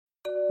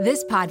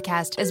This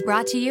podcast is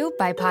brought to you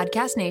by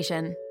Podcast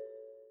Nation.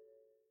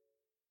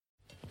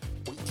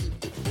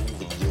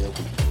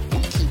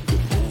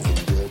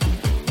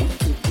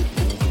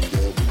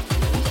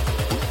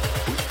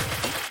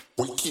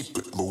 We keep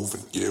it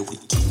moving, yeah, we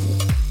do.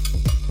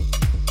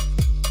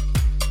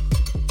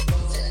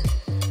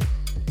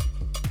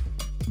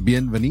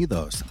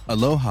 Bienvenidos.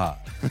 Aloha.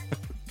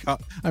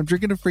 I'm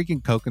drinking a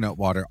freaking coconut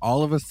water.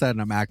 All of a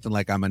sudden, I'm acting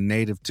like I'm a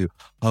native to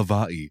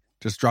Hawaii.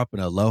 Just dropping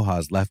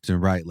alohas left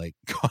and right. Like,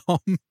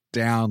 calm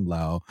down,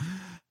 Lo.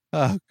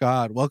 Oh,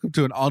 God. Welcome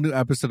to an all-new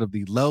episode of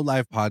the Low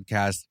Life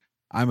Podcast.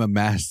 I'm a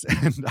mess,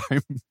 and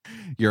I'm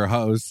your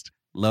host,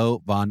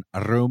 Lo Van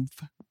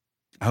Rumpf.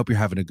 I hope you're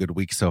having a good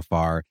week so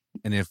far.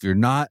 And if you're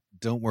not,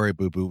 don't worry,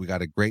 boo-boo. We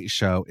got a great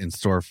show in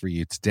store for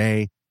you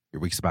today.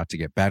 Your week's about to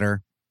get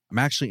better. I'm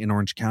actually in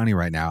Orange County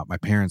right now at my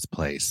parents'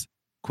 place.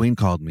 Queen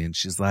called me and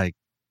she's like,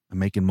 I'm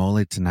making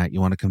mole tonight. You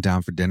want to come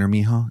down for dinner,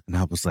 mijo? And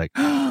I was like,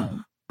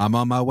 I'm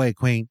on my way,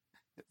 Queen.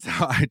 So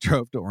I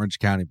drove to Orange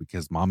County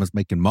because Mama's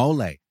making mole.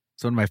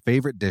 It's one of my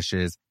favorite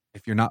dishes.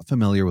 If you're not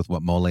familiar with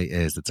what mole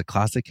is, it's a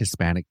classic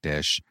Hispanic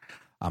dish.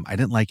 I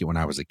didn't like it when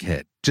I was a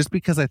kid just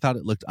because I thought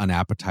it looked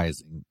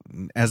unappetizing.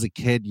 As a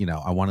kid, you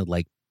know, I wanted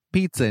like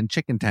pizza and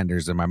chicken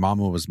tenders, and my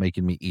mama was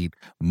making me eat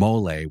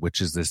mole,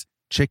 which is this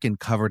chicken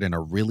covered in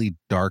a really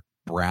dark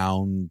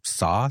brown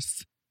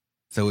sauce.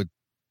 So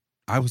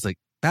I was like,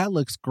 that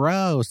looks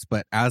gross.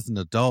 But as an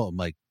adult, I'm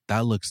like,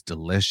 that looks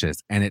delicious.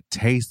 And it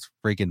tastes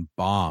friggin'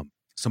 bomb.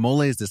 So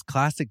mole is this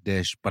classic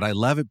dish, but I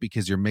love it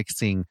because you're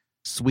mixing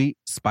sweet,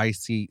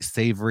 spicy,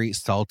 savory,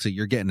 salty.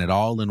 You're getting it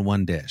all in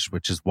one dish,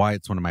 which is why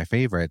it's one of my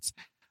favorites.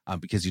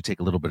 Because you take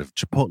a little bit of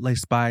chipotle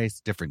spice,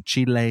 different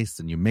chiles,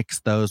 and you mix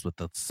those with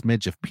a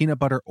smidge of peanut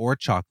butter or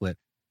chocolate.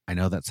 I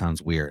know that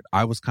sounds weird.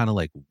 I was kind of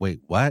like, wait,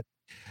 what?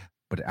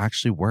 But it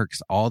actually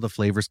works. All the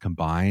flavors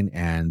combine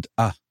and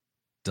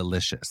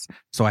delicious.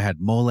 So I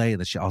had mole, and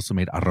then she also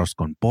made arroz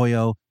con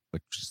pollo,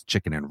 which is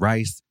chicken and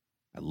rice.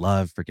 I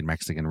love freaking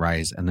Mexican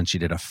rice. And then she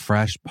did a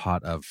fresh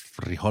pot of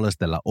frijoles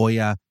de la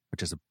olla,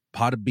 which is a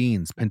pot of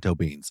beans, pinto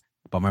beans.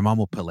 But my mom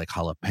will put like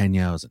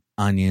jalapenos and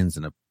onions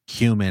and a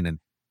cumin, and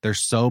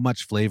there's so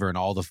much flavor in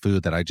all the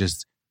food that I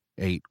just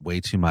ate way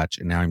too much.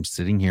 And now I'm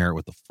sitting here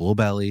with a full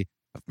belly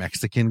of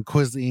Mexican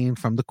cuisine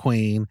from the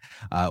Queen,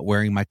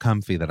 wearing my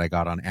comfy that I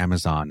got on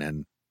Amazon.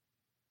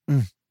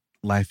 And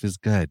life is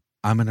good.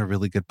 I'm in a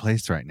really good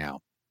place right now.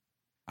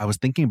 I was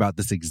thinking about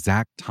this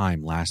exact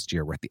time last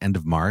year. We're at the end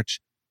of March.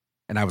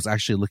 And I was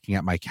actually looking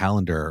at my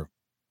calendar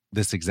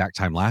this exact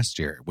time last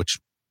year, which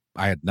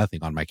I had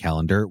nothing on my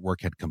calendar.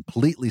 Work had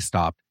completely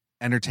stopped.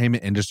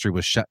 Entertainment industry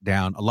was shut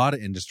down. A lot of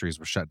industries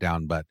were shut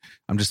down, but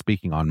I'm just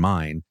speaking on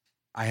mine.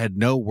 I had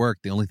no work.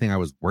 The only thing I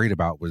was worried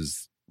about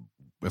was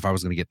if I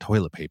was going to get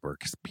toilet paper,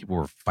 because people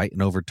were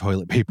fighting over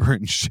toilet paper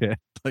and shit.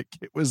 Like,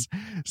 it was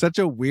such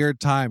a weird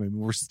time. I mean,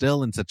 we're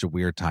still in such a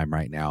weird time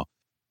right now.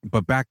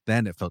 But back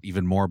then it felt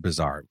even more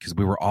bizarre because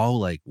we were all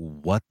like,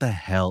 what the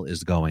hell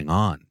is going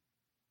on?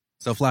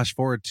 So flash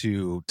forward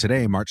to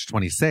today, March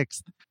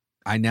 26th.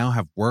 I now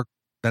have work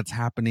that's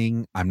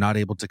happening. I'm not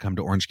able to come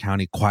to Orange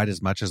County quite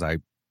as much as I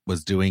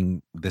was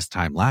doing this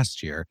time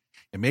last year.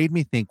 It made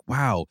me think,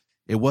 wow,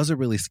 it was a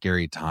really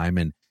scary time.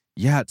 And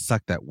yeah, it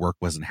sucked that work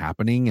wasn't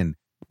happening.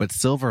 But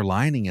silver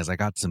lining is I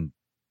got some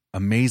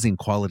amazing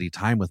quality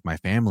time with my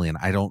family. And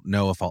I don't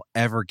know if I'll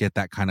ever get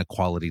that kind of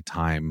quality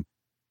time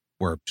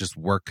where just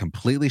work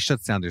completely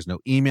shuts down. There's no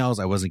emails.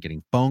 I wasn't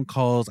getting phone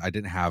calls. I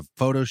didn't have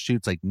photo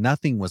shoots. Like,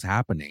 nothing was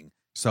happening.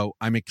 So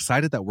I'm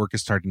excited that work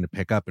is starting to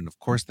pick up. And of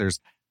course,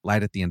 there's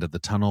light at the end of the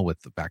tunnel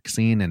with the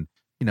vaccine, and,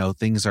 you know,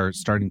 things are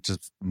starting to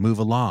move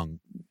along.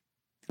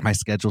 My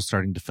schedule's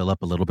starting to fill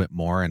up a little bit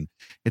more, and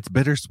it's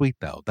bittersweet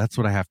though. That's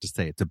what I have to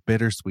say. It's a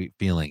bittersweet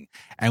feeling.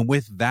 And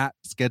with that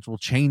schedule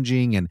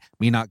changing and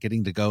me not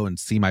getting to go and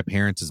see my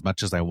parents as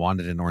much as I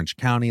wanted in Orange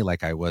County,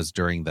 like I was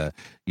during the,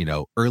 you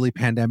know, early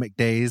pandemic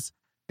days,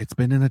 it's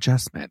been an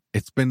adjustment.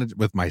 It's been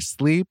with my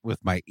sleep, with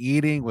my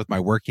eating, with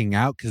my working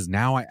out, because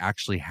now I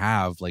actually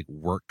have like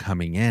work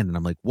coming in, and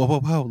I'm like,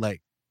 whoa,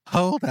 like,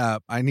 hold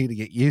up. I need to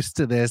get used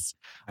to this.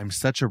 I'm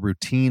such a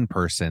routine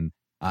person.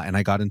 And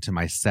I got into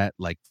my set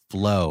like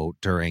flow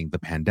during the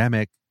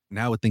pandemic.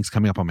 Now with things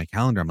coming up on my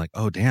calendar, I'm like,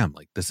 oh, damn,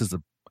 like this is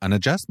an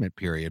adjustment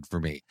period for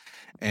me.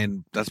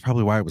 And that's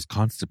probably why I was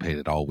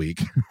constipated all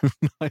week.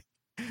 Like,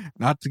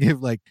 not to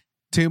give like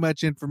too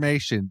much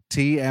information,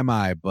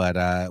 TMI, but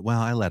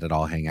well, I let it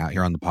all hang out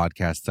here on the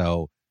podcast.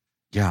 So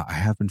yeah, I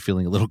have been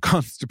feeling a little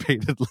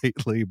constipated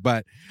lately,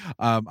 but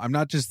I'm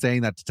not just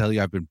saying that to tell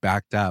you I've been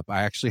backed up.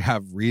 I actually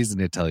have reason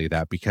to tell you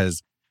that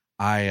because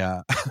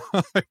I've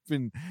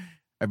been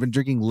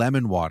drinking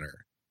lemon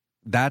water.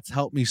 That's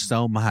helped me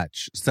so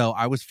much. So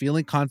I was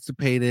feeling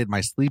constipated. My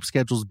sleep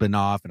schedule's been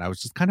off, and I was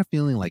just kind of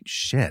feeling like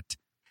shit.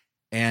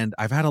 And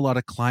I've had a lot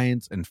of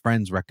clients and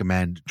friends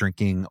recommend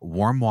drinking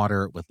warm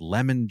water with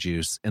lemon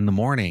juice in the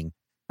morning.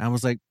 And I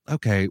was like,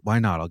 okay, why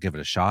not? I'll give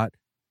it a shot.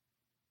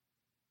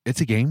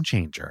 It's a game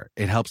changer.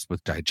 It helps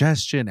with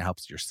digestion. It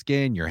helps your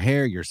skin, your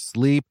hair, your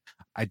sleep.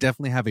 I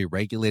definitely have a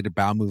regulated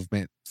bowel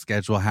movement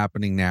schedule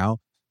happening now.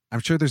 I'm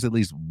sure there's at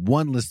least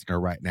one listener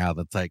right now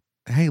that's like,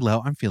 hey,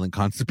 Lo, I'm feeling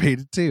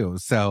constipated too.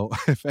 So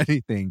if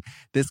anything,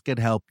 this could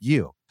help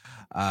you.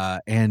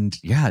 And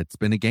yeah, it's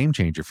been a game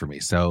changer for me.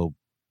 So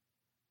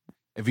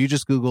if you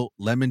just Google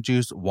lemon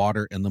juice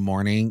water in the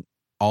morning,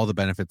 all the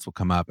benefits will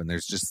come up. And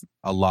there's just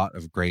a lot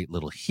of great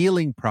little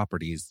healing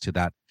properties to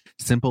that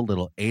simple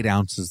little 8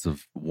 ounces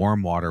of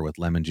warm water with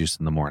lemon juice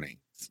in the morning.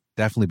 It's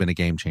definitely been a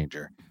game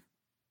changer.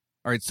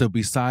 All right. So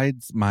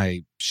besides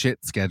my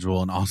shit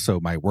schedule and also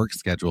my work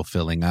schedule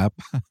filling up,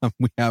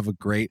 we have a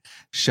great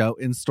show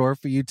in store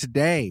for you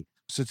today.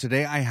 So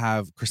today I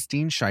have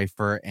Christine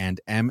Schiefer and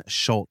Em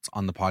Schulz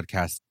on the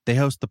podcast. They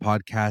host the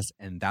podcast,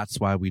 and That's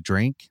Why We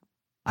Drink.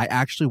 I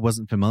actually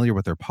wasn't familiar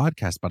with their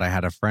podcast, but I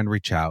had a friend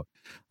reach out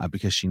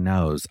because she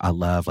knows I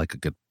love like a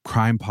good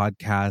crime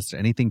podcast,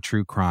 anything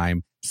true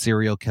crime,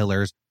 serial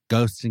killers,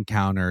 ghost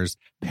encounters,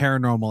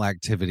 paranormal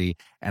activity.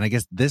 And I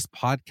guess this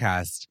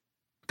podcast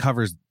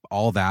covers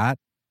all that.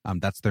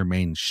 That's their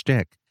main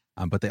shtick.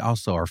 But they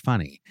also are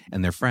funny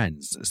and they're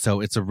friends. So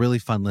it's a really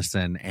fun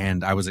listen.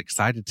 And I was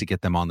excited to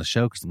get them on the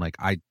show because I'm like,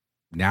 I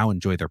now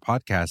enjoy their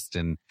podcast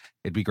and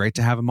it'd be great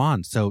to have them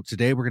on. So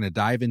today we're going to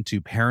dive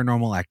into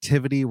paranormal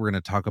activity. We're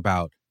going to talk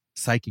about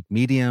psychic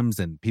mediums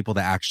and people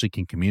that actually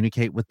can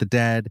communicate with the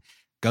dead,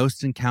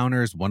 ghost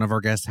encounters. One of our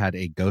guests had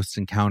a ghost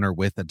encounter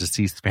with a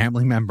deceased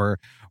family member.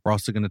 We're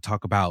also going to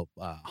talk about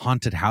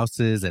haunted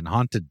houses and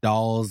haunted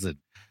dolls, and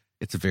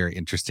it's a very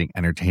interesting,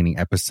 entertaining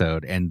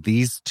episode. And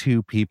these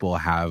two people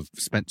have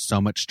spent so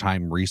much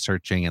time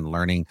researching and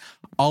learning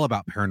all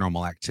about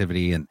paranormal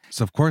activity. And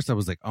so, of course, I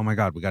was like, oh my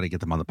God, we got to get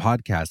them on the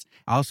podcast.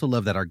 I also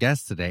love that our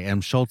guest today, Em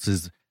Schulz,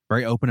 is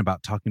very open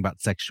about talking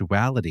about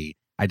sexuality,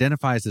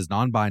 identifies as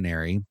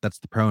non-binary. That's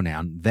the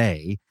pronoun,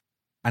 they.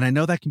 And I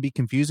know that can be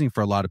confusing for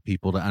a lot of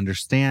people to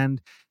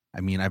understand. I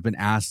mean, I've been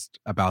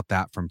asked about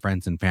that from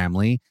friends and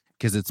family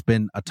because it's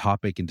been a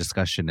topic in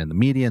discussion in the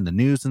media and the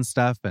news and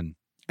stuff. And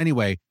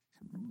anyway,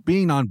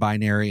 being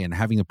non-binary and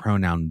having a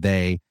pronoun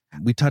they,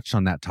 we touched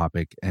on that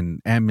topic, and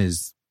Em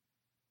is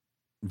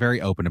very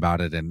open about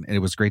it. And it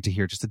was great to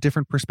hear just a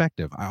different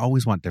perspective. I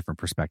always want different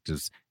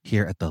perspectives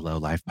here at the Low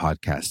Life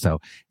podcast. So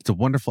it's a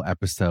wonderful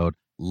episode.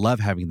 Love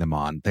having them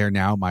on. They're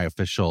now my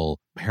official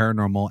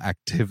paranormal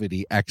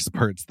activity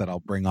experts that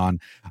I'll bring on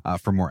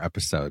for more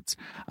episodes.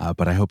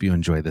 But I hope you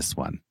enjoy this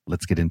one.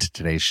 Let's get into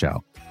today's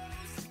show.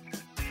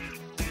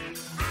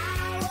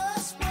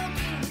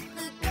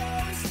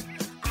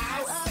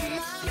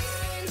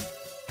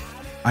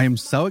 I am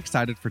so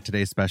excited for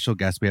today's special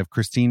guest. We have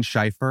Christine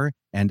Schiefer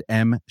and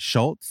Em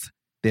Schulz.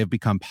 They have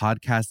become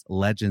podcast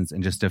legends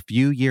in just a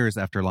few years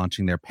after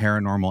launching their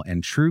paranormal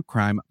and true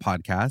crime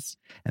podcast.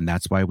 And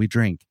That's Why We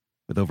Drink,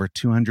 with over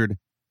 200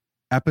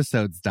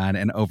 episodes done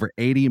and over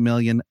 80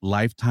 million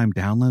lifetime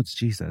downloads.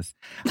 Jesus.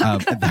 Oh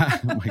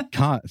my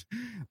God.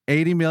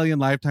 80 million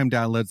lifetime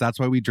downloads. That's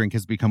Why We Drink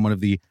has become one of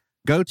the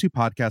go-to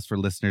podcasts for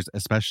listeners,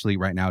 especially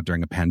right now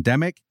during a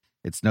pandemic.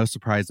 It's no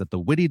surprise that the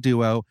witty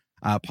duo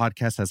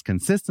podcast has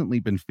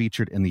consistently been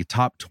featured in the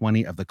top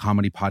 20 of the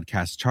comedy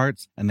podcast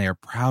charts, and they are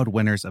proud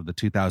winners of the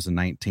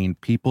 2019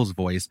 People's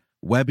Voice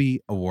Webby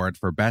Award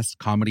for Best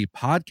Comedy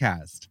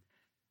Podcast.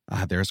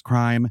 There's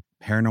crime,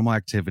 paranormal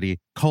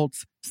activity,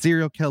 cults,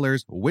 serial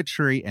killers,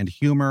 witchery, and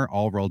humor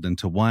all rolled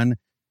into one.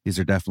 These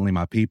are definitely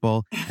my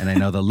people, and I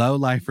know the low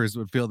lifers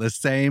would feel the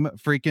same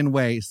freaking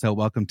way. So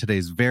welcome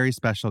today's very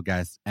special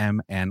guests,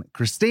 Em and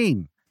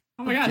Christine.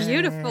 Oh my gosh.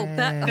 Beautiful.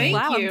 Thank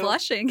wow, you. I'm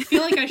blushing. I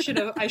feel like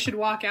I should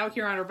walk out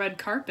here on a red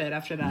carpet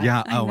after that.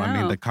 Yeah. I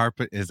mean, know. the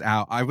carpet is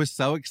out. I was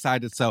so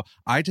excited. So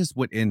I just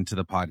went into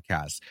the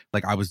podcast.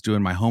 Like I was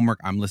doing my homework.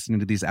 I'm listening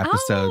to these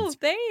episodes. Oh,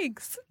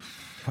 thanks.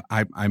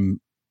 I'm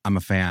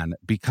a fan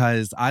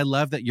because I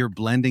love that you're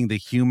blending the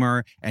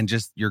humor and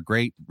just your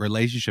great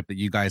relationship that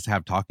you guys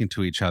have talking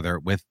to each other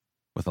with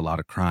a lot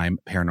of crime,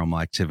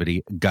 paranormal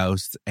activity,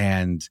 ghosts.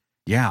 And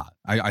yeah,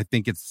 I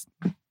think it's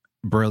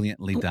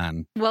brilliantly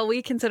done. Well,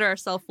 we consider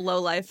ourselves low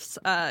lifes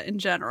in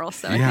general,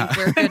 so Yeah. I think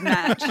we're a good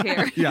match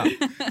here. Yeah,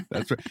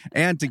 that's right.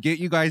 And to get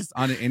you guys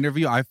on an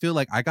interview, I feel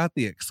like I got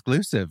the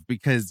exclusive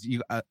because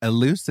you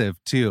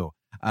elusive too.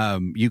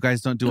 You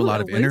guys don't do a Ooh,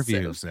 lot of elusive.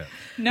 interviews.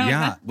 No,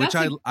 yeah, which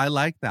that's I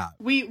like that.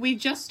 we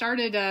just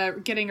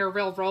started getting a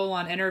real roll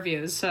on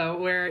interviews,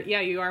 so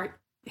you are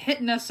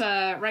hitting us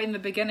right in the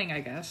beginning,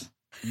 I guess.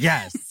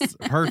 Yes,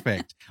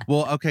 perfect.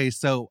 Well, okay,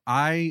 so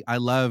I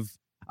love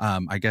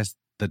I guess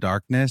the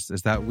darkness,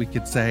 is that what we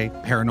could say?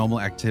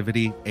 Paranormal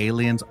activity,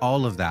 aliens,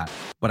 all of that.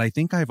 But I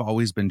think I've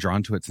always been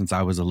drawn to it since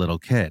I was a little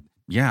kid.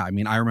 Yeah, I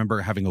mean, I remember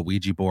having a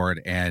Ouija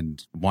board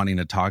and wanting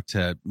to talk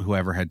to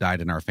whoever had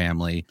died in our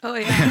family. Oh,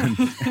 yeah.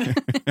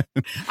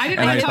 I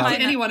didn't want to talk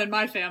to anyone in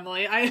my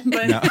family.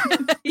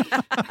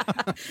 Yeah.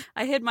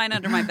 I hid mine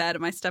under my bed,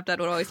 and my stepdad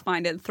would always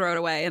find it and throw it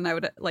away, and I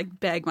would like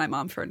beg my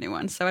mom for a new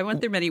one. So I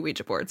went through many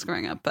Ouija boards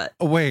growing up, but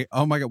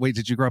Oh my God, wait,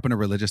 did you grow up in a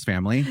religious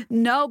family?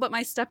 no, but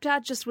my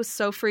stepdad just was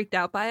so freaked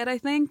out by it, I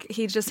think.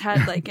 He just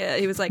had like,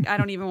 he was like, I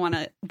don't even want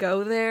to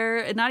go there.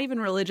 And not even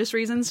religious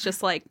reasons,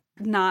 just like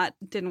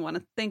didn't want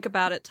to think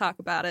about it, talk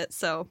about it.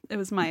 So it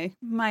was my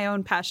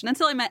own passion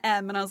until I met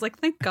Em, and I was like,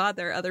 thank God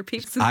there are other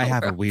peeps in the I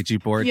have a world. Ouija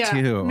board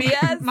too.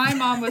 Yes. My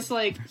mom was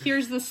like,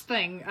 here's this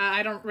thing.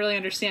 I don't really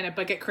understand it,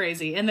 but get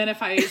crazy. And then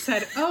if I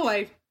said, oh,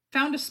 I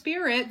found a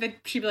spirit, then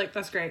she'd be like,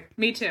 that's great.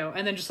 Me too.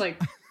 And then just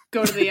like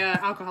go to the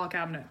alcohol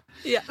cabinet.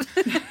 Yeah.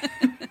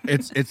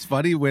 It's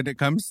funny when it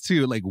comes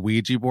to like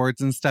Ouija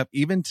boards and stuff.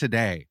 Even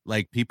today,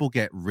 like people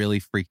get really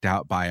freaked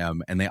out by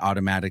them and they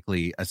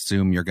automatically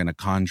assume you're going to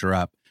conjure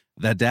up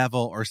the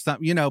devil or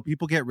something. You know,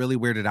 people get really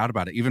weirded out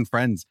about it. Even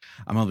friends,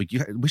 I'm like,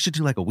 we should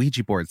do like a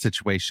Ouija board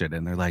situation.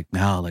 And they're like,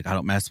 no, like I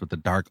don't mess with the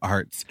dark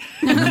arts.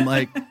 And I'm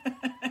like,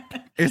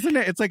 isn't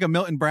it? It's like a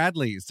Milton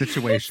Bradley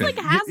situation. It's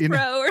like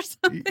Hasbro or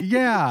something.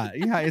 Yeah,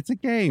 it's a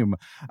game.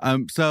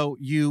 So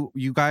you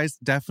guys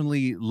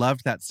definitely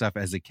loved that stuff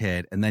as a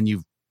kid, and then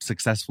you've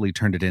successfully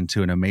turned it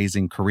into an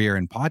amazing career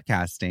in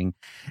podcasting.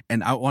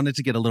 And I wanted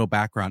to get a little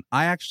background.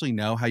 I actually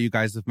know how you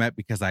guys have met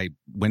because I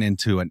went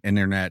into an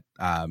internet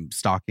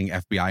stalking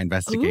FBI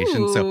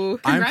investigation. Ooh, so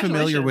I'm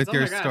familiar with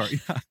your gosh.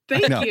 story.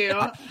 Thank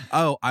you.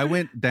 I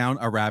went down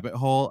a rabbit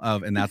hole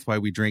and that's why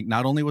we drink.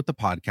 Not only with the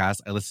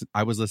podcast,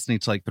 I was listening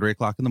to like 3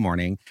 o'clock in the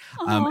morning,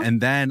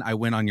 and then I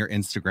went on your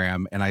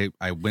Instagram and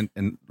I went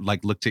and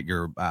like looked at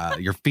your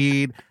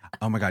feed.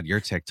 Oh my God, your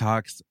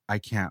TikToks. I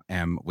can't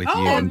with you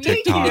on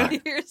thank TikTok.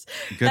 you.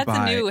 That's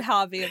a new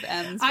hobby of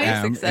Em's.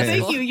 Very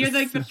successful. Thank you. You're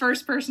like the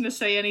first person to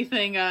say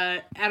anything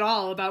at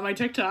all about my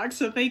TikTok.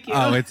 So thank you.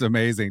 Oh, it's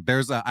amazing.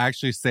 I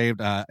actually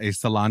saved a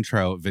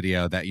cilantro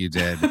video that you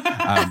did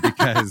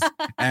because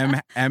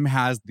Em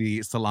has the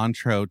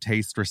cilantro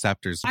taste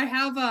receptors. I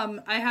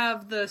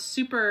have the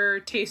super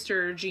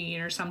taster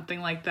gene or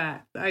something like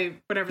that.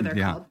 Whatever they're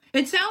called.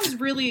 It sounds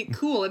really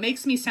cool. It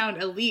makes me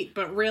sound elite,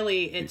 but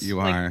really it's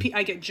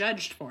I get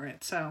judged for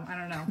it. So I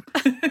don't know.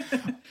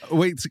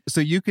 Wait,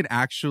 so you can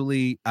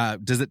actually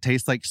does it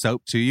taste like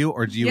soap to you,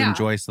 or do you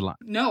enjoy cilantro?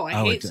 No, I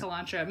hate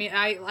cilantro. I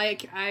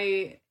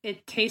mean,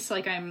 it tastes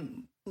like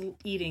I'm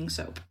eating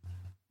soap.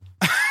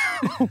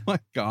 Oh my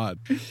God.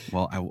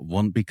 Well, I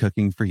won't be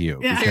cooking for you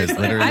because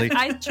literally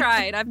I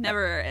tried. I've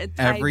never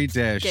every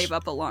dish. Gave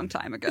up a long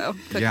time ago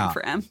cooking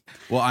for Em.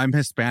 Well, I'm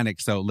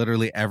Hispanic, so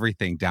literally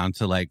everything down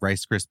to like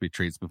Rice Krispie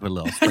treats, we put a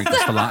little sprinkle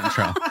of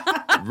cilantro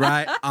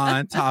right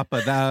on top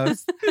of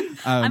those.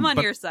 I'm on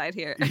your side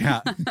here.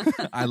 Yeah,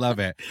 I love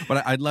it.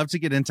 But I'd love to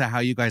get into how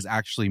you guys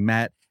actually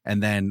met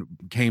and then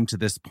came to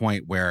this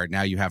point where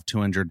now you have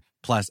 200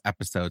 plus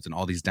episodes and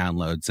all these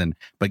downloads.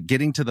 But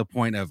getting to the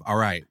point of, all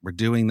right, we're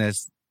doing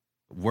this.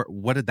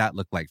 What did that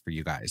look like for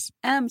you guys?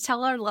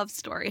 Tell our love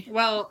story.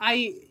 Well,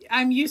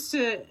 I'm used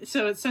to,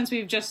 so since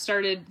we've just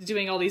started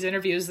doing all these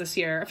interviews this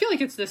year, I feel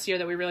like it's this year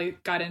that we really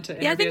got into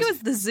interviews. Yeah, I think it was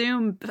the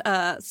Zoom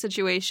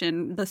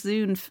situation, the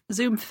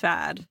Zoom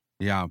fad.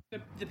 Yeah.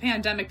 The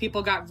pandemic,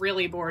 people got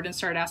really bored and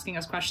started asking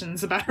us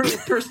questions about our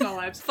personal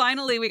lives.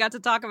 Finally, we got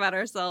to talk about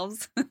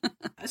ourselves.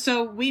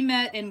 So we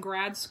met in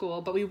grad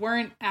school, but we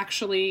weren't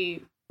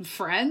actually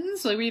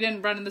friends. Like we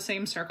didn't run in the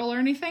same circle or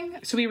anything.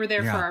 So we were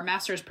there for our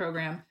master's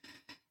program.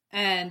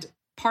 And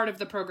part of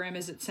the program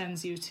is it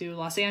sends you to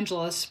Los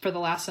Angeles for the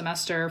last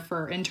semester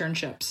for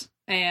internships.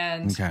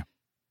 And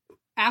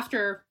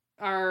after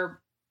our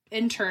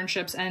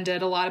internships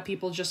ended, a lot of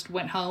people just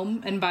went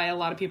home. And by a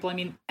lot of people, I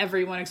mean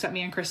everyone except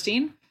me and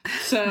Christine.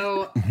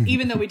 So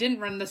even though we didn't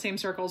run in the same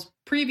circles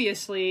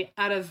previously,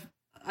 out of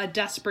a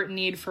desperate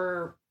need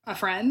for a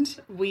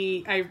friend,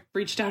 I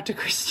reached out to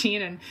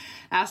Christine and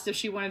asked if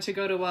she wanted to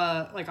go to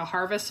a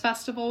harvest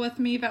festival with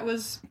me that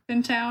was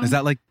in town. Is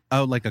that like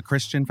a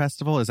Christian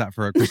festival? Is that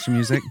for Christian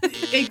music?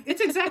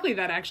 It's exactly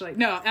that, actually.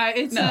 No,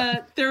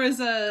 there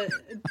was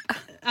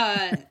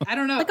I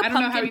don't know. Like I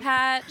don't know how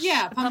patch.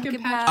 Yeah,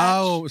 pumpkin patch.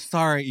 Oh,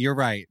 sorry. You're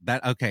right.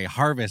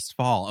 Harvest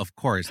fall, of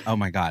course. Oh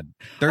my God.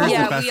 There's the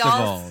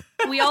festival.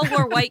 We all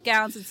wore white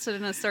gowns and stood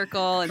in a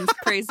circle and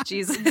praised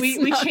Jesus.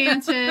 We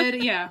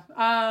chanted. Yeah.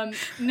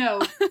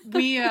 No,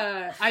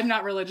 I'm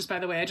not religious, by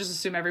the way. I just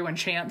assume everyone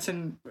chants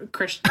in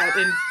Christian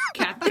in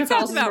Catholic.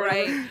 Sounds about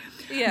right.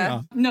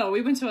 Yeah. No,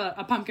 we went to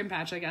a pumpkin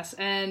patch, I guess,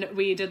 and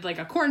we did like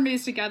a corn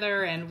maze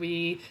together, and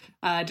we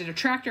did a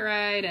tractor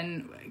ride.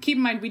 And keep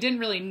in mind, we didn't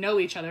really know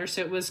each other,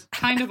 so it was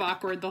kind of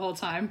awkward the whole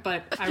time.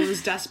 But I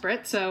was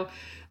desperate, so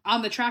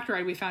on the tractor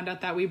ride, we found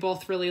out that we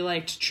both really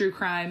liked true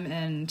crime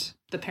and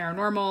the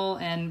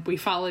paranormal, and we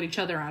followed each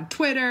other on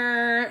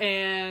Twitter.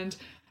 And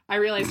I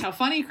realized how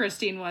funny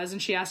Christine was,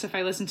 and she asked if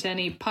I listened to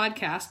any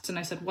podcasts, and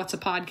I said, "What's a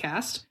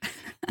podcast?"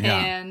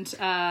 And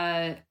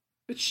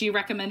she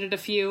recommended a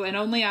few, and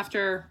only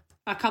after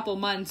a couple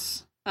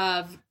months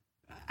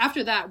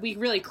after that, we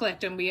really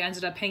clicked, and we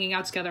ended up hanging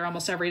out together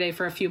almost every day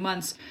for a few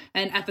months.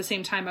 And at the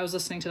same time, I was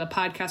listening to the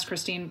podcast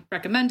Christine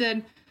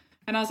recommended,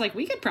 and I was like,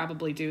 we could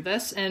probably do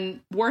this. And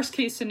worst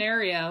case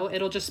scenario,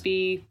 it'll just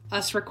be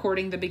us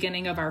recording the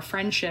beginning of our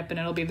friendship, and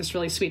it'll be this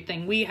really sweet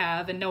thing we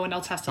have, and no one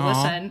else has to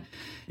listen.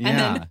 Yeah. And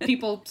then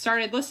people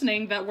started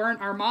listening that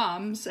weren't our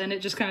moms, and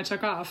it just kind of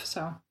took off.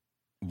 So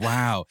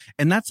wow.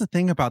 And that's the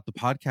thing about the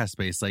podcast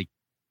space. Like,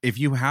 if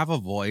you have a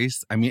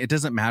voice, I mean, it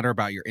doesn't matter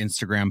about your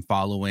Instagram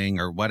following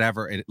or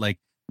whatever. Like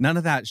none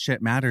of that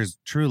shit matters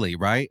truly,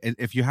 right?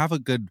 If you have a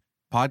good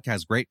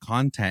podcast, great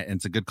content, and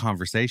it's a good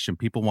conversation,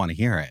 people want to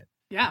hear it.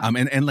 Yeah.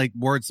 And like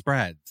word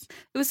spreads.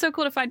 It was so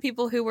cool to find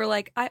people who were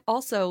like, I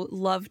also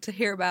love to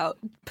hear about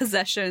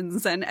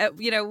possessions. And,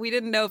 we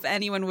didn't know if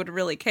anyone would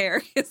really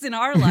care because in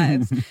our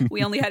lives,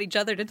 we only had each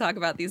other to talk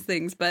about these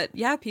things. But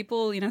yeah,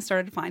 people,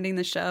 started finding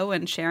the show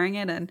and sharing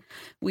it. And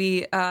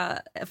we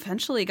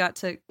eventually got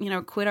to,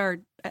 quit our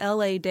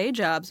LA day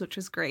jobs, which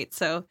was great.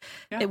 So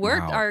it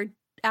worked. Wow. Our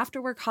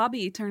after work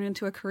hobby turned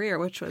into a career,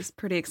 which was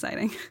pretty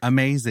exciting.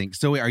 Amazing.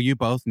 So are you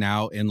both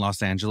now in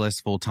Los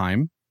Angeles full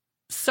time?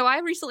 So I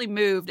recently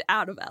moved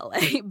out of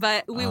LA,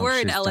 but we were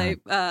in LA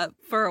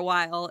for a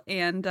while,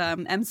 and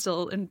I'm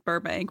still in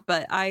Burbank.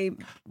 But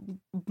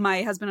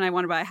my husband and I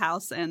want to buy a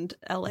house, and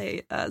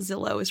LA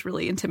Zillow is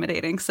really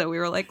intimidating. So we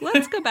were like,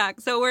 let's go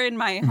back. So we're in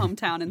my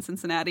hometown in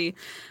Cincinnati.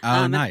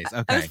 Oh, nice.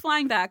 Okay. I was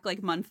flying back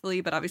like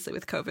monthly, but obviously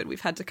with COVID, we've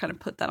had to kind of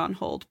put that on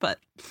hold. But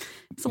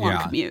it's a long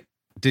commute.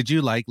 Did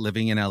you like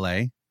living in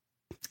LA?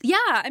 Yeah,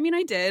 I mean,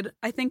 I did.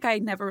 I think I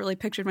never really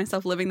pictured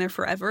myself living there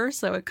forever.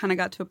 So it kind of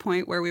got to a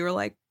point where we were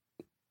like,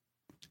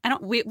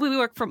 we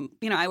work from,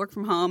 I work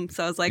from home.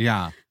 So I was like,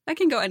 I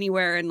can go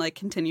anywhere and like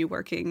continue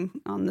working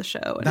on the show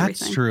and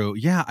That's everything. true.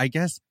 Yeah, I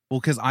guess. Well,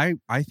 because I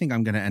think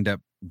I'm going to end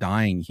up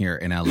dying here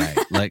in LA.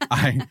 Like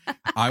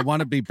I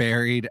want to be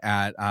buried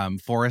at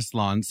Forest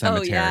Lawn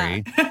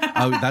Cemetery.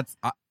 That's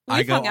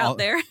I go hung out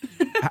there.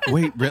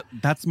 Wait,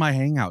 that's my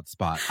hangout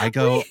spot. I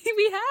go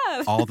we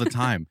have all the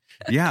time.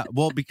 Yeah,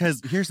 well, because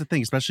here's the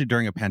thing, especially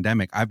during a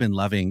pandemic, I've been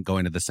loving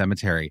going to the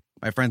cemetery.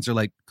 My friends are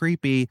like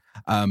creepy,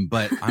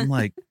 but I'm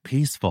like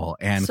peaceful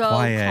and so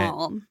quiet.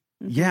 Calm.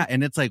 Yeah,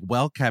 and it's like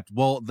well kept.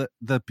 Well,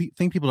 the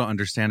thing people don't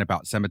understand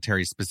about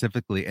cemeteries,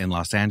 specifically in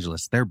Los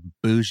Angeles, they're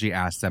bougie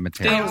ass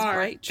cemeteries. They are.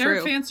 Right, They're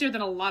true. fancier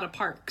than a lot of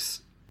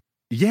parks.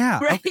 Yeah,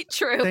 Right, okay.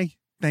 true.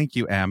 Thank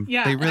you, Em.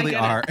 Yeah, they really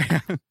I are.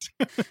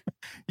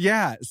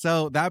 Yeah.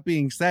 So that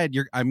being said,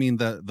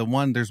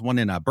 there's one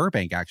in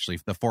Burbank, actually,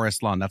 the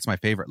Forest Lawn. That's my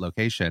favorite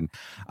location.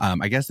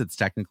 I guess it's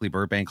technically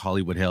Burbank,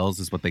 Hollywood Hills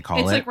is what they call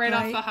it. It's like right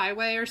off the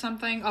highway or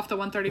something, off the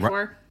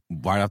 134.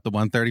 Right off the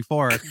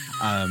 134.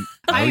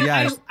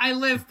 I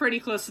live pretty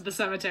close to the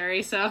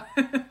cemetery, so.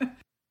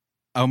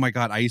 Oh my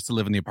God. I used to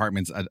live in the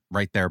apartments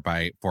right there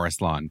by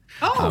Forest Lawn.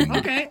 Oh,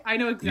 okay. I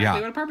know exactly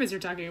what apartments you're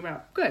talking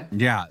about. Good.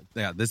 Yeah.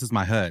 This is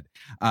my hood.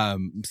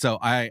 So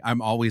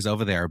I'm always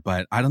over there,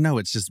 but I don't know.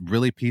 It's just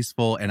really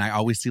peaceful. And I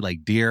always see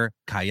like deer,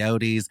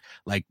 coyotes,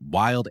 like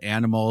wild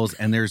animals,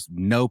 and there's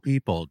no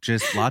people,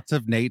 just lots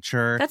of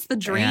nature. That's the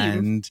dream.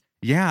 And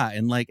yeah.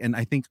 And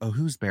I think,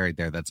 who's buried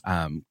there? That's,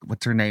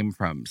 what's her name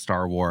from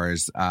Star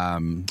Wars?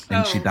 And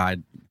she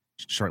died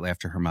shortly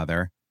after her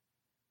mother.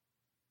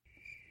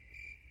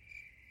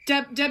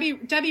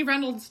 Debbie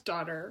Reynolds'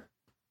 daughter.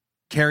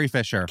 Carrie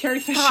Fisher.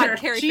 God,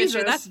 Carrie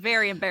Fisher. That's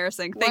very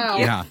embarrassing. Thank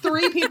you. Yeah.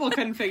 3 people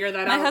couldn't figure that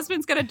out. My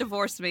husband's going to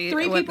divorce me.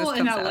 3 people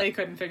in LA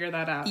couldn't figure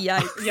that out.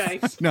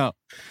 Yikes. No.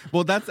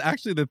 Well, that's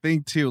actually the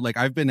thing too. Like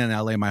I've been in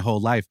LA my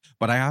whole life,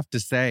 but I have to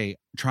say,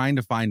 trying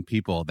to find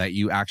people that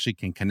you actually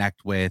can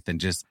connect with and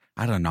just,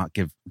 I don't know, not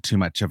give too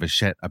much of a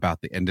shit about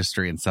the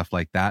industry and stuff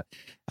like that.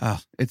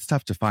 It's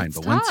tough to find.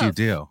 But once you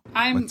do,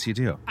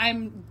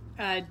 I'm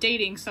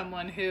dating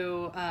someone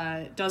who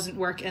doesn't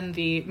work in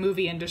the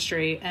movie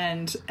industry,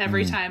 and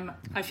every time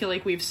I feel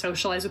like we've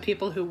socialized with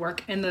people who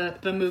work in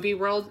the movie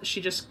world,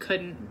 she just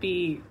couldn't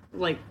be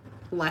like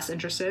less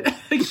interested.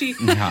 Like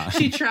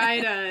she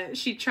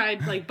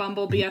tried like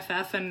Bumble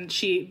BFF, and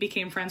she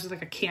became friends with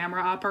like a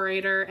camera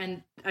operator,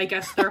 and I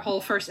guess their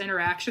whole first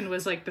interaction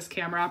was like this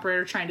camera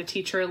operator trying to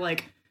teach her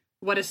like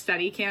what a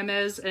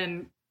Steadicam is,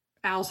 and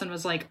Allison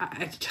was like,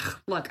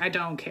 look, I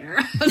don't care.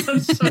 I'm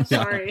so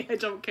sorry. I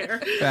don't care.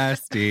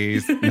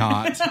 Besties,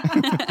 not.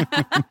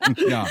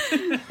 Yeah.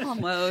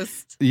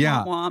 Almost.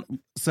 Yeah. Womp womp.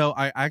 So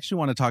I actually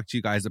want to talk to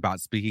you guys about,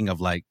 speaking of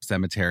like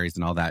cemeteries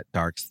and all that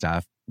dark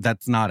stuff.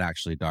 That's not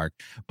actually dark,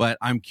 but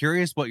I'm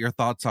curious what your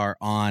thoughts are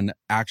on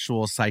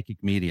actual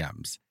psychic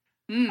mediums.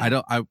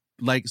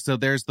 So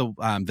there's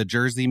the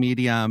Jersey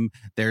medium,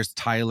 there's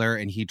Tyler,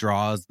 and he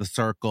draws the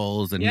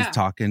circles and he's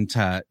talking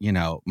to,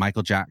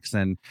 Michael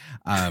Jackson.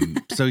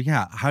 So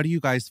yeah, how do you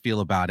guys feel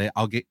about it?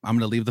 I'm going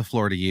to leave the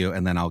floor to you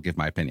and then I'll give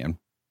my opinion.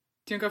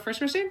 Do you want to go first,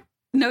 Christine?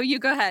 No, you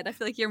go ahead. I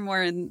feel like you're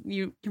more in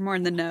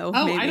the know.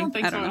 Oh, maybe. I don't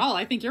think so at all.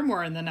 I think you're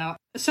more in the know.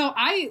 So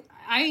I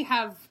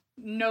have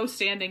no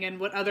standing in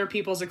what other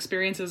people's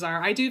experiences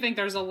are. I do think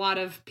there's a lot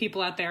of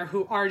people out there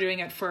who are doing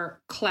it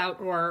for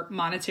clout or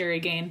monetary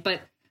gain,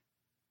 but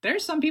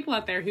there's some people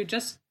out there who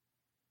just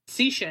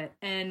see shit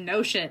and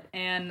know shit.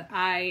 And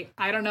I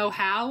don't know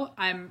how.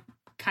 I'm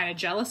kind of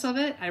jealous of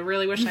it. I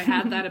really wish I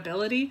had that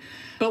ability.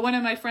 But one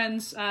of my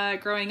friends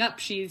growing up,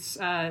 she's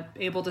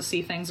able to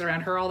see things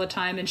around her all the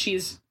time. And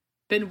she's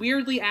been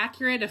weirdly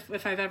accurate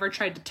if I've ever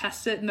tried to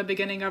test it in the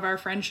beginning of our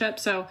friendship.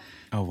 So,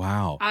 oh,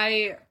 wow.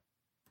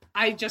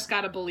 I just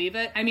got to believe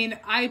it. I mean,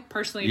 I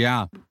personally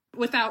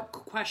without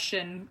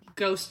question,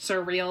 ghosts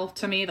are real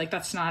to me. Like,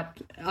 that's not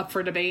up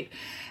for debate.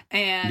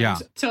 And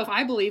so if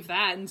I believe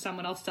that and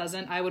someone else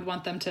doesn't, I would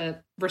want them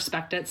to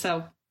respect it.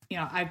 So, you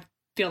know, I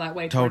feel that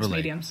way towards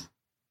mediums.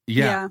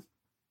 Yeah.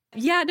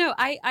 Yeah, no,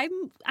 I'm kind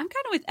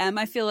of with Em.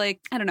 I feel like,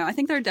 I don't know, I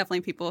think there are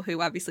definitely people who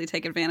obviously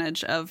take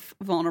advantage of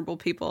vulnerable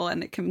people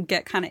and it can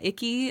get kind of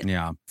icky.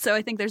 Yeah. So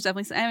I think there's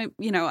definitely,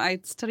 you know, I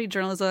studied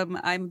journalism.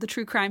 I'm the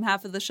true crime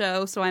half of the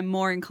show, so I'm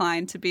more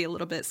inclined to be a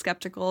little bit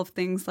skeptical of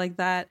things like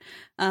that.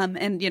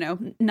 And, you know,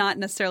 not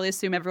necessarily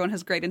assume everyone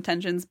has great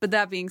intentions. But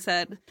that being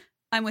said,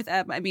 I'm with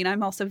Em. I mean,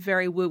 I'm also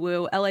very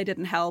woo-woo. LA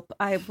didn't help.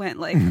 I went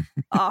like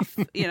off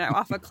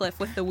a cliff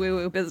with the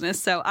woo-woo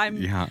business. So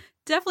I'm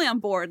definitely on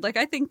board. Like,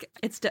 I think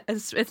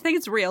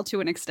it's real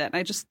to an extent.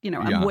 I just, you know,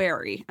 I'm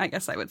wary, I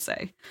guess I would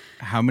say.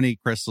 How many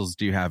crystals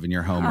do you have in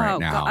your home right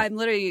now? God, I'm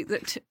literally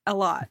a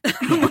lot.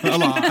 A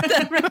lot.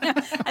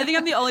 I think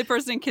I'm the only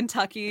person in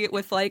Kentucky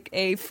with like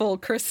a full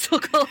crystal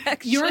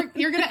collection.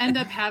 You're gonna end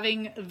up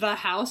having the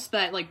house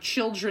that like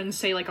children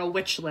say like a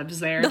witch lives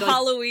there. The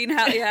Halloween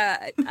house.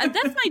 Yeah,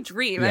 that's my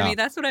dream. I mean,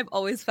 that's what I've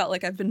always felt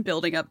like I've been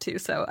building up to.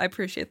 So I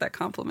appreciate that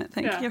compliment.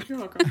 Thank you. You're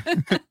welcome.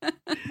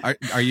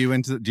 Are you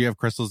into? Do you have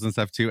crystals and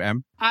stuff too,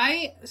 Em?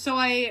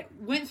 I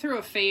went through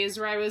a phase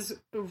where I was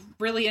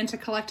really into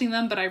collecting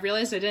them, but I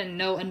realized I didn't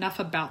know enough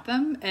about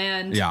them,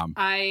 and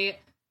I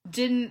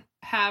didn't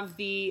have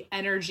the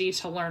energy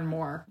to learn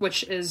more,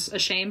 which is a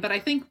shame. But I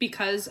think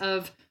because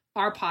of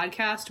our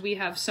podcast, we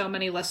have so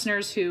many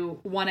listeners who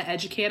want to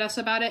educate us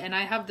about it, and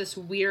I have this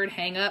weird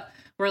hang up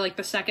where like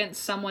the second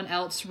someone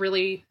else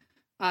really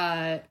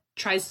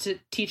tries to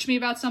teach me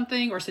about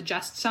something or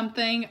suggest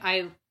something,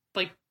 I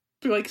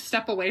like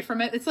step away from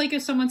it. It's like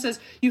if someone says,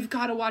 you've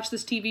got to watch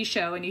this TV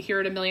show, and you hear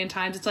it a million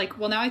times, it's like,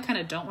 well, now I kind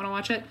of don't want to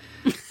watch it.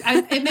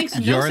 It makes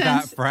no sense. You're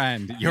that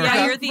friend. You're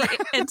the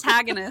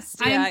antagonist.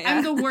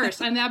 I'm the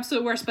worst. I'm the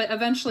absolute worst. But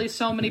eventually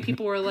so many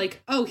people were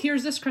like, oh,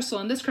 here's this crystal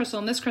and this crystal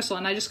and this crystal.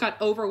 And I just got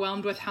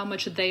overwhelmed with how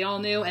much they all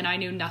knew and I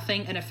knew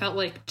nothing. And it felt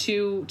like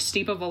too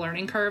steep of a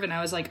learning curve. And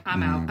I was like,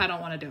 I'm out. I don't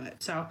want to do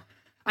it. So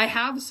I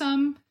have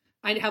some.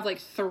 I have like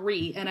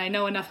 3 and I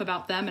know enough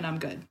about them and I'm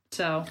good.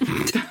 So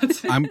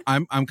I'm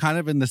kind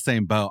of in the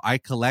same boat. I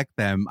collect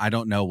them. I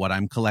don't know what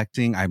I'm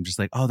collecting. I'm just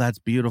like, oh, that's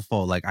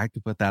beautiful. Like I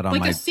could put that on like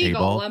my a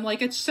seagull. table. I'm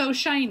like, it's so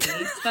shiny.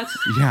 That's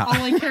all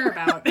I care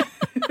about.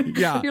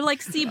 Yeah. You're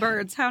like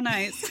seabirds. How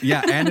nice.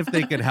 Yeah. And if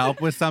they could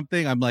help with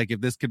something, I'm like,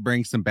 if this could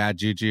bring some bad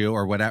juju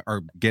or whatever,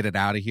 or get it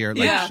out of here,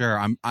 like,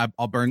 sure.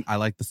 I'll burn. I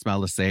like the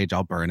smell of sage.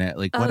 I'll burn it.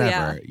 Like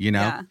whatever, you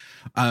know?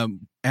 Yeah.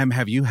 Em,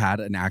 have you had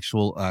an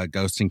actual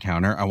ghost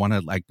encounter? I want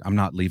to I'm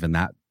not leaving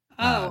that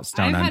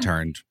stone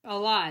unturned. A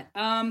lot.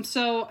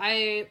 So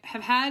I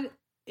have had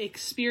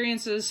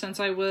experiences since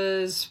I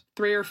was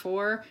 3 or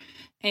 4.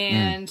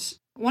 And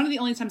one of the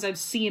only times I've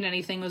seen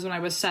anything was when I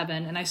was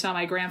 7 and I saw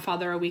my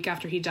grandfather a week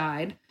after he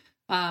died.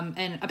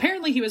 And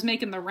apparently he was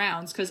making the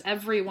rounds because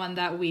everyone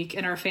that week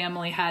in our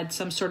family had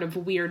some sort of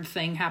weird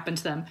thing happen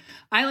to them.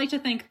 I like to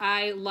think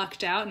I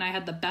lucked out and I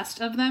had the best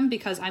of them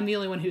because I'm the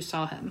only one who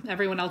saw him.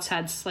 Everyone else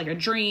had like a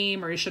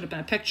dream or he should have been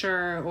a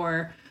picture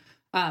or,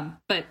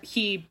 but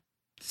he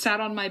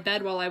sat on my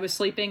bed while I was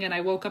sleeping and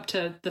I woke up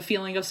to the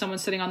feeling of someone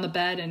sitting on the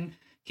bed and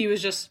he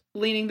was just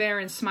leaning there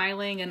and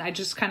smiling. And I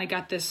just kind of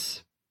got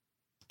this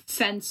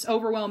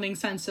overwhelming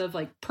sense of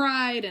like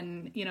pride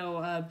and,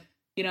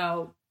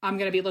 I'm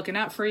going to be looking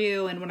out for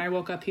you. And when I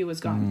woke up, he was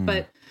gone.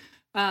 But,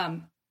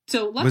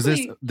 so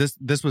luckily. Was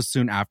this was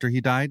soon after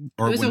he died?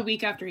 Or it was a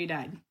week after he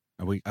died.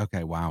 A week?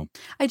 Okay. Wow.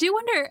 I do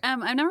wonder,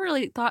 I've never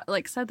really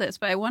said this,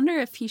 but I wonder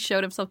if he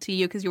showed himself to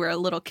you because you were a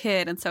little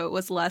kid. And so it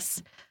was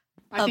less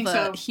of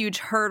a huge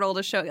hurdle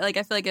to show. Like,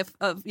 I feel like if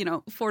a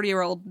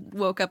 40-year-old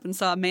woke up and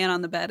saw a man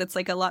on the bed, it's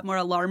like a lot more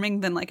alarming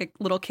than like a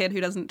little kid who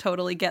doesn't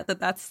totally get that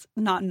that's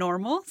not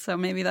normal. So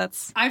maybe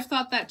that's. I've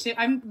thought that too.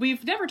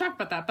 We've never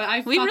talked about that,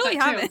 but we really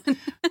haven't.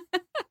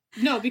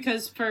 No,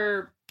 because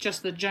for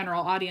just the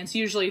general audience,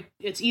 usually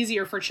it's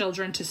easier for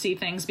children to see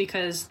things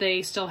because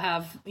they still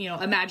have,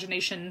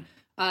 imagination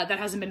that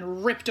hasn't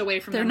been ripped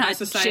away from them by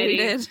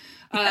society.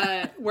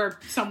 Where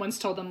someone's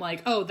told them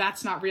like, oh,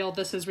 that's not real,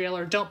 this is real,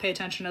 or don't pay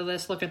attention to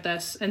this, look at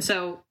this. And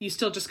so you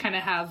still just kind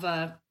of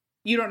have,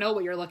 you don't know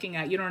what you're looking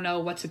at. You don't know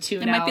what to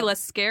tune out. It might be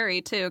less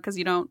scary too, because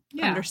you don't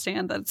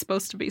understand that it's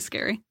supposed to be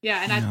scary.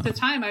 Yeah, and at the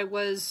time I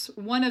was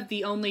one of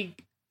the only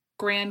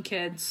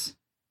grandkids.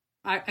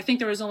 I think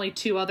there was only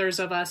 2 others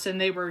of us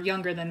and they were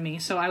younger than me.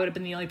 So I would have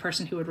been the only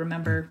person who would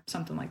remember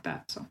something like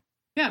that. So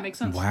yeah, it makes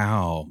sense.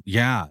 Wow.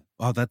 Yeah.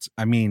 Oh,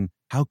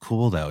 how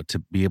cool though to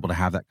be able to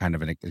have that kind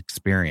of an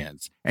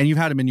experience. And you've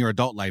had him in your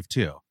adult life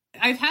too.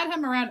 I've had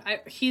him around.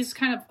 He's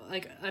kind of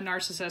like a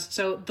narcissist.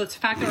 So the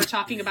fact that we're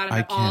talking about him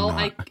at all,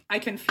 I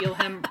can feel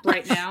him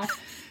right now.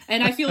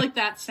 And I feel like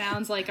that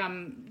sounds like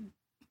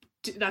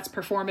that's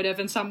performative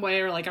in some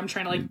way, or like I'm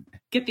trying to like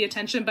get the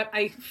attention, but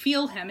I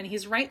feel him and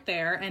he's right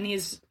there and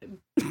he's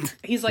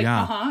like,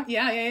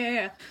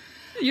 yeah.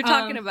 You're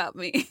talking about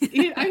me.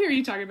 I hear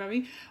you talking about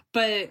me.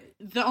 But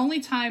the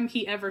only time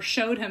he ever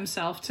showed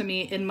himself to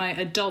me in my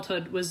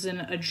adulthood was in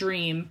a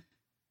dream.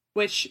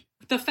 which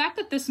the fact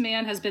that this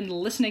man has been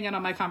listening in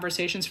on my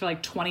conversations for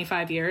like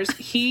 25 years,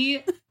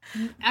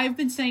 I've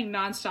been saying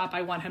nonstop,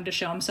 I want him to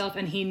show himself,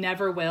 and he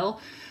never will.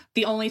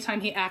 The only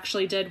time he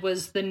actually did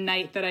was the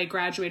night that I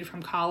graduated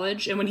from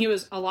college. And when he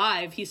was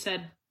alive, he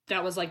said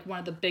that was like one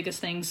of the biggest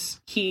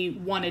things he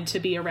wanted to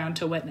be around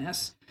to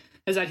witness,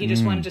 is that he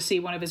just wanted to see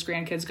one of his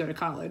grandkids go to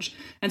college.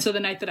 And so the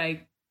night that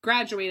I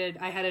graduated,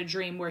 I had a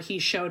dream where he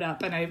showed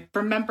up, and I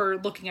remember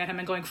looking at him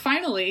and going,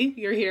 finally,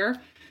 you're here.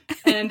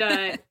 And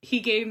he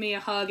gave me a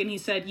hug and he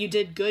said, "You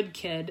did good,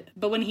 kid."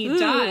 But when he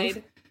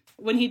died,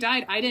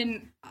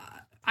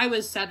 I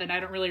was 7. I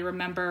don't really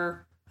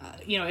remember,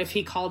 if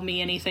he called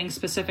me anything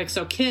specific.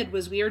 So kid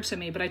was weird to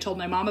me, but I told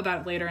my mom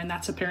about it later, and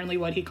that's apparently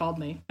what he called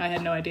me. I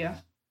had no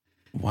idea.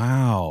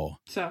 Wow.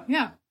 So,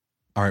 yeah.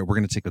 All right, we're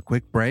going to take a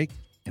quick break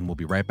and we'll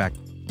be right back.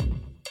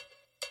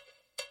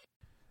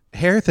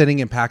 Hair thinning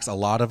impacts a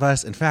lot of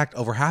us. In fact,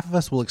 over half of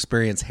us will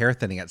experience hair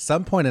thinning at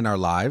some point in our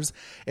lives.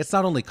 It's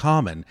not only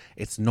common,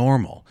 it's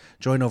normal.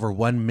 Join over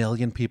 1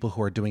 million people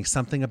who are doing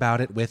something about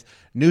it with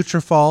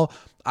Nutrafol.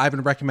 I've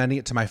been recommending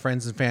it to my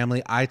friends and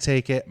family. I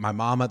take it. My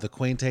mama, the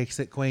queen, takes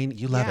it. Queen,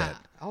 you love it.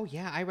 Oh,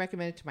 yeah. I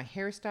recommend it to my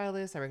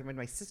hairstylist. I recommend it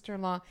to my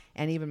sister-in-law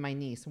and even my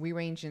niece. We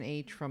range in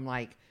age from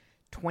like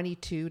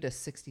 22 to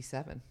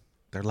 67.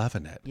 They're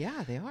loving it.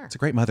 Yeah, they are. It's a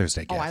great Mother's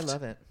Day gift. Oh, I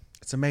love it.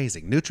 It's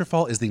amazing.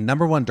 Nutrafol is the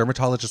 #1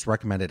 dermatologist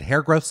recommended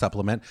hair growth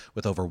supplement,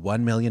 with over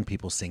 1 million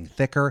people seeing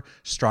thicker,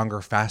 stronger,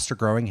 faster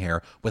growing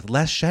hair with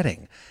less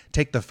shedding.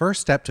 Take the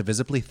first step to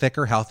visibly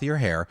thicker, healthier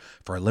hair.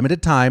 For a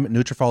limited time,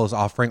 Nutrafol is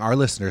offering our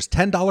listeners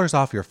 $10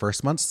 off your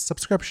first month's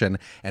subscription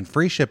and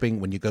free shipping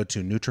when you go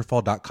to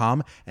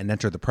Nutrafol.com and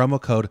enter the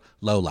promo code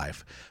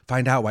LOWLIFE.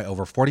 Find out why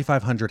over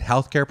 4,500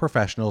 healthcare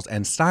professionals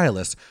and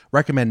stylists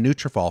recommend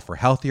Nutrafol for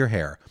healthier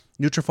hair.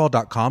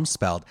 Nutrafol.com,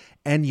 spelled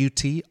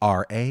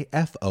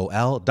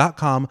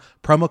Nutrafol.com,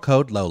 promo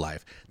code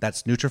LOWLIFE.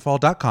 That's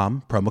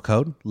Nutrafol.com, promo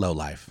code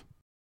LOWLIFE.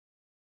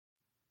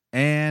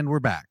 And we're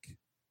back.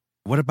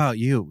 What about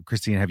you,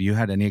 Christine? Have you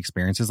had any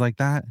experiences like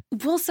that?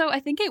 Well, so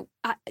I think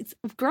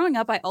growing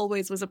up, I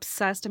always was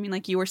obsessed. I mean,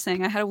 like you were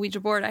saying, I had a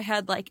Ouija board. I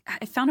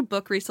found a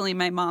book recently in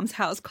my mom's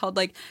house called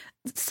like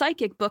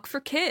Psychic Book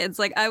for Kids.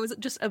 Like I was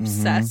just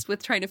obsessed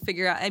with trying to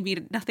figure out, I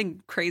mean,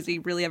 nothing crazy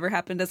really ever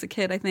happened as a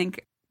kid, I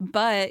think.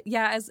 But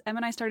yeah, as Em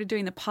and I started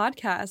doing the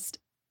podcast,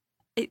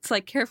 it's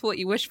like careful what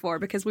you wish for,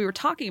 because we were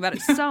talking about it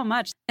so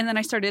much. And then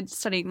I started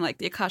studying like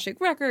the Akashic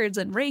Records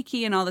and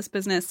Reiki and all this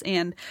business.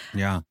 And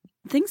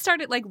things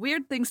started, like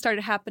weird things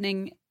started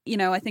happening.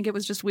 I think it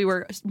was just we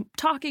were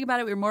talking about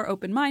it. We were more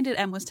open-minded.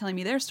 Em was telling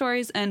me their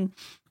stories. And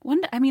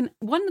one that I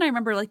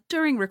remember like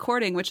during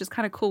recording, which is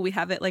kind of cool. We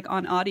have it like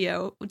on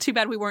audio. Too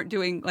bad we weren't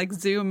doing like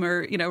Zoom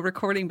or,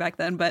 recording back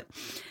then. But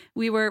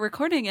we were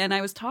recording and I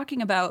was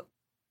talking about,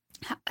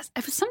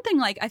 it was something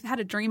like I've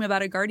had a dream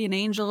about a guardian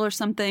angel or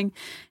something,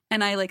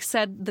 and I like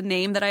said the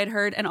name that I had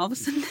heard, and all of a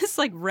sudden this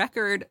like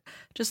record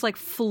just like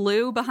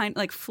flew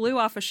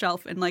off a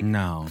shelf and like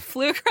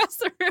flew across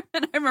the room,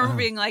 and I remember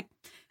being like,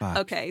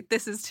 okay,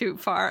 this is too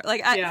far.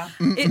 Like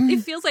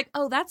it feels like,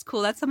 oh, that's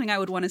cool, that's something I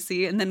would want to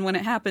see, and then when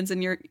it happens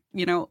and you're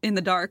in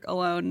the dark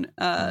alone,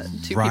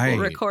 two people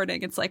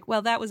recording, it's like,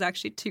 well, that was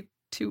actually too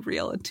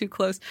real and too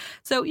close.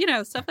 So,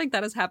 stuff like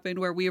that has happened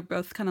where we were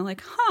both kind of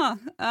like, we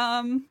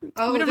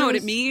don't know what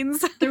it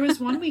means. There was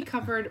one we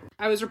covered.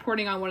 I was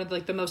reporting on one of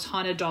like the most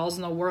haunted dolls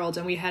in the world,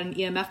 and we had an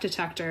EMF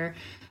detector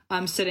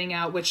sitting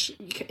out, which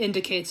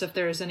indicates if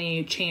there's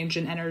any change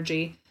in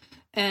energy.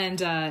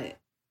 And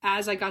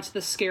as I got to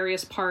the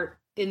scariest part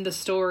in the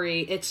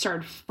story, it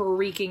started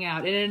freaking out.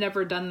 And it had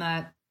never done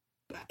that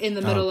in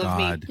the middle of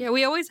me. Yeah,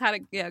 we always had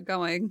it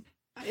going.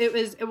 It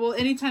was, well,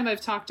 anytime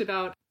I've talked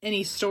about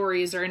any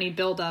stories or any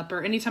buildup,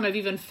 or anytime I've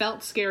even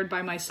felt scared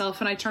by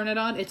myself and I turn it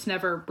on, it's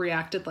never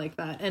reacted like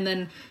that. And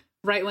then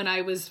right when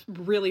I was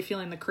really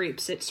feeling the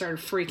creeps, it started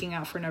freaking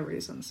out for no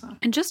reason. So,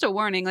 and just a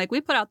warning, like we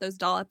put out those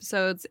doll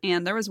episodes,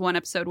 and there was one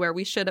episode where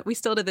we still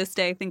to this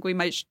day think we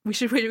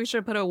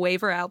should put a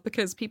waiver out,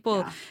 because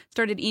people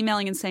started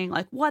emailing and saying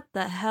like, what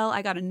the hell?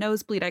 I got a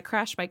nosebleed. I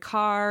crashed my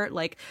car.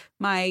 Like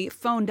my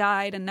phone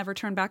died and never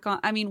turned back on.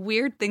 I mean,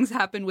 weird things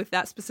happened with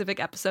that specific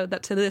episode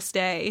that to this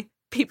day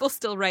people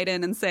still write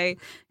in and say,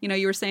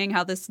 you were saying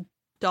how this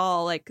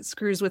doll like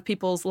screws with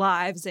people's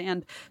lives,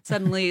 and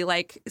suddenly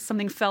like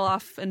something fell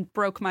off and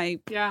broke my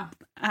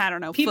I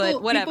don't know,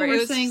 foot, whatever. People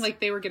were saying like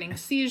they were getting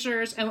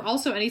seizures. And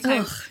also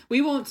anytime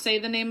we won't say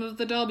the name of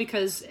the doll,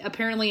 because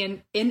apparently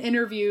in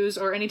interviews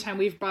or anytime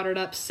we've brought it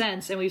up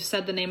since and we've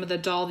said the name of the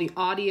doll, the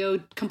audio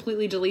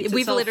completely deletes itself.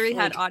 We've literally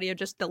had audio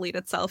just delete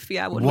itself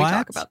when we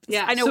talk about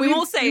this. I know, so we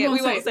won't say it.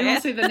 We won't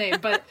say the name,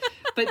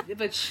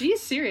 but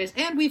she's serious,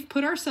 and we've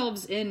put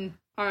ourselves in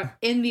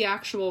the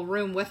actual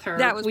room with her.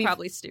 That was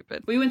probably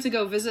stupid. We went to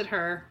go visit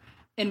her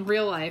in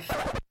real life.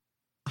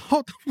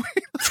 Hold on,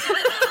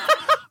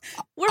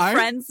 We're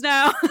friends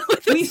now.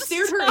 We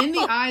stared her in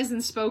the eyes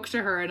and spoke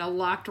to her in a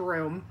locked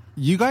room.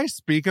 You guys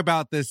speak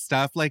about this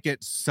stuff like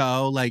it's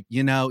so like,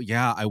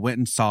 yeah, I went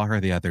and saw her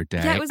the other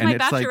day. Yeah, it was and my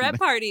it's bachelorette like,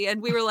 party.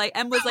 And we were like,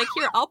 Em was like,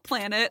 here, I'll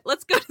plan it.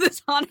 Let's go to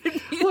this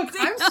haunted museum. Look,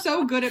 I'm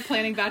so good at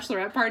planning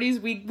bachelorette parties.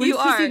 We went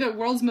to see the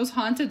world's most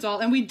haunted doll,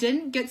 and we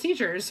didn't get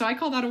seizures, so I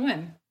call that a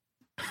win.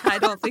 I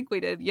don't think we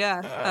did.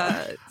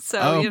 Yeah.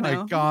 Oh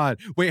my God.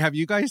 Wait, have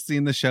you guys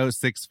seen the show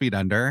 6 Feet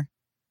Under?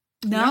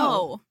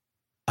 No.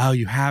 Oh,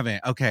 you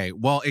haven't? Okay.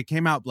 Well, it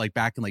came out like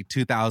back in like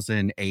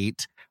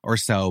 2008 or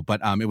so,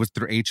 but it was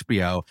through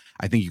HBO.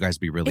 I think you guys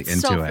would be really It's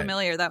into so it.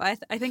 familiar though. I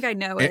think I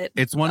know it.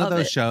 It's one of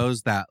those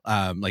shows that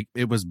like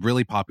it was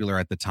really popular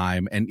at the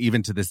time, and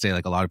even to this day,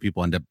 like a lot of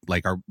people end up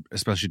like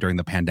especially during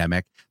the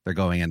pandemic, they're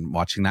going and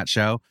watching that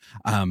show.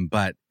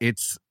 But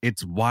it's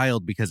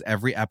wild because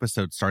every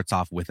episode starts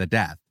off with a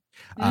death,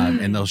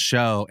 and they'll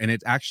show, and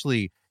it's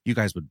actually. You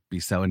guys would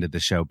be so into the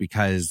show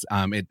because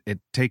it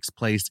takes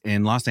place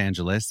in Los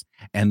Angeles,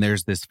 and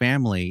there's this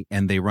family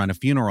and they run a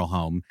funeral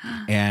home,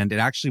 and it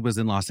actually was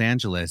in Los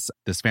Angeles.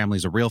 This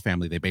family's a real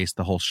family they based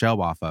the whole show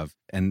off of.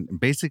 And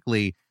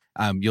basically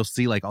you'll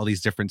see like all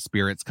these different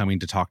spirits coming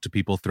to talk to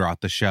people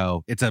throughout the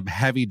show. It's a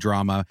heavy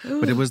drama,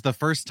 but it was the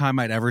first time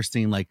I'd ever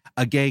seen like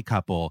a gay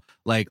couple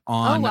like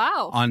on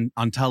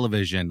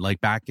television, like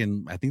back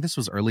in, I think this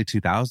was early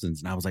 2000s.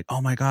 And I was like,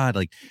 oh my God,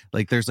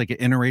 like there's like an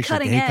interracial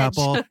gay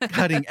couple,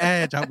 cutting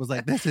edge. I was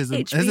like, this is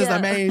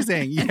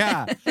amazing.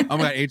 Yeah. Oh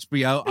my God,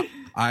 HBO.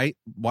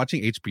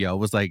 Watching HBO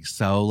was like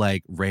so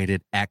like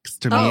rated X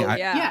to me.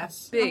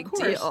 Yes. Big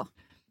deal.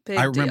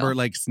 I remember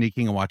like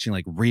sneaking and watching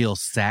like Real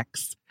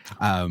Sex,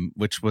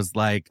 which was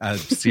like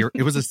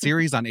it was a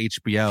series on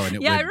HBO,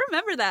 and I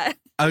remember that.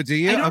 Oh, do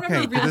you? I don't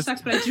remember Real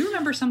Sex, but I do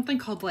remember something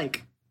called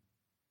like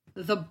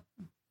the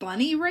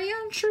Bunny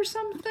Ranch or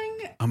something.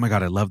 Oh my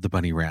God, I love the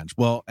Bunny Ranch.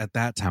 Well, at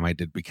that time I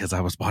did because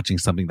I was watching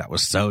something that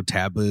was so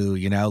taboo,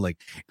 like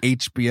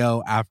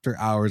HBO after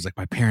hours. Like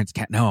my parents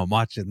can't know I'm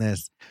watching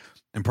this.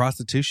 And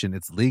prostitution,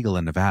 it's legal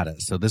in Nevada.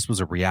 So this was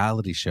a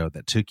reality show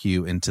that took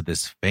you into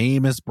this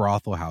famous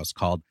brothel house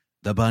called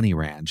the Bunny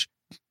Ranch.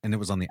 And it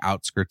was on the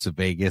outskirts of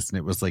Vegas. And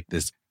it was like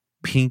this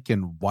pink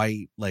and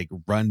white, like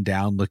run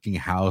down looking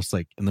house,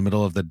 like in the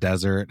middle of the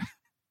desert.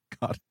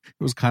 God,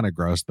 it was kind of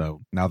gross though,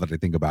 now that I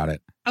think about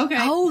it. Okay.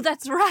 Oh,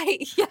 that's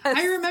right. Yes.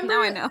 I remember.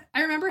 Now I know.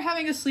 I remember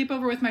having a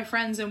sleepover with my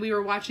friends, and we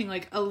were watching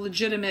like a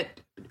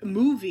legitimate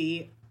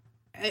movie.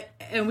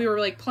 And we were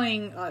like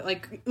playing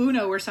like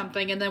Uno or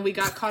something, and then we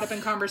got caught up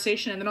in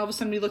conversation, and then all of a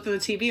sudden we looked at the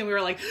TV and we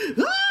were like,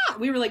 ah!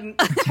 We were like 10,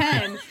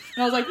 and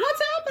I was like,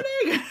 what's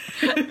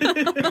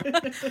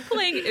happening?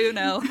 Playing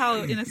Uno,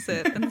 how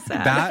innocent and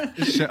sad.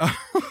 That show.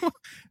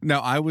 No,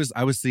 I was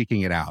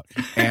seeking it out,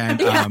 and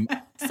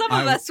some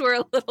of us were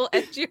a little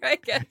edgier, I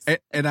guess.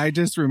 And I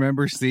just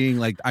remember seeing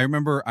like I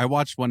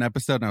watched one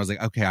episode and I was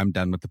like, okay, I'm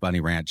done with the Bunny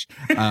Ranch,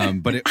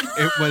 but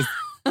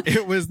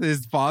it was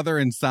his father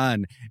and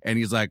son, and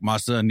he's like, my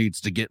son needs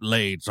to get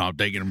laid, so I'm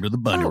taking him to the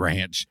Bunny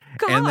Ranch.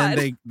 God. And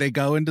then they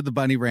go into the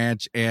Bunny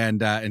Ranch,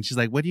 and she's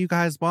like, what do you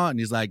guys want? And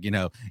he's like,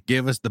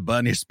 give us the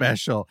Bunny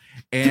special.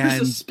 And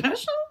there's a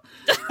special?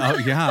 Oh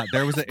yeah,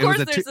 there's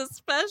a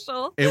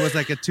special. It was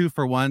like a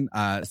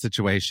 2-for-1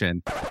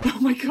 situation. Oh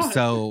my God.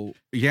 So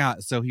yeah,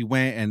 so he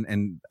went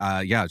and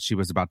she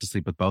was about to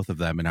sleep with both of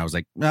them, and I was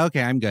like,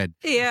 okay, I'm good.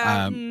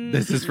 Yeah,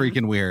 this is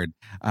freaking weird.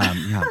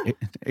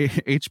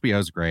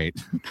 HBO's great.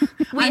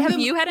 Wait, have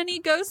you had any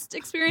ghost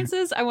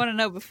experiences? I want to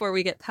know before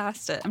we get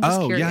past it. I'm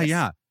just curious.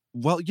 Yeah.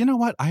 Well, you know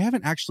what? I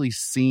haven't actually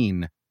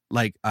seen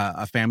like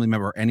a family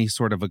member or any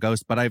sort of a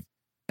ghost, but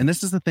and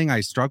this is the thing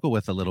I struggle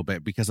with a little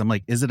bit, because I'm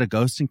like, is it a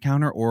ghost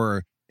encounter,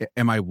 or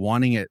am I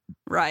wanting it?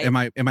 Right. Am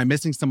I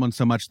missing someone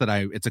so much that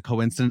it's a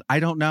coincidence? I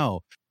don't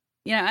know.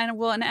 Yeah,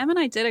 and Em and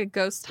I did a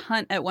ghost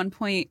hunt at one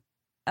point,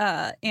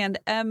 and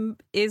Em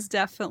is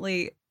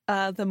definitely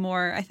the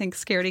more, I think,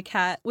 scaredy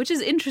cat, which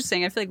is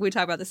interesting. I feel like we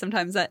talk about this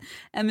sometimes, that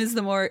Em is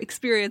the more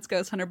experienced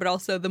ghost hunter, but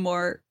also the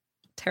more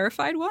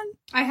terrified one.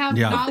 I have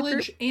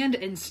knowledge and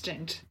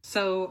instinct,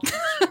 so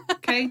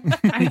okay,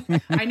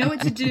 I know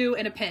what to do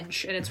in a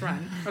pinch, and it's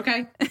run.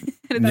 Okay,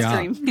 and it's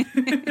dream.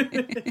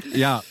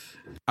 Yeah.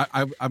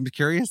 I'm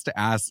curious to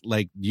ask,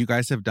 like, you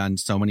guys have done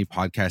so many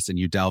podcasts and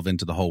you delve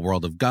into the whole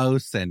world of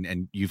ghosts,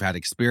 and you've had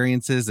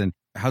experiences, and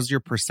how's your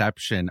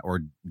perception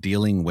or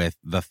dealing with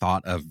the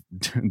thought of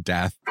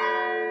death?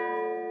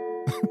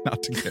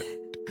 Not to get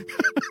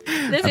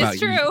It's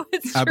true.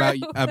 It's true.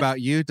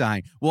 About you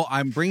dying. Well,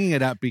 I'm bringing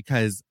it up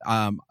because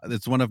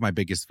it's one of my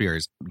biggest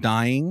fears.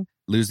 Dying,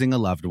 losing a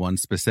loved one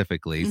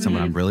specifically,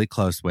 someone I'm really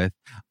close with,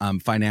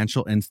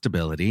 financial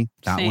instability.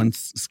 That one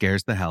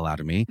scares the hell out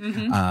of me.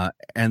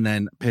 And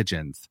then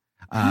pigeons.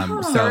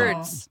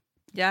 Birds.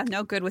 Yeah,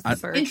 no good with the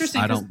birds.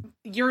 Interesting. I don't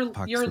you're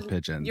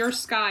pigeons. You're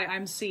sky,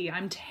 I'm sea.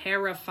 I'm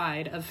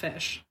terrified of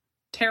fish.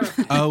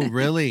 Terrified. Oh,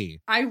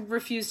 really? I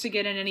refuse to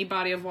get in any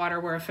body of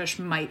water where a fish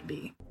might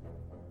be.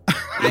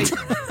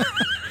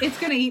 It's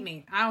gonna eat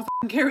me. I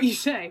don't care what you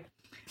say.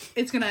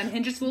 It's gonna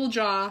unhinge its little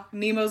jaw.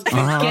 Nemo's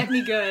gonna get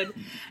me good.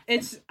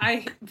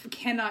 I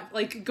cannot,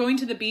 like, going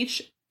to the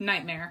beach.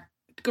 nightmare.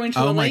 Going to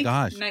Oh a my lake,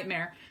 gosh.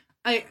 nightmare.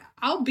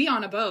 I'll be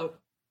on a boat.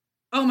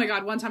 Oh my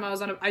God, one time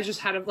I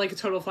just had a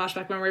total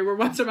flashback memory where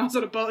one time I was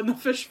on a boat and the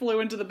fish flew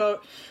into the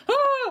boat.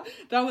 Ah,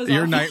 that was Your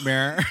awful.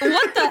 nightmare.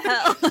 What the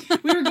hell?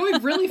 We were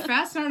going really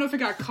fast. I don't know if it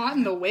got caught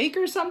in the wake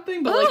or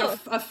something, but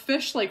a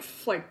fish like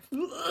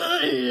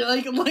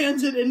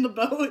landed in the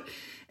boat.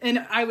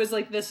 And I was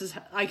like,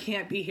 I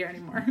can't be here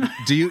anymore.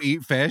 Do you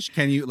eat fish?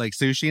 Can you like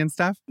sushi and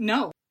stuff?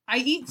 No, I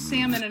eat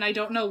salmon and I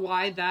don't know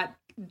why that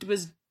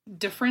was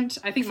different.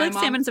 I think I feel my like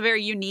mom... salmon's a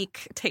very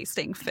unique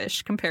tasting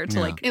fish compared to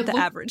like the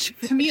average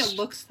fish. To me, it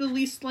looks the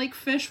least like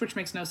fish, which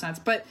makes no sense.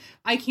 But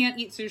I can't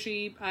eat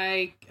sushi.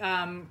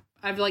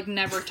 I've like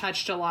never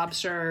touched a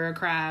lobster or a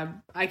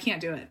crab. I can't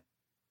do it.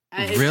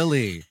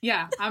 Really?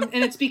 Yeah, and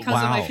it's because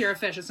of Wow. my fear of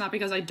fish. It's not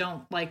because I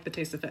don't like the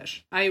taste of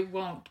fish. I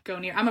won't go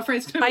near. I'm afraid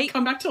it's going to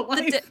come back to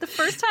life. The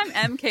first time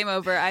Em came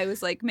over, I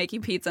was like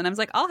making pizza, and I was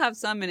like, "I'll have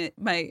some." And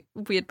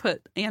we had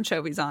put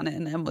anchovies on it,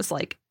 and Em was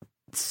like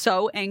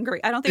so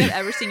angry. I don't think I've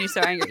ever seen you so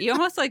angry. You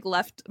almost like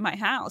left my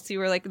house. You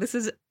were like,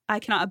 I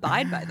cannot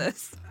abide by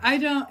this. I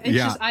don't. It's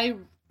just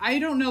I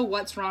don't know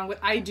what's wrong with.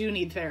 I do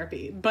need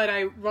therapy, but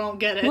I won't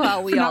get it.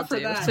 Well, we all do,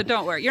 that. so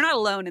don't worry. You're not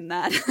alone in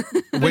that.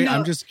 Wait, No.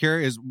 I'm just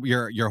curious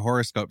your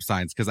horoscope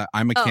signs because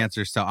I'm a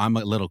Cancer, so I'm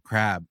a little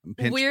crab.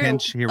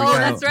 Pinch. Here we go. Oh,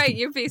 that's right.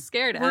 You'd be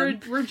scared.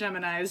 We're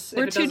Geminis.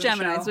 We're if it two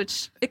doesn't Geminis, show.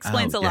 which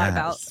explains a lot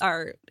about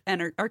our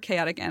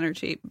chaotic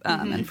energy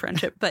and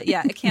friendship. But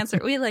yeah, a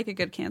Cancer. We like a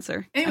good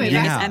Cancer. Anyway, I mean,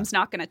 I guess yeah. Em's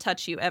not going to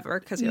touch you ever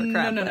because you're a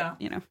crab. No.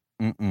 But, you know.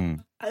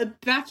 Mm-mm.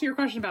 Back to your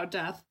question about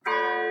death,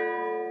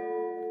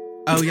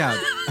 Oh yeah.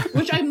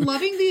 which I'm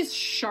loving these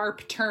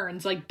sharp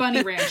turns like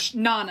Bunny Ranch,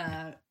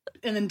 Nana,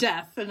 and then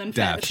death, and then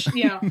Death. fish.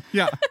 You know,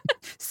 Yeah.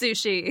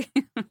 Sushi.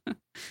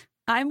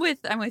 I'm with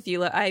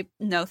you.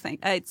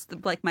 It's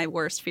like my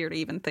worst fear to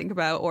even think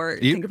about, or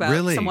think about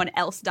really? someone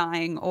else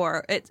dying,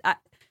 or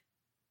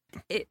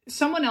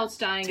someone else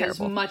dying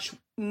Terrible. is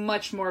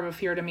much more of a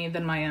fear to me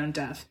than my own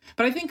death.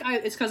 But I think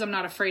it's because I'm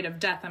not afraid of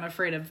death. I'm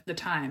afraid of the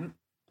time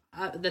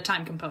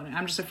component.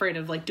 I'm just afraid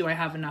of like, do I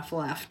have enough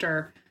left,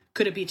 or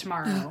could it be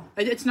tomorrow?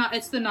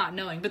 It's the not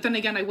knowing. But then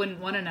again, I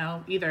wouldn't want to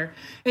know either.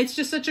 It's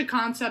just such a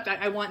concept.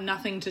 I want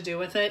nothing to do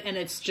with it, and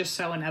it's just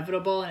so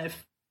inevitable, and it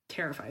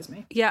terrifies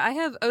me. Yeah, I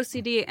have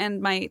OCD,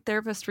 and my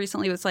therapist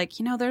recently was like,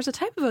 there's a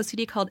type of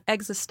OCD called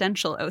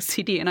existential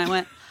OCD, and I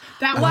went,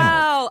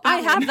 wow, I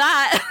have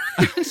that.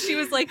 She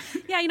was like,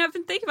 yeah, I've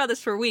been thinking about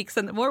this for weeks,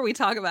 and the more we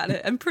talk about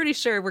it, I'm pretty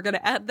sure we're going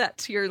to add that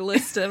to your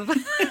list of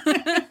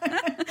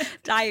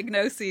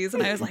diagnoses.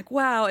 And I was like,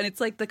 wow. And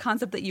it's like the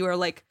concept that you are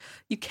like,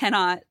 you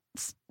cannot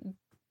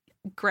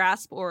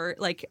grasp, or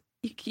like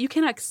you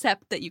can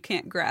accept that you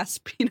can't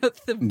grasp,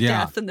 the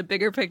death and the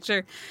bigger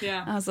picture.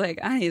 Yeah. I was like,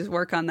 I need to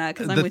work on that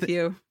because I'm with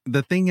you.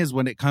 The thing is,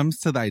 when it comes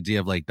to the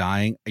idea of like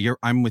dying,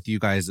 I'm with you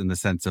guys in the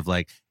sense of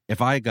like,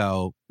 if I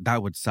go,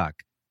 that would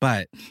suck.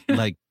 But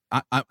like,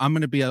 I'm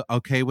going to be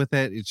okay with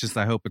it. It's just,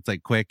 I hope it's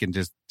like quick and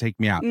just take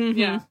me out. Mm-hmm.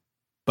 Yeah.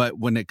 But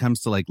when it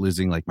comes to like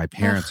losing like my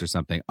parents or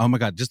something, oh my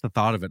God, just the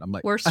thought of it, I'm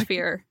like, Worst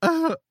fear.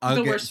 I'll The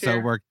get worst so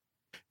fear. worked.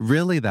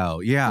 Really though,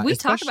 yeah. We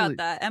talk especially-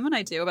 about that. Em and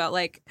I do, about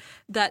like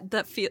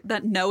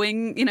that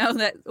knowing,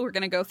 that we're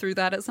going to go through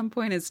that at some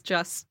point is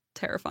just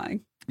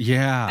terrifying.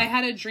 Yeah. I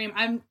had a dream.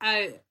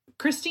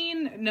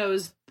 Christine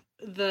knows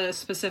the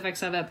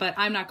specifics of it, but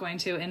I'm not going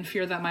to, in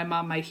fear that my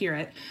mom might hear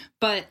it.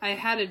 But I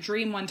had a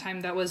dream one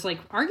time that was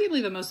like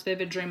arguably the most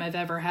vivid dream I've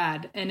ever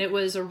had. And it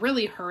was a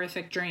really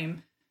horrific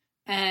dream.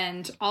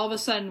 And all of a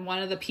sudden,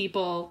 one of the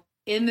people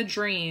in the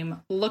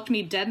dream looked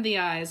me dead in the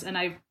eyes. And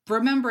I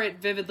remember it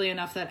vividly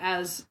enough that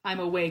as I'm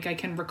awake, I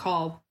can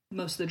recall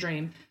most of the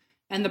dream.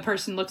 And the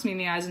person looks me in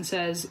the eyes and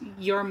says,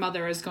 your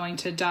mother is going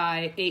to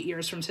die 8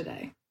 years from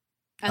today.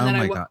 And oh then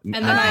my I God.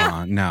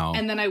 and no.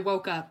 then I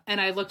woke up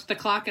and I looked at the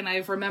clock and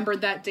I've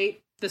remembered that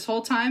date this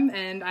whole time,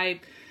 and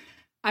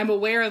I'm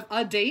aware of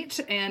a date,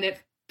 and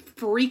it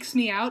freaks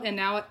me out. And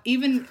now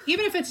even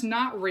if it's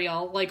not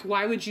real, like,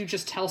 why would you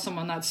just tell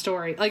someone that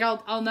story? Like,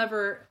 I'll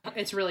never.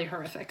 It's really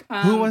horrific.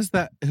 Who was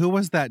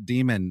that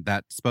demon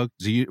that spoke?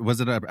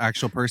 Was it an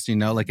actual person,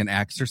 like an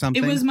ex or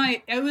something?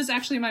 It was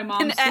actually my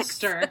mom's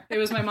sister. It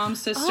was my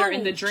mom's sister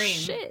in the dream.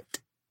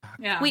 Shit.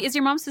 Yeah. Wait, is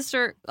your mom's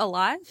sister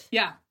alive?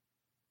 Yeah.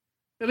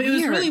 It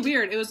was really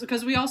weird. It was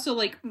because we also,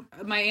 like,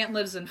 my aunt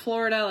lives in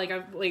Florida.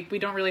 Like, we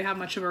don't really have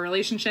much of a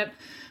relationship,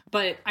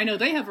 but I know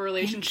they have a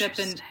relationship.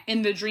 And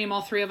in the dream,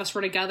 all three of us were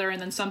together, and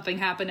then something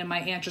happened, and my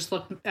aunt just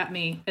looked at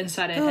me and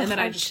said it, and then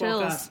I just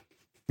woke up.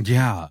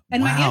 Yeah.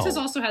 And wow. my aunt has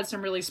also had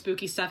some really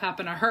spooky stuff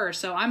happen to her.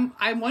 So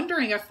I'm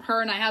wondering if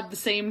her and I had the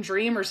same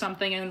dream or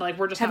something, and like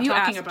we're just not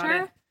talking about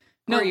it.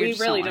 No, we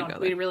really don't.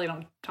 We really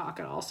don't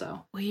talk at all.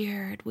 So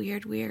weird.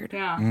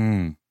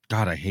 Yeah.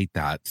 God, I hate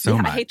that so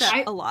much. I hate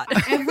that a lot.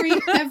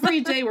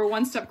 every day we're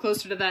one step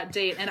closer to that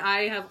date, and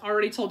I have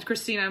already told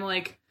Christine, I'm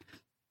like,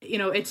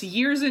 it's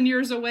years and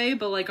years away,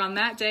 but like on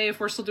that day, if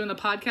we're still doing the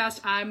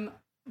podcast, I'm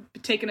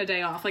taking a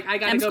day off. Like, I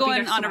gotta go be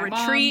next on to a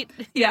my retreat.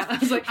 Mom. Yeah, I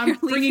was like, I'm You're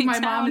bringing leaving my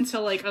mom town. into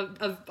like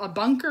a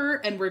bunker,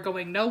 and we're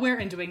going nowhere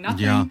and doing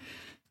nothing. Yeah.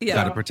 Yeah.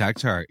 Got to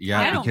protect her. Yeah,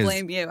 I don't because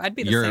blame you. I'd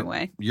be the same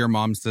way. Your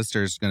mom's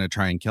sister's going to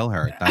try and kill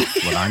her.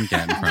 That's what I'm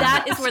getting from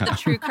That it. is where the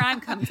true crime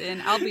comes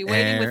in. I'll be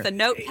waiting with a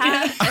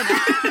notepad and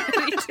I'm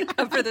ready to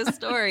cover the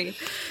story.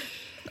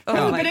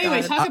 Oh, my but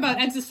anyway, God. talk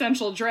about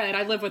existential dread.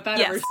 I live with that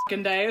Yes. every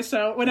fucking day.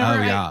 So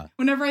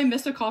whenever I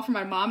miss a call from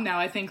my mom now,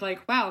 I think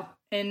like, wow,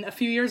 in a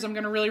few years I'm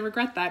going to really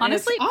regret that.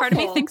 Honestly, and it's part of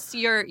me awful. thinks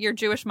your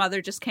Jewish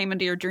mother just came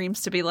into your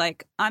dreams to be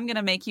like, I'm going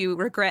to make you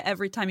regret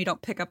every time you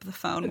don't pick up the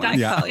phone when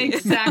That's I call you.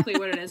 exactly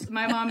what it is.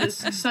 My mom is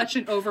such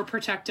an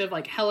overprotective,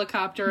 like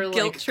helicopter, Guilt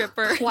like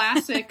tripper.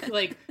 classic,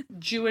 like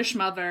Jewish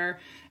mother.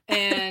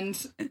 And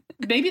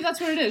maybe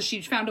that's what it is.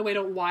 She found a way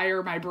to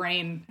wire my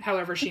brain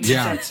however she needs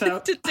it. So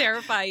To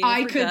terrify you.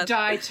 I for could death.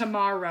 die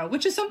tomorrow,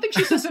 which is something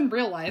she says in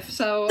real life.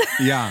 So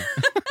Yeah.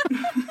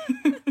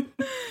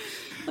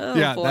 Oh,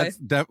 Yeah, boy.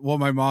 well,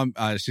 my mom,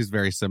 she's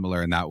very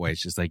similar in that way.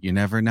 She's like, you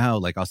never know.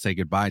 Like, I'll say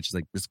goodbye. And she's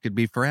like, this could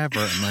be forever.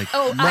 I'm like,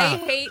 Oh, "Ma, I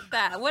hate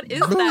that. What is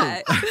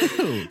that?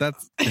 ooh,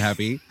 that's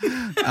heavy.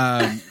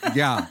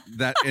 Yeah,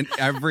 that in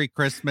every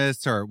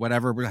Christmas or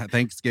whatever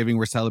Thanksgiving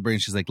we're celebrating,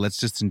 she's like, let's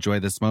just enjoy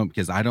this moment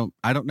because I don't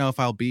know if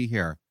I'll be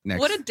here next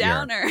What a year."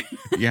 downer.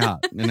 Yeah,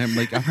 and I'm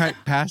like, all right,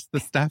 pass the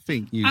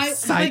stuffing, you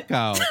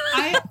psycho.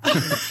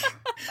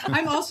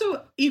 I'm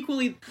also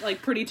equally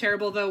like pretty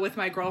terrible though with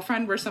my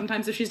girlfriend, where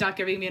sometimes if she's not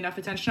giving me enough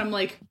attention, I'm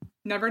like,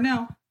 never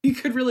know. You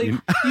could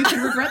regret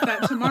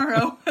that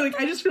tomorrow. Like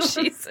I just feel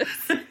Jesus.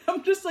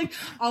 I'm just like,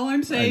 all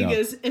I'm saying know.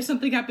 is if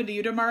something happened to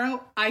you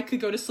tomorrow, I could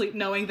go to sleep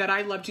knowing that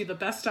I loved you the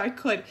best I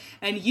could,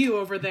 and you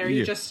over there,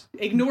 you're just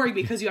ignoring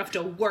me because you have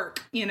to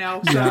work, you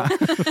know? So Yeah.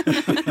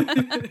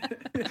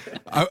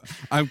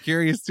 I'm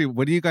curious too.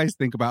 What do you guys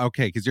think about?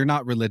 Okay, because you're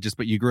not religious,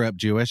 but you grew up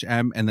Jewish,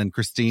 Em, and then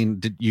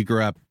Christine, you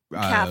grew up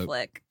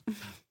Catholic.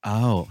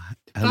 Oh,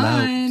 hello,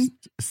 Fun.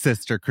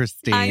 Sister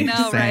Christine. I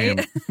know, Same.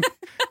 right?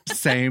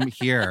 Same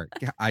here.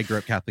 I grew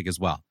up Catholic as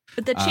well.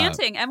 But the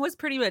chanting, Em was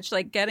pretty much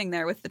like getting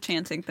there with the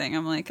chanting thing.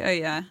 I'm like, oh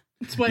yeah.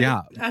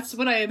 That's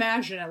what I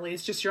imagine, at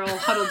least. Just you're all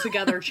huddled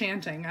together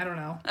chanting. I don't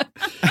know.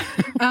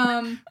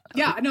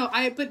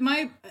 But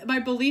my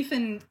belief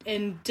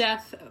in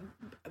death,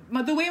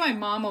 the way my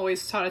mom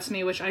always taught it to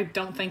me, which I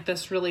don't think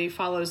this really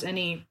follows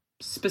any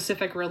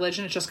specific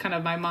religion, it's just kind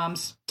of my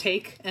mom's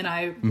take, and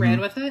I ran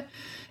with it,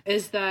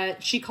 is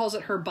that she calls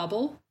it her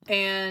bubble,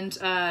 and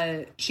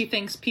she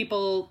thinks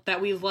people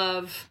that we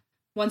love,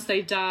 once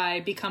they die,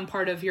 become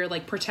part of your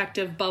like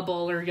protective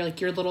bubble, or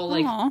like your little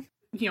like Aww.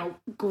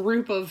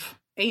 Group of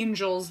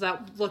angels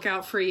that look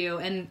out for you,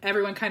 and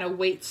everyone kind of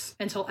waits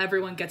until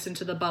everyone gets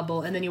into the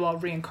bubble, and then you all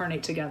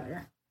reincarnate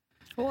together.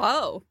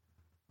 Whoa.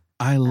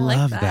 I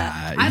love that.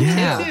 that. I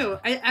Yeah. do too.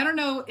 I don't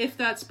know if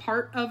that's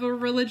part of a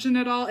religion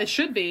at all. It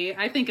should be.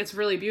 I think it's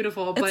really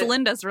beautiful. But It's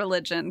Linda's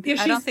religion. Yeah,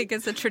 I don't she's- think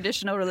it's a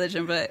traditional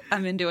religion, but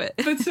I'm into it.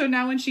 but so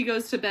now when she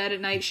goes to bed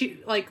at night, she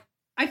like,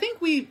 I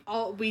think we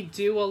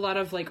do a lot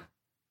of like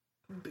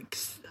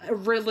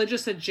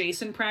religious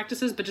adjacent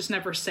practices, but just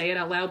never say it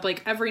out loud.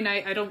 Like every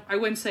night, I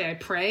wouldn't say I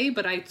pray,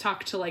 but I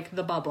talk to like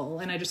the bubble,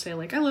 and I just say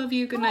like, I love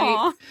you, good night.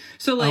 Aw.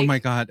 So like, Oh my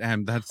God,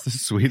 Em, that's the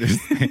sweetest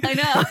thing. I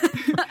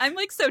know. I'm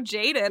like so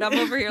jaded. I'm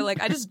over here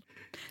like I just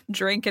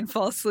drink and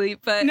fall asleep,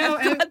 but No,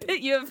 I'm glad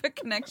that you have a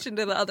connection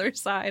to the other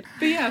side.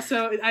 but yeah,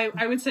 so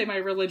I would say my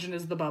religion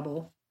is the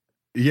bubble.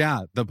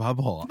 Yeah, the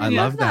bubble. I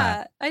Yeah. love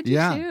that. I do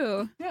Yeah.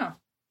 too. Yeah.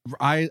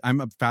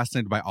 I'm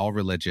fascinated by all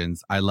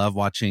religions. I love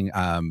watching,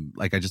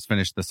 like I just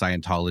finished the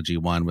Scientology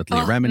one with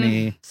Leah Oh,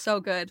 Remini.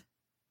 So good.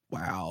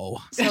 Wow.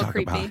 So Talk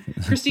creepy. about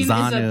Christine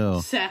Xanu. is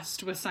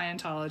obsessed with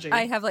Scientology.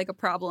 I have like a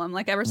problem.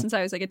 Like ever since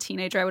I was like a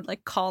teenager, I would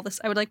like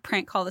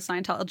prank call the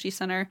Scientology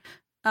Center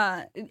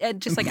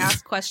and just like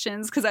ask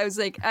questions because I was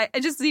like, I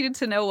just needed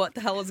to know what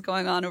the hell was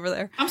going on over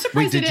there. I'm surprised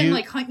Wait, they did didn't you-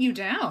 like hunt you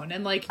down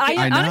and like.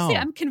 I know. Honestly,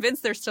 I'm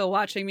convinced they're still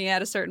watching me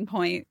at a certain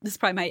point. This is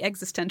probably my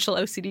existential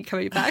OCD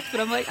coming back,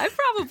 but I'm like, I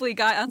probably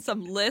got on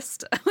some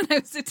list when I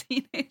was a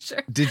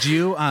teenager. Did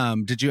you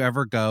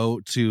ever go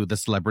to the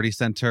Celebrity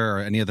Center or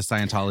any of the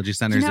Scientology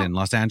centers in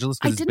Los Angeles?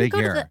 I Because it's didn't big go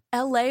here. to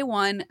the LA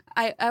one.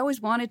 I always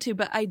wanted to,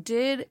 but I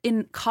did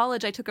in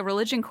college. I took a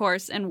religion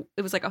course, and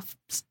it was like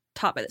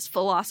taught by this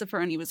philosopher,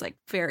 and he was like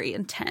very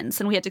intense,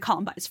 and we had to call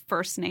him by his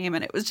first name,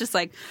 and it was just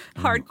like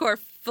hardcore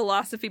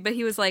philosophy. But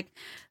he was like,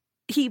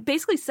 he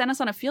basically sent us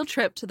on a field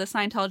trip to the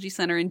Scientology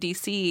Center in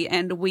DC,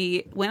 and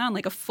we went on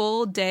like a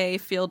full day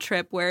field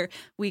trip where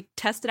we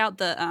tested out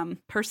the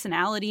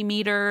personality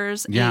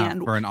meters. Yeah,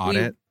 and for an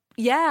audit.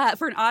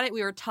 For an audit,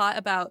 we were taught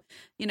about,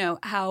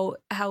 how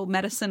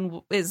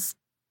medicine is,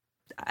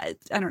 I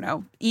don't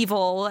know,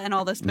 evil and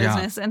all this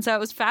business. And so it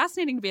was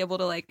fascinating to be able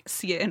to like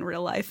see it in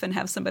real life and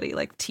have somebody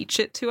like teach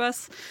it to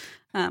us.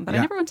 But I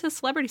never went to the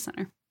Celebrity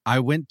Center. I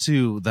went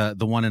to the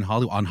one in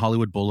Hollywood, on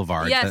Hollywood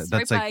Boulevard. Yes,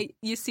 That's right like,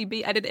 by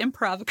UCB. I did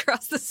improv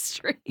across the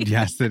street.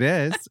 yes, it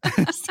is.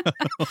 So,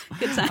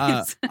 Good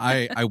times.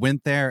 I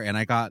went there and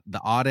I got the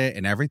audit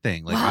and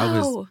everything. Like I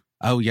was, Wow.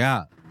 oh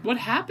yeah. What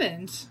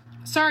happened?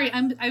 Sorry,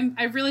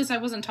 I realized I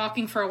wasn't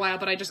talking for a while,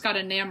 but I just got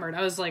enamored.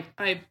 I was like,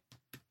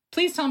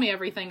 please tell me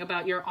everything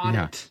about your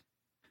audit.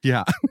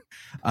 Yeah.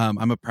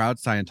 I'm a proud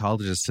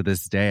Scientologist to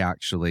this day,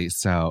 actually.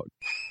 So,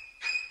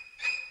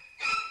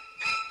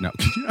 no.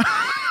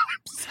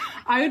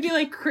 I would be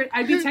like,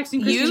 I'd be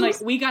texting Christine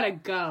like, we gotta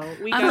go.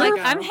 We gotta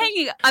go. I'm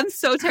hanging. I'm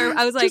so terrible.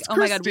 I was like, oh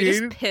my God, we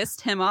just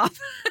pissed him off.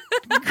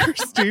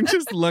 Christine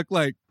just looked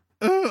like,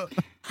 ugh.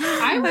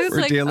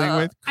 We're dealing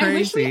with crazy. I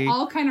wish we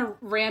all kind of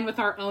ran with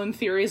our own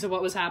theories of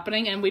what was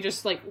happening, and we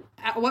just like,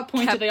 at what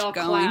point did they all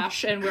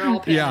clash, and we're all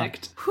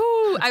panicked? Yeah.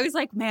 Whew, I was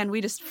like, man, we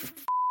just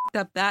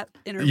up that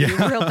interview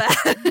real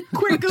bad.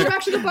 Quick, go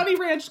back to the bunny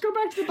ranch. Go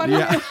back to the bunny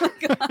ranch.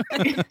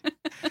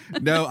 Oh,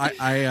 no,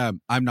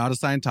 I'm not a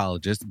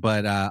Scientologist,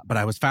 but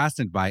I was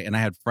fascinated by it, and I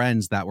had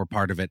friends that were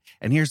part of it.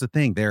 And here's the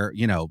thing: they're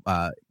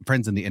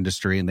friends in the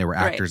industry, and they were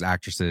actors,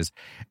 actresses,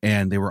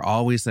 and they were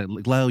always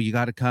saying, "Lo, you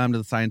got to come to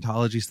the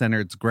Scientology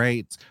Center. It's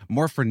great. It's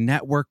more for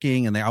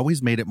networking." And they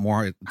always made it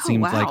more. It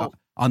seems like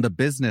on the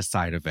business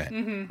side of it.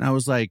 Mm-hmm. And I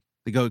was like.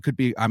 They go, it could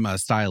be, I'm a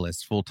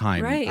stylist full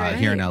time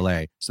here in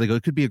LA. So they go,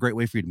 it could be a great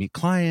way for you to meet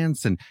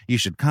clients and you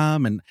should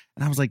come. And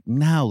I was like,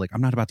 no, like,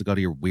 I'm not about to go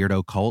to your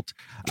weirdo cult.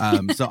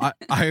 So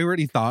I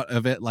already thought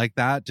of it like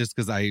that just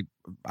because I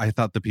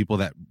thought the people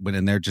that went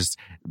in there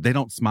they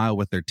don't smile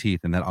with their teeth.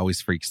 And that always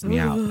freaks me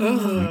out.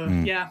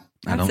 Yeah.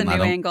 That's a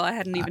new angle I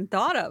hadn't even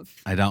thought of.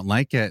 I don't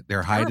like it.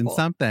 They're hiding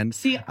something.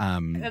 See,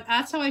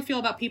 that's how I feel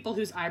about people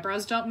whose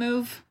eyebrows don't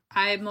move.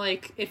 I'm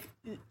like, if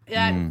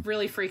that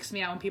really freaks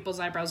me out when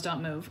people's eyebrows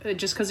don't move,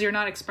 just because you're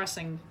not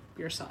expressing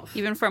yourself.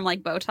 Even from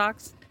like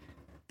Botox?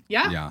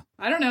 Yeah.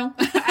 I don't know.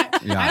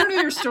 I don't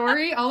know your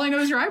story. All I know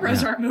is your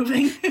eyebrows aren't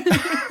moving.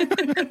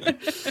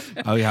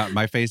 Oh, yeah.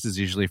 My face is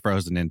usually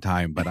frozen in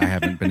time, but I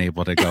haven't been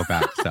able to go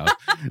back. So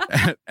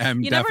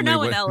you never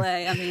know in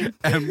LA. I mean,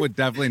 Em would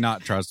definitely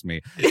not trust me.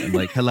 I'm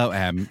like, hello,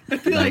 Em.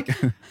 Like,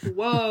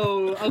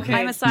 whoa. Okay.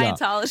 I'm a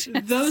Scientologist.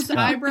 Yeah. Those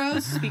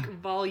eyebrows speak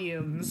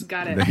volumes.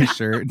 Got it. They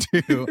sure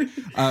do.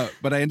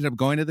 But I ended up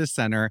going to this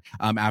center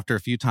after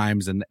a few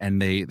times,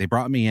 and they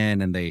brought me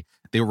in, and they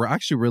were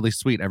actually really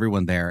sweet,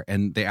 everyone there.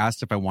 And they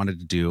asked if I wanted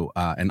to do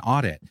an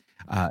audit.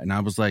 And I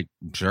was like,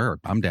 sure,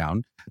 I'm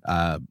down.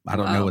 I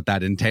don't know what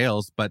that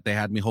entails, but they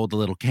had me hold the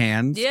little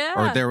cans. Yeah.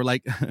 Or they were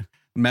like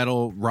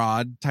metal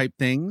rod type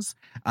things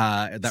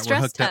that were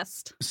hooked up.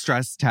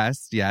 Stress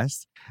test,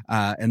 yes.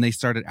 And they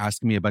started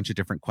asking me a bunch of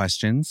different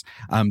questions.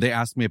 They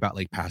asked me about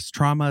like past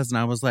traumas, and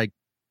I was like,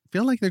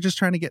 feel like they're just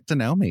trying to get to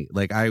know me.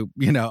 Like and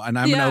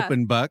I'm an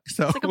open book.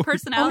 So it's like a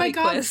personality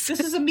quiz. Quiz. This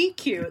is a meet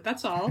cute.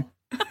 That's all.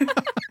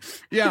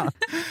 Yeah.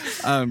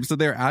 So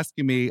they're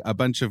asking me a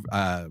bunch of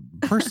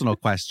personal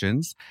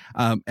questions.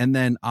 And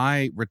then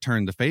I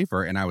returned the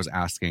favor and I was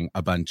asking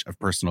a bunch of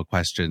personal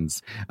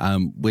questions,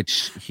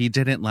 which he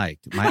didn't like.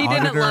 He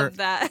didn't love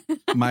that.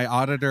 My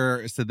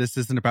auditor said, this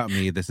isn't about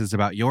me. This is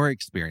about your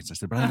experience. I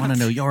said, but I want to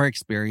know your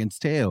experience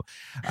too.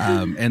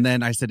 And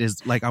then I said,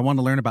 I want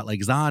to learn about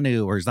like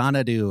Xanu or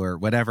Xanadu or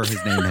whatever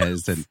his name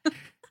is.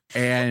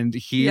 And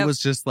he was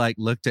just like,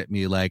 looked at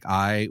me like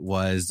I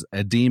was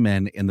a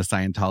demon in the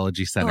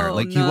Scientology Center. Oh,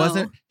 like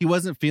he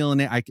wasn't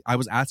feeling it. I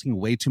was asking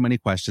way too many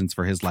questions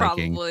for his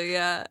liking. Probably,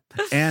 yeah.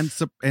 And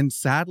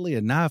sadly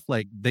enough,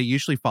 like they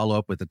usually follow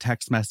up with a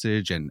text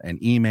message and an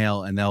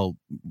email, and they'll,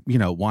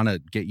 want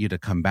to get you to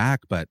come back,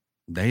 but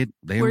they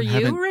were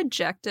you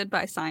rejected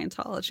by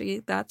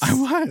Scientology? I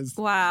was.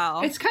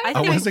 Wow. It's kind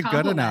of I wasn't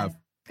good enough.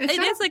 It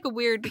is like a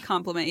weird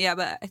compliment, yeah,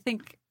 but I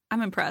think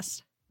I'm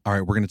impressed. All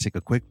right, we're going to take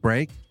a quick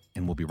break.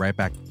 And we'll be right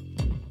back.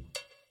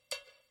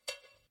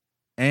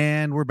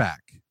 And we're back.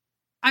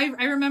 I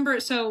remember,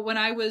 so when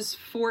I was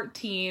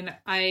 14,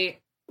 I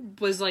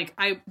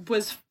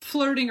was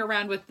flirting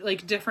around with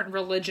like different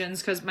religions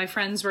because my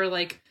friends were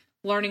like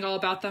learning all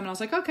about them. And I was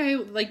like, okay,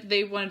 like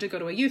they wanted to go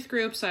to a youth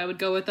group. So I would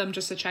go with them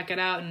just to check it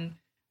out. And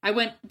I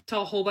went to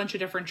a whole bunch of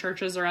different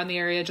churches around the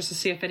area just to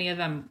see if any of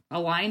them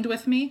aligned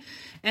with me.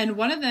 And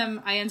one of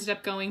them I ended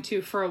up going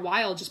to for a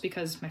while just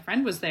because my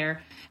friend was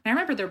there. And I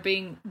remember there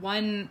being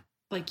one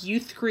like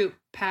youth group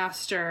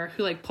pastor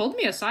who like pulled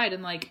me aside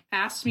and like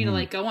asked me to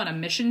like go on a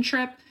mission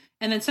trip,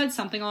 and then said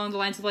something along the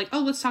lines of like, oh,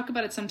 let's talk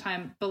about it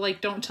sometime, but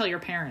like don't tell your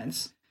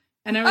parents.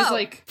 And I was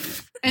like,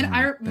 and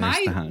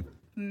my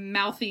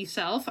mouthy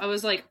self, I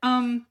was like,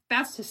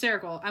 that's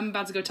hysterical. I'm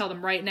about to go tell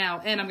them right now,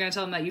 and I'm gonna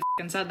tell them that you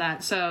fucking said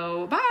that,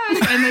 so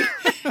bye.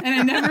 And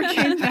I never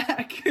came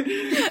back.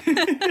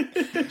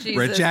 Jesus,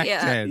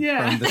 rejected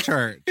from the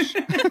church.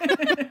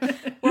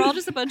 We're all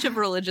just a bunch of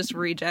religious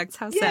rejects.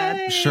 How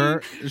sad.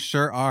 Sure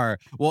are.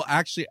 Well,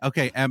 actually,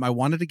 okay, Em, I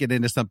wanted to get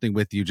into something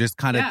with you, just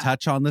kind of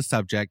touch on the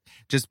subject,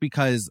 just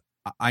because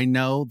I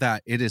know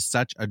that it is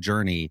such a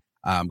journey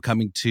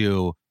coming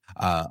to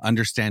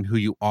understand who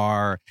you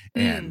are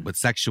and with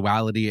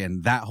sexuality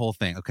and that whole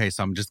thing. Okay,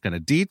 so I'm just going to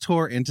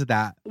detour into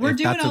that. We're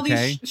doing all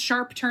these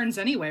sharp turns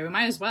anyway. We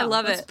might as well. I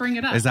love Let's bring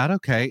it up. Is that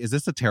okay? Is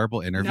this a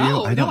terrible interview?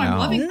 No, I don't know. I'm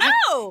loving it.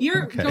 No!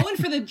 You're going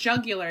for the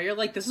jugular. You're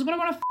like, this is what I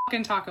want to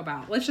fucking talk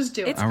about. Let's just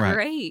do it. It's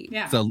great.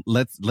 Yeah. So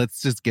let's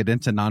just get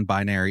into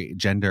non-binary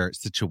gender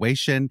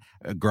situation,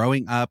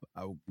 growing up,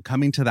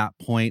 coming to that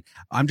point.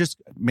 I'm just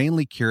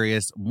mainly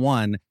curious,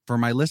 one, for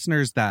my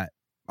listeners that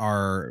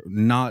are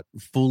not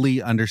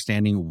fully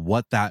understanding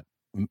what that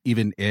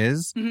even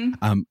is.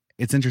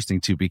 It's interesting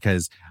too,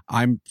 because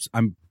I'm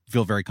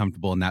feel very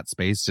comfortable in that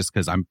space just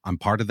because I'm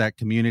part of that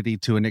community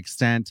to an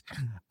extent.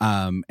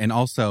 And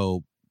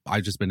also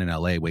I've just been in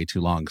LA way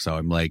too long. So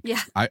I'm like,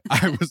 I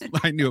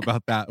knew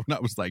about that when I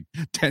was like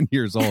 10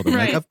 years old. I'm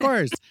like, of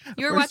course.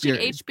 You were watching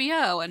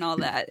HBO and all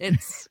that.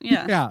 It's,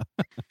 yeah.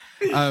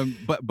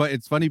 But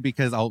it's funny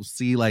because I'll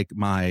see like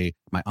my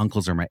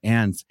uncles or my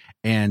aunts,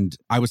 and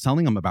I was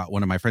telling them about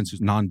one of my friends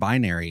who's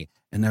non-binary,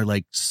 and they're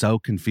like so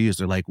confused.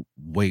 They're like,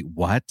 wait,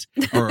 what?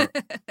 Or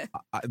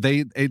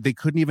they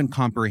couldn't even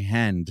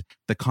comprehend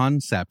the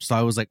concept. So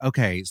I was like,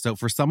 okay, so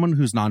for someone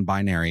who's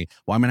non-binary,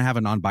 well, I'm going to have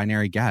a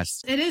non-binary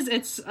guest. It is.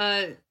 It's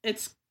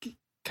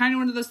kind of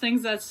one of those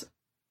things that's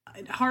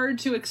hard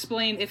to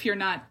explain if you're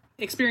not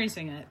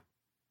experiencing it.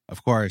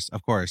 Of course.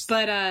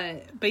 But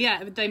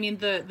yeah, I mean,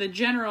 the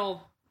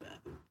general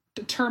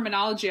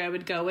terminology I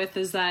would go with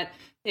is that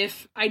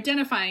if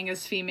identifying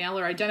as female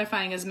or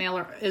identifying as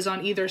male is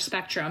on either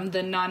spectrum,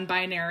 then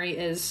non-binary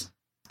is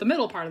the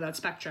middle part of that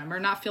spectrum, or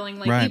not feeling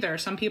like either.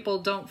 Some people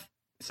don't.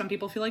 Some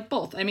people feel like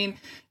both. I mean,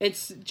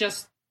 it's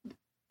just,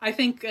 I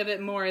think of it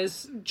more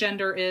as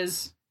gender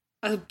is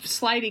a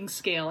sliding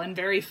scale and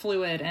very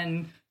fluid,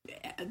 and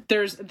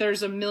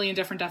there's a million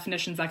different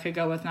definitions that could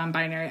go with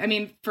non-binary. I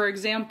mean, for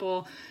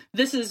example,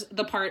 this is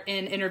the part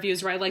in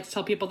interviews where I like to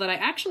tell people that I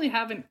actually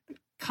haven't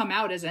come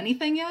out as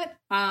anything yet.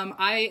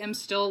 I am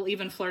still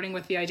even flirting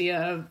with the idea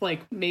of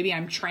like, maybe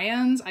I'm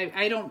trans.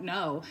 I don't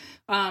know.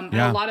 And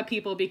a lot of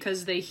people,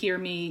 because they hear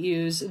me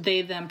use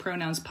they, them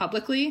pronouns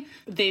publicly,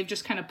 they've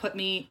just kind of put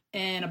me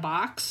in a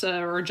box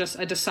or just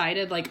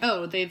decided like,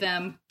 oh, they,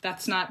 them,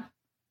 that's not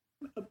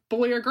a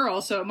boy or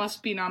girl, so it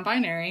must be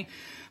non-binary.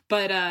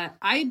 But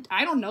I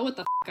don't know what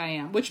the I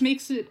am, which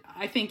makes it,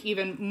 I think,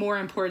 even more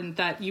important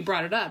that you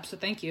brought it up. So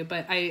thank you.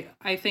 But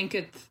I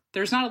think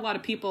there's not a lot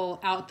of people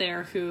out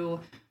there who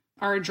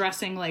are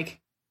addressing like,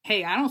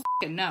 hey, I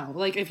don't know.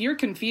 Like, if you're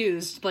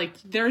confused, like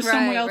there's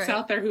someone else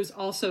out there who's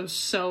also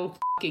so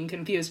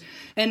confused.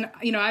 And,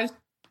 you know,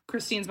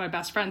 Christine's my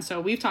best friend, so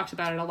we've talked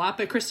about it a lot,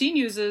 but Christine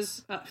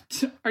uses,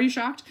 are you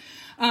shocked?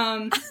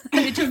 I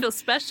made you feel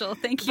special.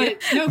 Thank you.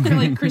 But no,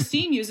 like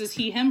Christine uses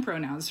he, him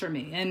pronouns for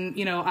me. And,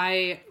 you know,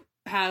 I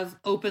have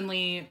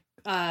openly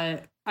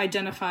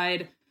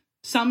identified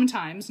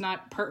sometimes,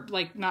 not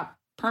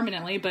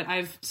permanently, but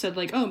I've said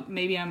like, oh,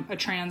 maybe I'm a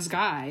trans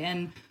guy.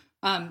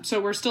 And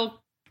so we're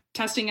still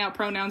testing out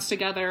pronouns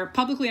together.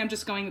 Publicly, I'm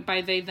just going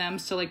by they, them,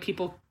 so like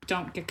people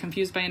don't get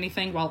confused by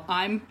anything while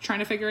I'm trying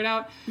to figure it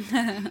out.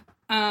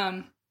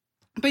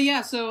 But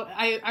yeah, so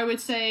I would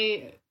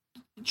say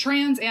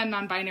trans and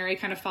non-binary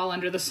kind of fall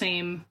under the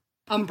same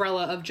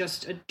umbrella of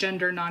just a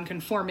gender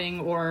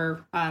non-conforming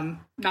or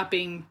not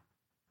being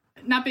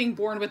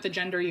born with the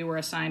gender you were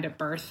assigned at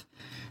birth,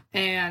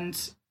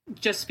 and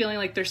just feeling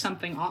like there's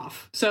something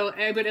off. So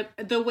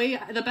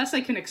the best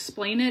I can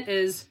explain it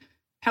is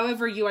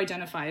however you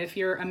identify. If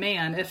you're a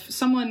man,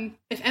 if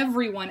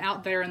everyone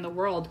out there in the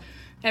world,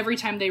 every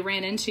time they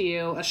ran into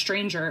you, a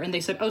stranger, and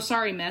they said, oh,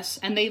 sorry, miss,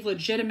 and they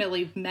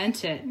legitimately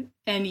meant it,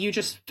 and you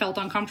just felt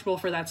uncomfortable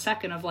for that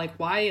second of like,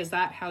 why is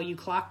that how you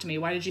clocked me?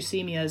 Why did you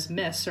see me as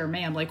miss or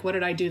ma'am? Like, what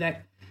did I do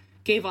that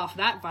gave off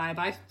that vibe?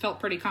 I felt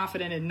pretty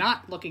confident in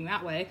not looking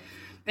that way.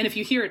 And if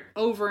you hear it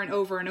over and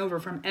over and over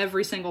from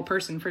every single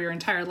person for your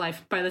entire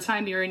life, by the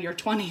time you're in your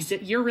 20s,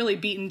 you're really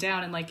beaten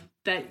down and like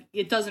that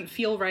it doesn't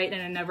feel right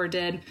and it never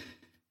did.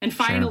 And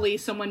finally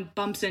someone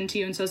bumps into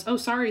you and says, oh,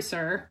 sorry,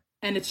 sir.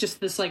 And it's just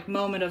this like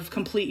moment of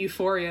complete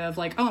euphoria of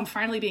like, oh, I'm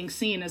finally being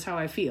seen as how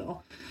I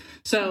feel.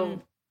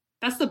 So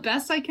that's the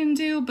best I can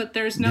do, but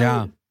there's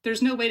no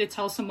way to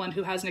tell someone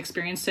who hasn't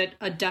experienced it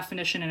a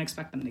definition and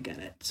expect them to get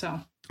it. So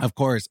of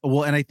course.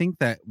 Well, and I think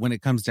that when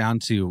it comes down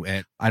to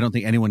it, I don't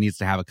think anyone needs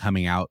to have a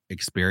coming out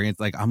experience.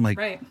 Like, I'm like,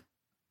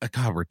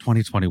 God, we're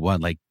 2021.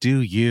 Like,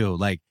 do you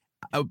like,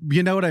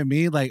 you know what I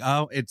mean? Like,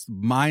 oh, it's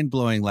mind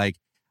blowing. Like,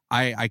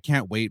 I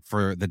can't wait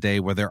for the day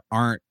where there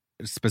aren't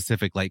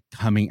specific like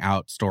coming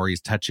out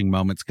stories, touching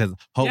moments, because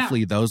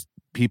hopefully those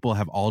people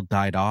have all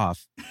died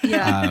off.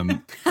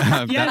 That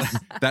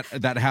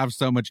have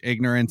so much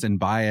ignorance and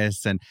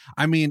bias. And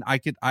I mean,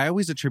 I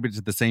always attribute it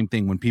to the same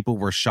thing when people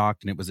were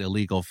shocked and it was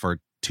illegal for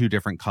two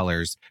different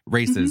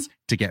races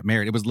to get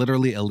married. It was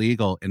literally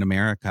illegal in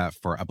America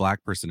for a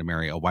black person to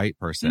marry a white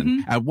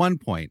person at one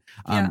point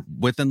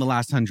within the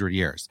last 100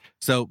 years.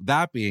 So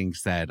that being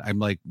said, I'm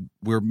like,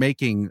 we're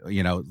making,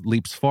 you know,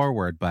 leaps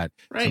forward, but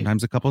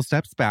sometimes a couple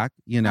steps back,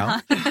 you know.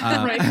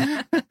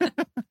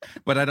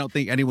 But I don't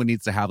think anyone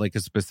needs to have like a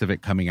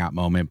specific coming out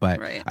moment.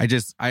 But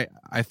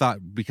I thought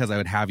because I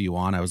would have you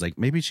on, I was like,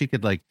 maybe she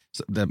could like,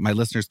 my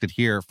listeners could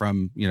hear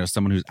from, you know,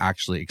 someone who's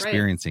actually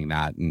experiencing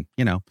that and,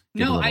 you know.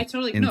 I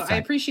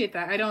appreciate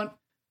that.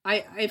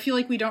 I feel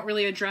like we don't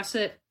really address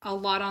it a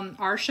lot on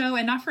our show,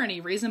 and not for any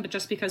reason, but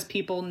just because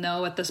people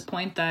know at this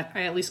point that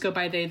I at least go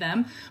by they,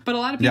 them. But a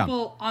lot of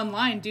people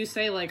online do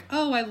say like,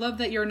 oh, I love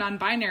that you're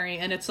non-binary.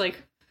 And it's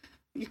like,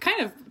 you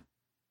kind of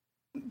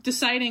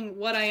deciding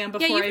what I am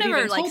before Yeah, you've I've never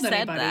even like told said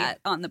anybody. that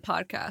on the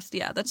podcast.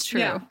 Yeah, that's true.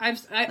 Yeah, I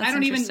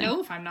don't even interesting.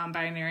 know if I'm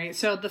non-binary.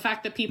 So the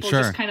fact that people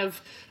Sure. just kind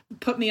of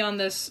put me on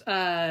this.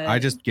 I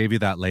just gave you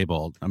that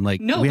label. I'm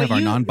like, No, we but have our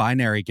you-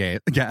 non-binary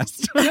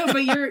guest. No,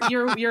 but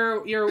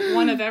you're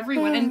one of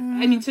everyone.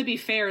 And I mean, to be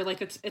fair,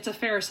 like it's a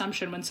fair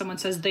assumption when someone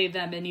says they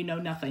them and you know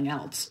nothing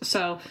else.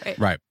 So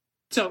Right.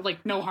 So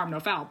like no harm, no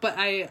foul. But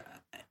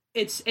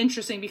it's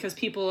interesting because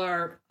people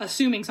are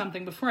assuming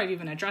something before I've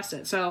even addressed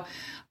it. So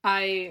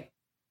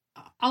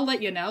I'll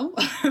let you know,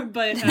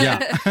 but Yeah.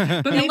 but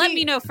And maybe, let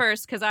me know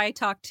first, because I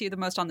talk to you the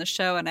most on the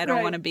show, and I don't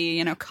Right. want to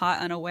be, caught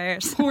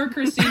unawares. Poor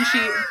Christine, she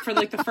for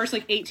like the first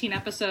like 18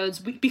 episodes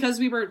because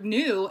we were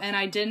new and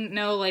I didn't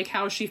know like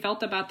how she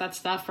felt about that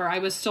stuff, or I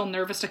was still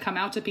nervous to come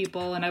out to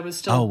people and I was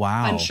still Oh,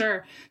 wow.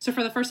 unsure. So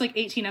for the first like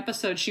 18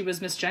 episodes, she was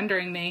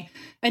misgendering me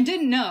and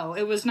didn't know.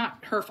 It was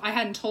not her. I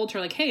hadn't told her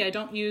like, hey, I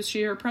don't use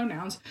she her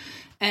pronouns,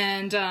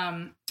 and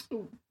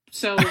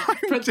so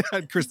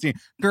Christine,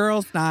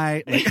 girls'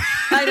 night.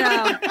 Like,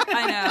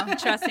 I know.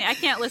 Trust me, I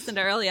can't listen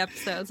to early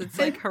episodes. It's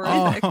like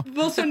horrific.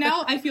 well, so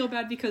now I feel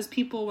bad because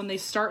people, when they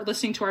start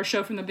listening to our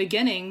show from the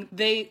beginning,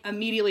 they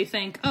immediately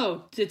think,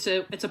 oh, it's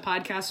a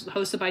podcast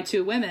hosted by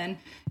two women,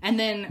 and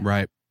then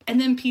right.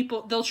 and then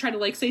people, they'll try to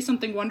like say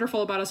something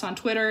wonderful about us on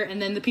Twitter,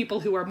 and then the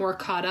people who are more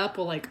caught up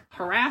will like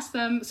harass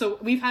them. So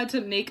we've had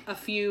to make a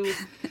few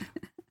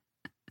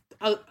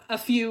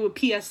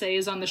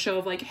PSAs on the show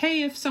of like,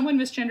 hey, if someone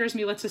misgenders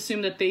me, let's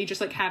assume that they just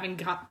like haven't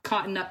got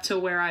caught up to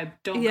where I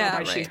don't go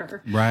by she,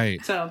 her.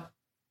 Right. So,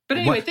 but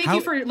anyway, What- thank how-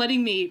 you for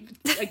letting me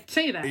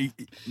say that.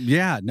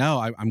 Yeah, no,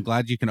 I'm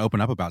glad you can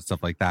open up about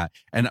stuff like that.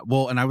 And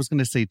I was going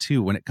to say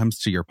too, when it comes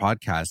to your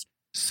podcast,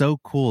 so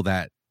cool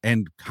that,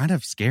 and kind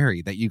of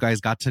scary that you guys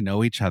got to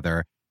know each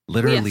other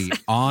literally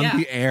Yes. on Yeah.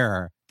 the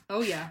air.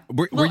 Oh yeah.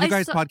 Were Well, you I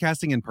guys saw-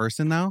 podcasting in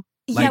person though?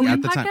 Yeah, we were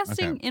at the time?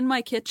 podcasting Okay. in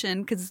my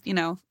kitchen because,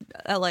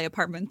 LA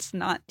apartments,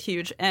 not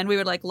huge. And we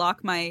would like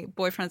lock my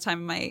boyfriend at the time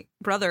and my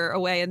brother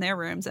away in their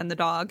rooms and the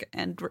dog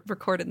and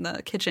record in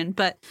the kitchen.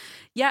 But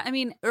yeah, I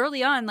mean,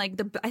 early on, like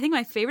I think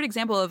my favorite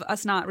example of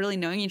us not really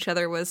knowing each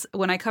other was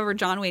when I covered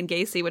John Wayne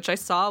Gacy, which I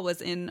saw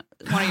was in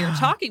one of your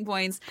talking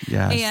points.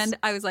 Yes. And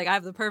I was like, I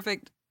have the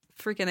perfect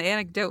freaking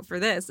anecdote for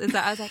this. Is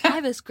that I was like, I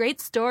have this great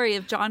story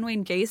of John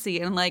Wayne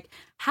Gacy, and like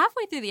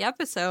halfway through the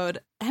episode,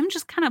 Em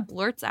just kind of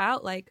blurts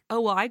out like,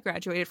 "Oh well, I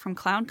graduated from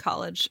clown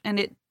college," and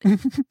it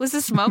was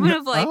this moment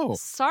of like, Oh,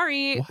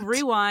 "Sorry, what?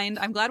 rewind.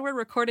 I'm glad we're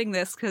recording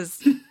this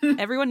because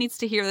everyone needs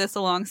to hear this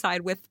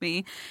alongside with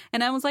me."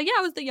 And I was like, "Yeah,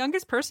 I was the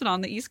youngest person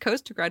on the East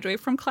Coast to graduate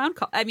from clown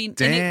college." I mean,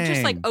 and it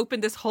just like Dang.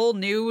 opened this whole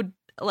new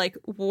like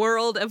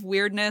world of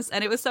weirdness,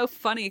 and it was so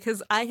funny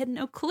because I had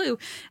no clue.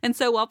 And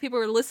so while people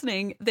were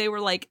listening, they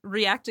were like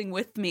reacting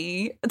with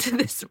me to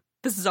this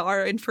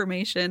bizarre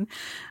information.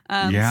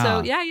 Yeah.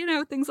 So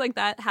yeah, things like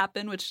that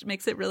happen, which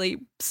makes it really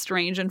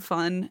strange and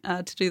fun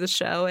to do the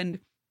show. And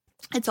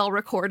it's all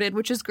recorded,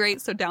 which is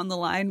great. So down the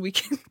line, we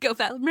can go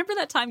back. Remember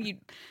that time you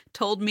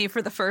told me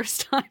for the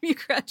first time you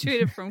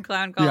graduated from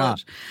clown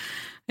college?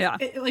 Yeah.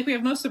 Like we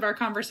have most of our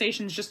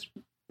conversations just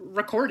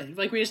recorded.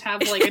 Like we just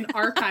have like an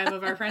archive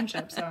of our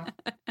friendship. So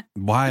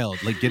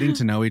Wild, like getting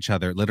to know each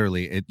other.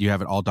 Literally, you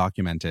have it all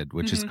documented,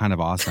 which is kind of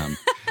awesome.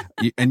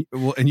 And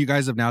you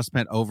guys have now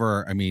spent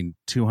over,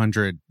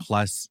 200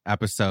 plus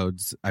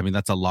episodes. I mean,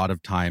 that's a lot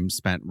of time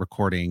spent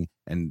recording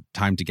and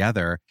time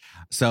together.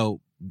 So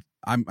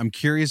I'm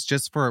curious,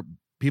 just for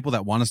people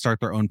that want to start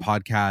their own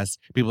podcast,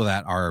 people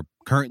that are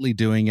currently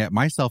doing it,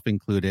 myself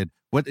included.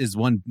 What is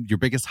your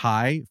biggest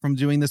high from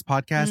doing this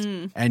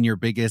podcast and your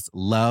biggest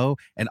low?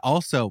 And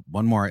also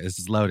one more, this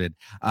is loaded.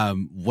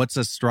 What's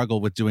a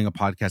struggle with doing a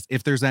podcast,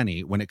 if there's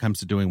any, when it comes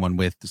to doing one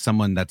with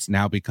someone that's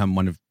now become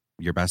one of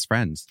your best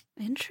friends?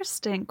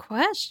 Interesting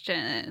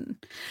question.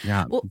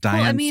 Yeah. Well,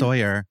 Diane I mean-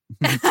 Sawyer.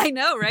 I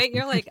know, right?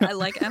 You're like, I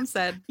like Em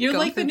said. you're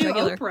going like the for new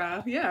jugular.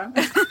 Oprah. Yeah.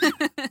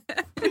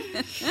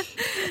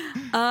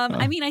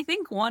 I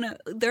think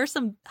there are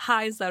some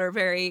highs that are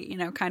very,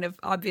 kind of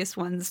obvious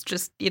ones.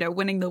 Just,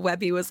 winning the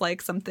Webby was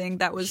like something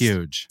that was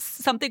Huge.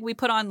 something we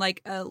put on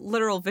like a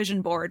literal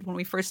vision board when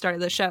we first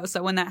started the show.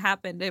 So when that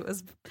happened, it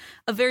was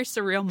a very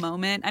surreal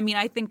moment. I mean,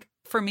 I think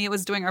for me, it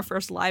was doing our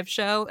first live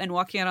show and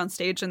walking out on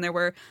stage, and there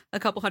were a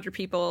couple hundred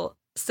people.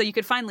 So you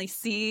could finally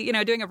see,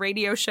 doing a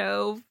radio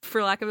show,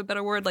 for lack of a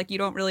better word, like you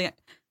don't really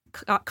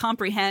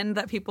comprehend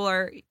that people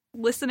are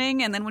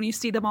listening. And then when you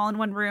see them all in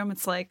one room,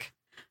 it's like,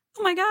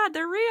 oh my God,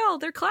 they're real.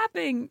 They're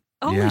clapping.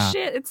 Holy Yeah.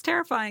 shit. It's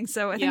terrifying.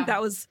 So I think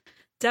that was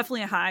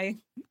definitely a high.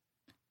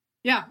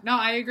 Yeah, no,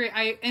 I agree.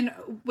 And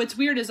what's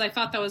weird is I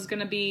thought that was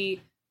going to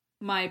be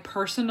my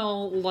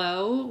personal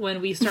low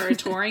when we started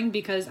touring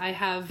because I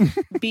have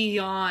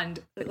beyond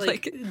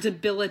like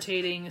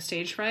debilitating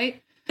stage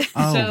fright.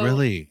 Oh, So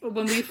really?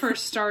 When we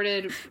first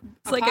started It's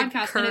a like a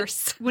podcast, and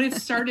curse. when it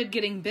started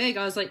getting big,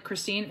 I was like,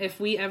 Christine, if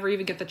we ever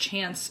even get the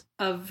chance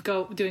of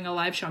doing a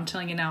live show, I'm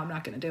telling you now, I'm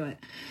not going to do it.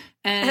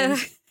 And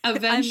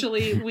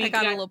eventually I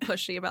got a little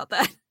pushy about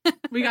that.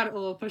 we got a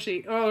little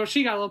pushy. Oh,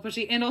 she got a little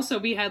pushy. And also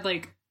we had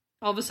like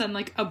all of a sudden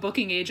like a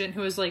booking agent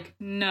who was like,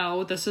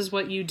 no, this is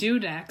what you do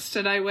next.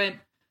 And I went,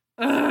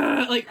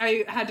 ugh, like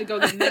I had to go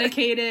get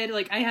medicated.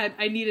 Like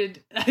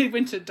I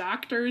went to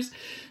doctors.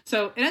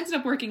 So it ended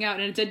up working out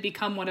and it did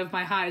become one of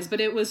my highs, but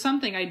it was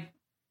something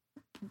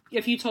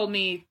if you told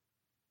me,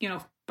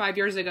 5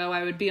 years ago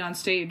I would be on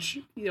stage,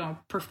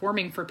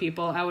 performing for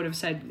people, I would have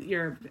said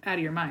you're out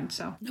of your mind.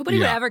 So nobody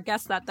would ever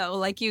guess that though.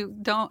 Like you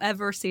don't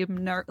ever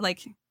seem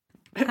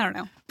I don't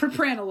know.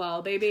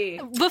 Propranolol, baby.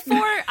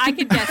 Before I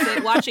could guess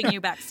it, watching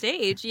you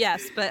backstage,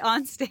 yes, but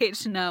on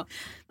stage, no.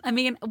 I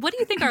mean, what do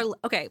you think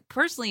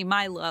personally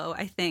my low,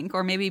 I think,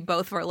 or maybe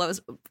both of our lows,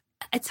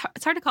 it's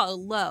hard to call it a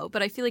low,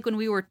 but I feel like when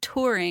we were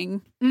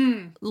touring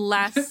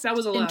last that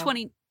was a low. in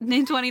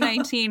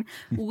 2019,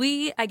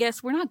 I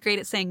guess we're not great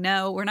at saying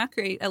no. We're not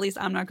great, at least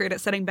I'm not great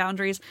at setting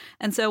boundaries.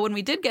 And so when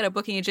we did get a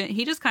booking agent,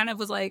 he just kind of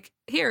was like,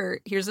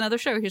 here's another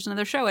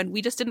show, and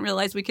we just didn't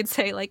realize we could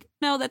say like,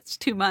 no, that's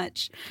too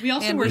much. We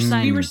also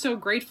we were so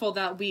grateful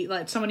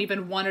that someone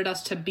even wanted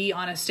us to be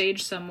on a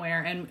stage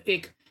somewhere, and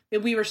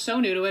we were so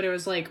new to it. It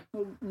was like,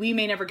 we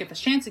may never get this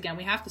chance again.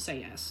 We have to say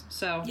yes.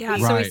 So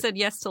so we said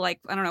yes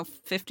to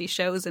 50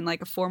 shows in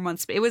like a 4 month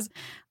space. It was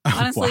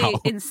honestly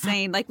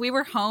insane. Like we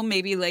were home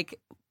maybe like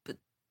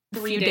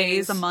 3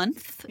 days a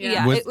month.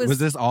 Yeah. Was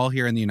this all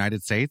here in the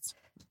United States?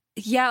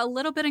 Yeah, a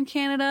little bit in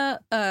Canada,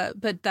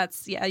 but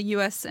that's,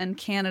 U.S. and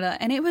Canada.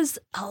 And it was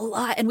a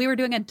lot. And we were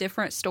doing a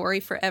different story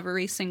for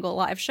every single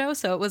live show.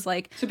 So it was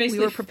like we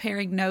were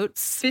preparing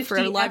notes for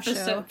a live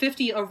show.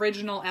 50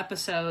 original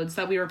episodes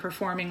that we were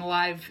performing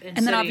live in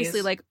And then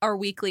obviously like our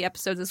weekly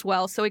episodes as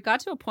well. So it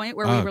got to a point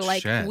where we were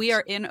like, we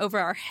are in over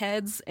our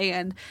heads.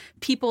 And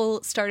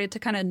people started to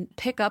kind of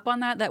pick up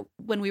on that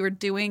when we were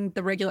doing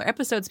the regular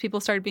episodes,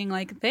 people started being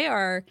like, they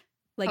are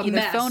like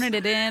either phoning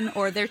it in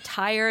or they're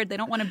tired. They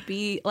don't want to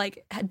be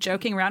like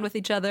joking around with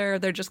each other.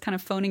 They're just kind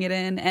of phoning it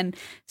in. And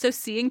so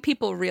seeing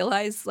people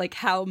realize like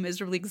how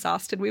miserably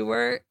exhausted we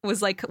were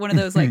was like one of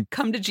those like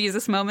come to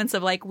Jesus moments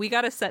of like, we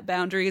got to set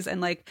boundaries and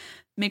like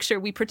make sure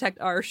we protect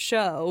our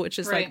show, which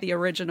is like the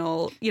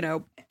original,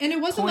 And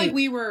it wasn't like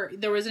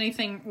there was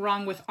anything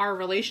wrong with our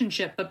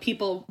relationship, but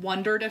people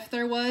wondered if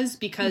there was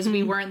because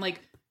we weren't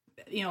like,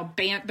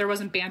 there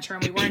wasn't banter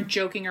and we weren't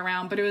joking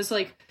around, but it was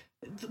like,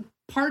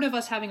 part of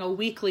us having a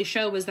weekly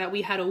show was that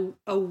we had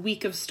a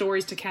week of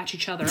stories to catch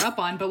each other up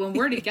on. But when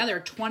we're together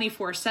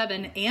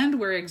 24/7 and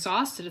we're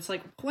exhausted, it's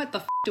like, what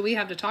the do we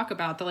have to talk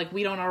about that like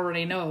we don't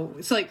already know?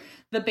 It's like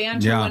the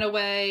banter went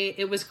away.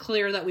 It was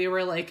clear that we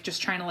were like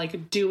just trying to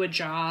like do a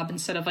job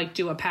instead of like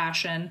do a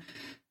passion.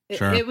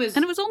 It was,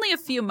 and it was only a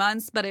few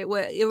months, but it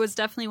was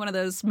definitely one of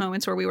those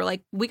moments where we were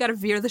like, we got to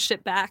veer the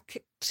ship back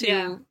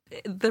to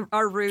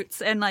our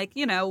roots. And like,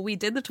 we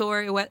did the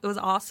tour. It was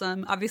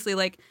awesome. Obviously,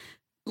 like,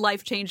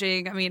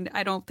 life-changing. I mean,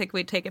 I don't think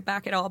we'd take it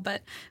back at all,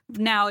 but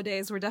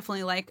nowadays we're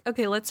definitely like,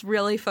 okay, let's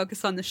really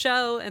focus on the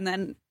show and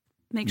then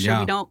make sure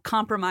we don't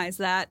compromise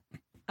that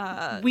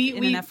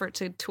in an effort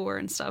to tour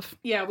and stuff.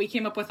 Yeah, we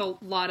came up with a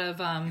lot of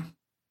I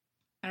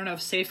don't know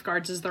if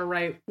safeguards is the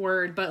right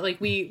word, but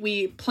like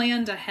we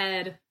planned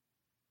ahead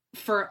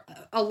for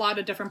a lot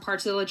of different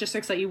parts of the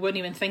logistics that you wouldn't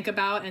even think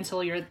about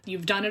until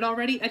you've done it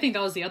already. I think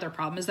that was the other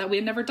problem, is that we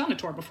had never done a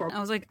tour before. I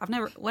was like,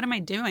 what am I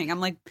doing? I'm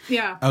like,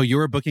 Oh, you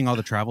were booking all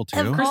the travel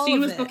too?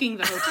 Christine was booking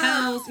the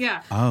hotels.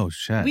 Yeah. Oh,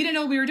 shit. We didn't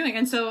know what we were doing.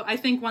 And so I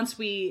think once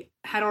we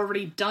had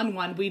already done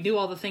one, we knew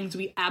all the things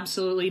we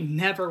absolutely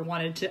never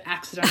wanted to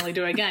accidentally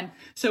do again.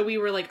 So we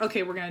were like,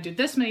 okay, we're going to do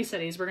this many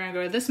cities. We're going to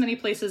go to this many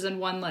places in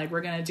one leg.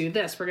 We're going to do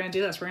this. We're going to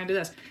do this. We're going to do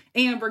this.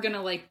 And we're going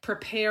to like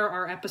prepare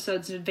our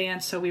episodes in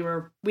advance. So we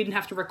didn't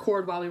have to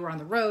record while we were on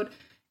the road.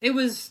 It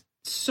was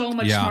so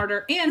much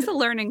smarter. And it's a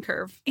learning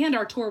curve. And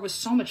our tour was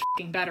so much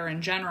fucking better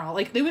in general.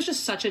 Like it was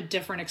just such a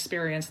different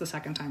experience the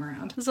second time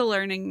around. It was a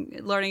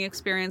learning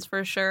experience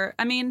for sure.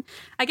 I mean,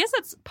 I guess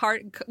that's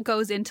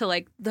goes into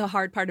like the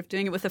hard part of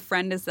doing it with a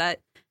friend is that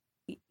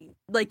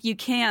like you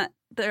can't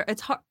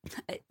it's hard.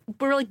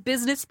 We're like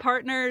business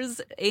partners,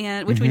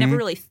 and which we never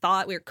really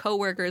thought. We were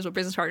coworkers, we're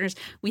business partners.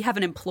 We have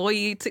an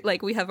employee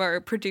we have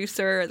our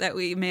producer that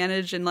we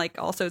manage, and like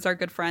also is our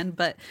good friend.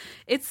 But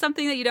it's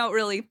something that you don't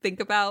really think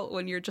about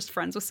when you're just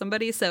friends with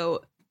somebody.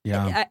 So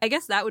I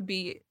guess that would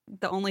be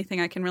the only thing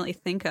I can really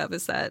think of,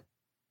 is that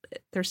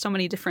there's so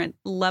many different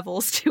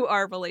levels to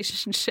our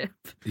relationship.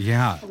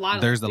 Yeah,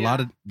 there's a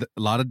lot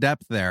of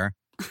depth there.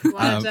 A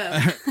lot of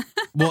depth.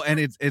 Well, and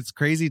it's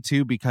crazy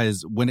too,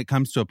 because when it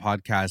comes to a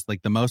podcast,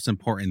 like the most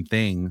important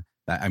thing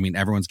that, I mean,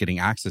 everyone's getting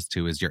access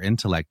to is your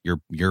intellect,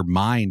 your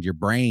mind, your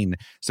brain.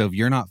 So if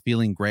you're not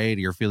feeling great,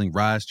 or you're feeling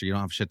rushed, or you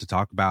don't have shit to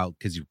talk about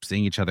because you're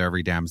seeing each other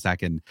every damn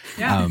second,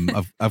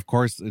 of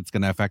course it's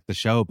going to affect the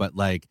show. But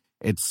like,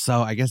 it's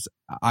so, I guess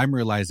I'm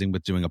realizing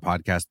with doing a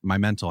podcast, my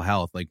mental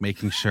health, like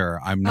making sure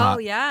I'm not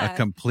a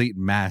complete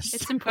mess.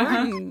 It's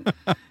important.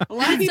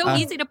 It's so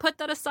easy to put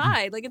that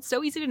aside. Like, it's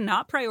so easy to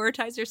not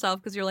prioritize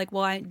yourself because you're like,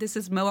 well, this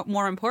is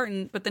more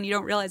important. But then you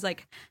don't realize,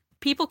 like,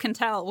 people can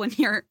tell when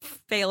you're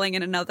failing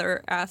in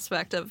another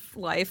aspect of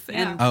life.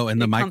 And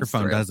and the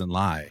microphone doesn't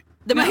lie.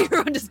 We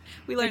learned It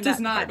that does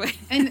the hard not. way.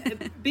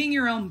 And being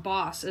your own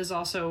boss is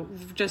also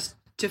just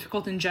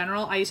difficult in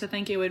general. I used to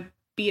think it would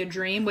be a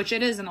dream, which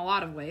it is in a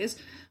lot of ways,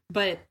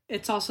 but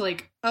it's also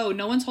like, oh,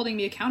 no one's holding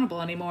me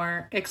accountable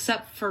anymore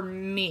except for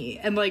me.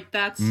 And like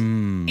that's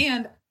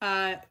and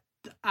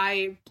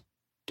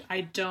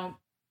I don't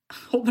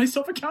hold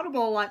myself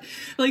accountable a lot.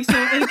 Like so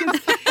it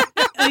gets,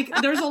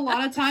 like there's a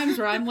lot of times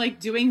where I'm like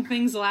doing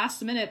things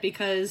last minute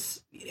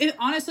because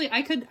honestly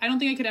I don't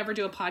think I could ever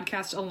do a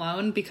podcast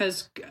alone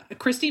because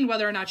Christine,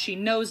 whether or not she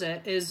knows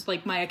it, is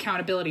like my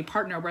accountability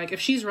partner, where like if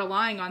she's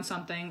relying on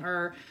something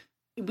or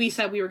we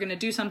said we were going to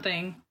do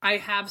something, I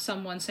have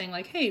someone saying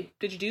like, hey,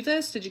 did you do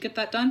this? Did you get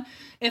that done?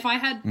 If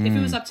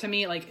it was up to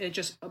me, like it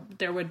just,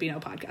 there would be no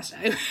podcast.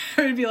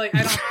 I would be like,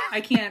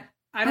 I think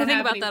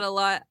about that a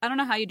lot. I don't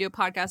know how you do a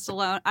podcast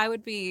alone. I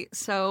would be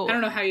so... I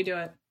don't know how you do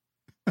it.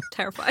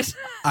 Terrified.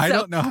 I So,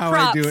 don't know how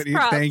props, I do it.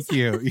 props. Thank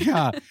you.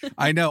 Yeah,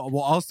 I know.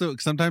 Well, also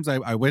sometimes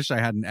I wish I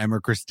had an Em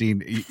or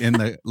Christine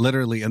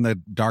literally in the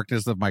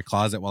darkness of my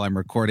closet while I'm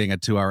recording a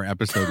 2-hour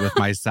episode with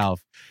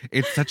myself.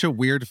 It's such a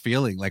weird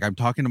feeling. Like I'm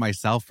talking to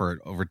myself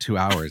for over 2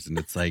 hours, and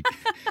it's like,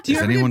 do you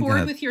ever get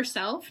bored with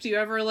yourself? Do you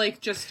ever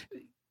like just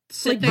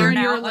sit Like there burn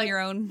and you're out like on your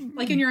own?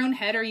 like in your own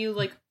head? Are you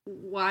like,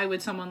 why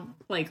would someone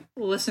like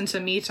listen to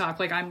me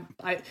talk? Like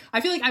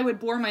I feel like I would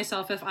bore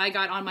myself if I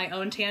got on my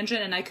own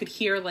tangent and I could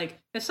hear like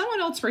if someone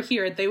else were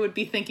here, they would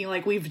be thinking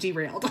like we've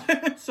derailed.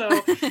 So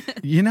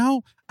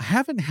I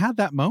haven't had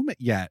that moment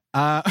yet.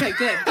 okay,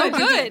 good.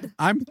 Good.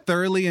 I'm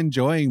thoroughly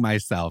enjoying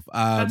myself.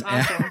 That's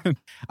awesome. And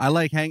I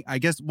like I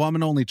guess, well, I'm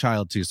an only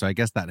child too, so I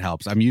guess that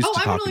helps. I'm used to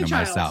I'm an talking only to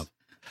child. myself.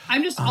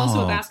 I'm just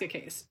also Oh. a basket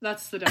case.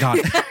 That's the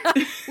difference. God.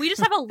 We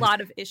just have a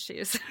lot of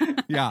issues.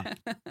 Yeah.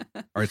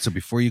 All right. So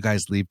before you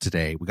guys leave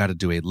today, we got to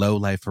do a low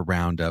life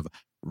round of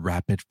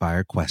rapid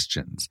fire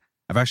questions.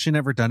 I've actually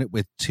never done it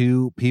with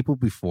two people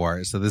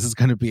before, so this is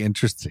going to be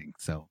interesting.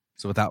 So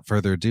without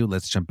further ado,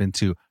 let's jump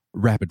into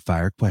rapid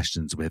fire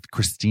questions with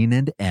Christine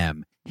and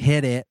Em.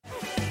 Hit it.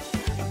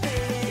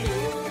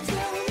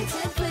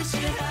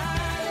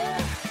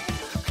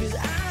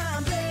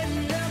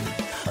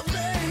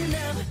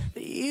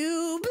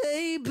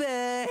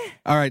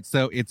 All right,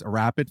 so it's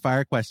rapid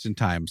fire question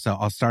time. So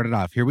I'll start it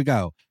off. Here we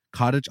go.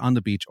 Cottage on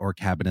the beach or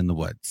cabin in the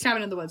woods?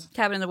 Cabin in the woods.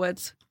 Cabin in the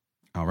woods.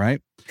 All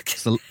right.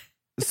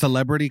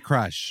 Celebrity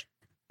crush.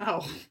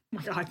 Oh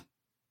my god,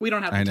 we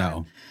don't have. The I know.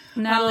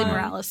 time. Natalie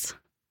Morales.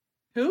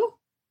 Who?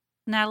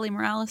 Natalie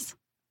Morales.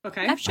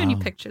 Okay. I've shown you Oh.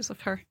 pictures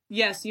of her.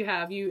 Yes, you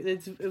have.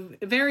 It's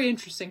a very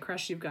interesting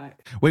crush you've got.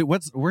 Wait,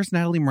 where's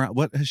Natalie Morales?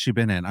 What has she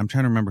been in? I'm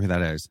trying to remember who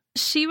that is.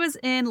 She was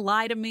in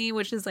Lie to Me,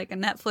 which is like a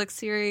Netflix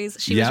series.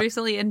 She Yep. was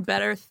recently in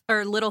The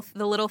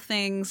Little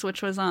Things,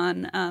 which was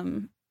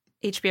on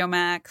HBO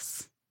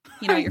Max.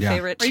 You know, your Yeah.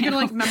 favorite Are you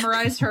channel. gonna like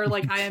memorize her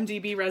like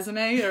IMDb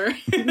resume or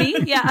Me?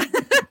 Yeah.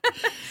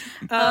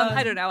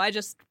 I don't know.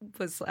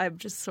 I'm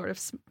just sort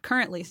of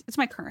currently, it's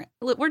my current.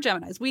 We're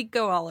Geminis. We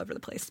go all over the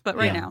place. But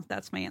right Yeah. now,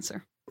 that's my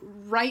answer.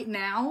 right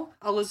now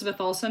Elizabeth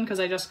Olsen because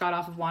I just got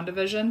off of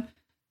WandaVision.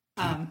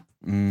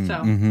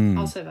 Mhm.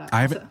 I'll say that.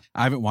 I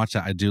haven't watched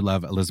that. I do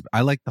love Elizabeth.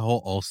 I like the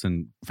whole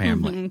Olsen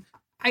family.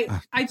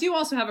 Mhm. I do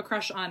also have a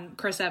crush on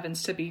Chris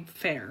Evans, to be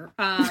fair.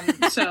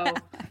 So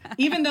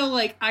even though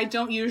like I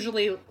don't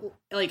usually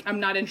like I'm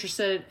not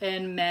interested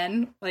in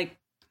men, like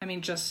I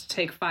mean just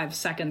take 5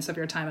 seconds of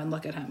your time and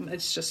look at him.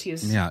 It's just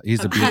he's Yeah,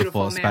 he's a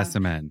beautiful man.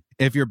 specimen.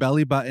 If your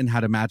belly button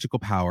had a magical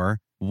power,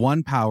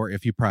 one power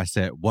if you press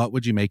it, what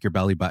would you make your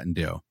belly button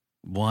do?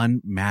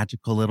 One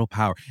magical little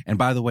power. And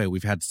by the way,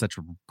 we've had such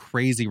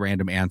crazy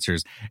random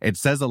answers. It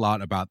says a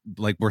lot about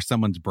like where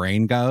someone's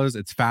brain goes.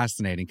 It's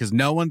fascinating because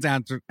no one's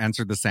answered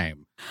the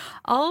same.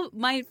 All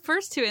my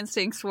first two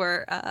instincts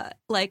were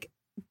like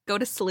go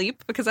to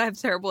sleep because I have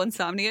terrible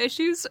insomnia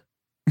issues,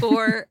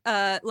 or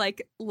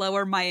like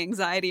lower my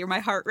anxiety or my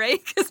heart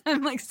rate because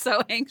I'm like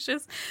so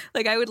anxious.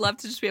 Like I would love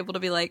to just be able to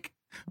be like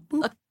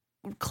a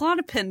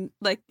Klonopin,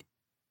 like,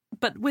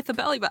 but with a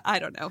belly button. I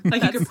don't know.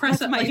 like you could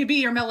press it like it'd be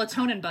your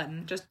melatonin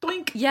button. Just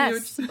blink.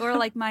 Yes, or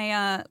like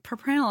my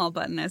propranolol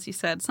button, as you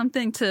said,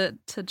 something to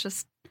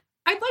just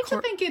I'd like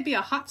to think it'd be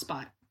a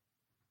hotspot.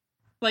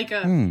 Like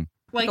a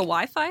like a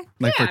Wi-Fi.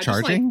 Like Yeah, for just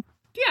like- charging?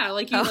 yeah,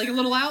 like you like a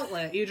little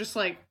outlet. You just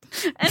like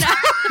And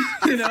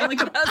you know, like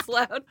that's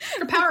loud.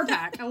 a power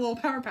pack, a little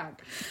power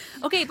pack.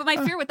 Okay, but my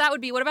fear with that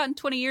would be, what about in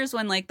 20 years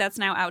when like that's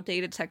now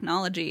outdated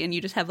technology and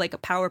you just have like a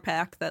power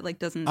pack that like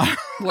doesn't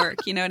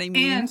work? You know what I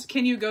mean? And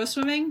can you go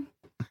swimming?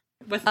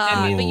 With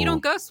but you Ooh.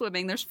 don't go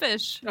swimming. There's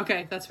fish.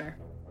 okay, that's fair.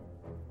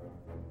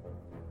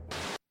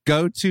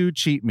 Go to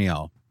cheat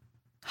meal.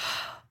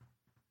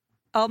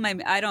 Oh my!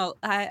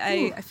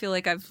 I feel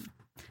like I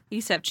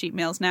used to have cheat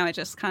meals. Now I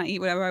just kind of eat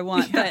whatever I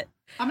want. Yeah.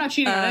 I'm not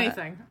cheating on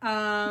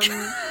Uh,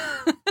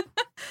 anything.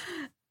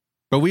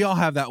 But we all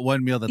have that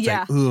one meal that's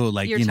Yeah, like, ooh,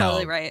 like, you're you know,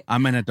 totally right.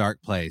 I'm in a dark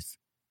place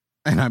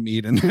and I'm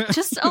eating.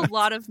 Just a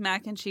lot of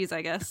mac and cheese,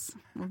 I guess.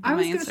 would be I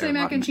was my going to answer. say A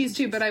mac lot and of cheese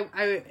too, but I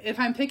if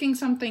I'm picking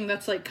something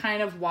that's like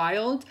kind of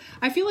wild,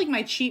 I feel like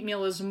my cheat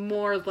meal is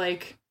more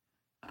like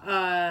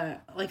a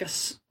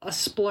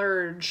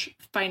splurge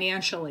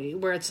financially,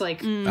 where it's like,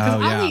 because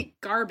I'll eat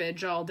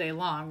garbage all day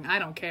long, I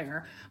don't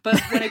care. But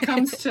when it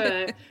comes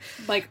to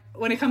like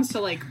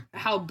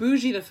how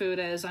bougie the food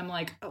is, I'm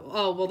like,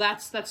 oh well,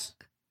 that's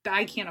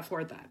I can't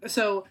afford that.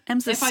 So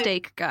Em's a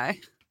steak guy.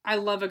 I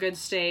love a good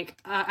steak.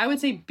 I would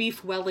say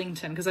beef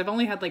Wellington, because I've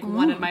only had like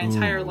one in my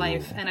entire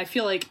life, and I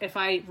feel like if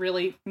I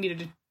really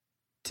needed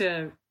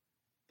to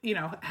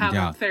have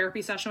a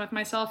therapy session with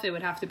myself, it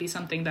would have to be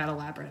something that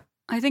elaborate.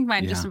 I think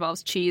mine just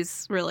involves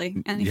cheese,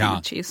 really. Anything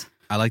with cheese.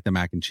 I like the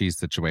mac and cheese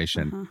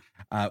situation.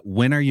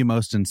 When are you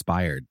most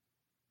inspired?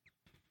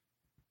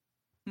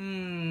 3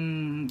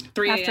 a.m.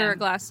 After a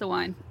glass of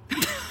wine.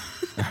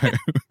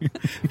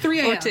 3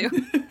 a.m. Or 2.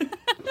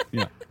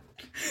 Yeah.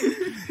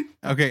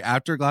 Okay,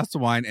 after a glass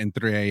of wine and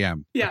 3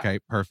 a.m. Yeah. Okay,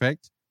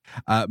 perfect.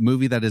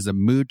 Movie that is a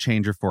mood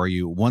changer for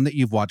you. One that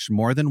you've watched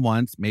more than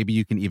once. Maybe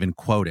you can even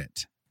quote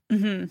it.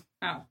 Mm-hmm.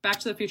 Oh, Back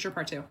to the Future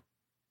Part 2.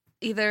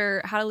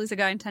 Either How to Lose a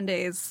Guy in 10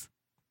 Days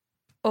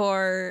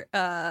or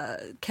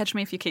Catch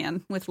Me If You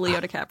Can with Leo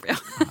DiCaprio.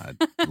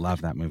 I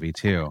love that movie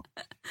too.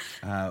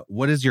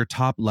 What is your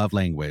top love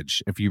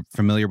language? If you're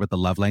familiar with the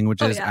love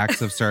languages,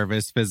 acts of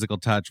service, physical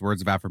touch,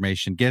 words of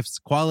affirmation, gifts,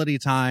 quality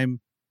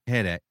time.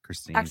 Hit it,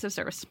 Christine. Acts of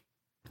service.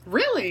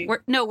 Really?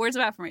 No, words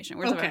of affirmation.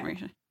 Words of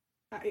affirmation.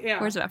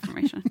 Yeah. Words of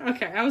affirmation.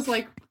 Okay, I was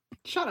like,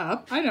 shut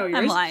up. I know yours.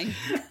 I'm lying.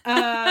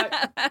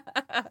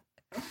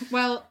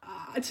 Well,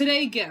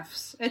 today,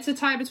 gifts. It's a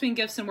tie between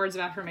gifts and words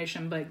of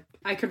affirmation, but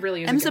I could really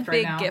use Em's a gift a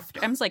big right now. gift.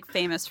 Em's like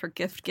famous for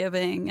gift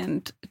giving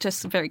and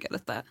just very good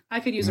at that. I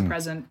could use a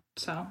present.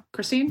 So,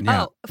 Christine?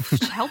 Yeah. Oh,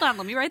 hold on.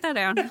 Let me write that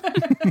down.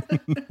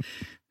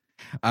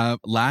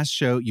 Last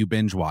show you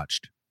binge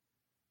watched?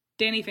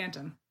 Danny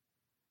Phantom.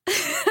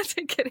 That's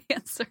a good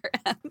answer,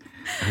 Em.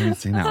 I haven't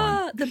seen that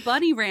one. The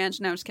Bunny Ranch.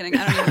 No, I'm just kidding.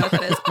 I don't even know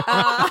what it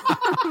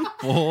is.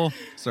 Full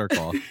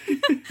circle.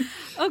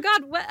 Oh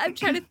God, what? I'm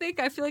trying to think.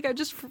 I feel like I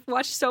just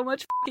watched so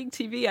much fucking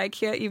TV. I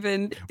can't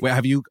even. Wait,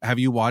 have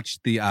you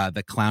watched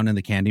the Clown and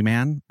the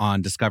Candyman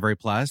on Discovery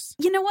Plus?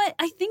 You know what?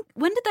 I think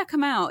when did that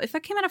come out? If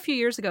that came out a few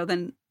years ago,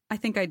 then I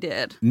think I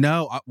did.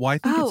 No, I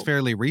think it's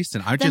fairly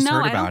recent. I just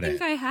heard about it. I don't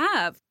think I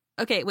have.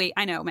 Okay, wait.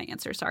 I know my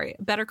answer. Sorry.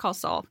 Better Call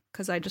Saul,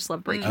 because I just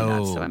love Breaking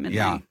Bad, so I'm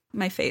in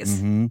my phase.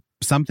 Mm-hmm.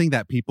 Something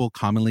that people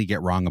commonly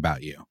get wrong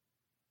about you.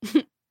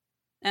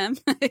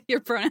 Your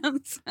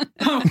pronouns.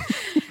 Oh.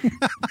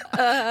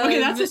 Okay,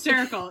 that's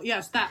hysterical.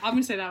 Yes, that I'm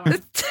gonna say that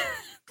one.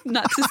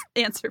 Not to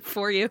answer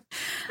for you.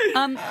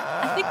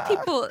 I think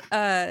people.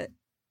 I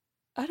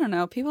don't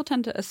know. People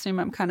tend to assume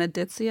I'm kind of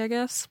ditzy, I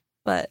guess,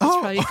 but it's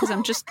probably because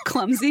I'm just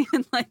clumsy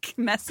and like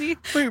messy.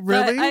 Wait,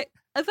 really?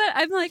 But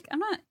I'm like, I'm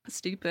not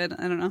stupid.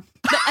 I don't know.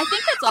 But I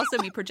think that's also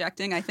me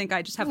projecting. I think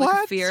I just have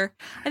like a fear.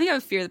 I think I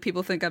have a fear that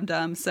people think I'm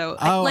dumb. So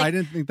I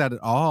didn't think that at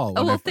all.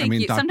 Oh, well, thank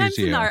you. Sometimes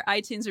in our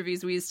iTunes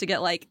reviews, we used to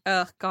get like,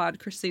 oh God,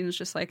 Christine's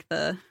just like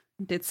the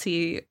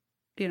ditzy,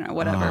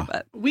 whatever.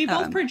 But we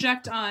both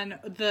project on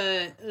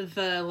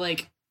the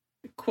like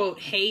quote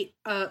hate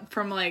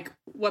from like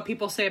what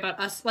people say about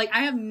us. Like, I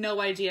have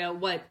no idea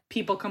what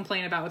people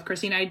complain about with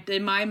Christine.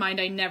 In my mind,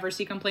 I never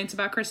see complaints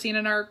about Christine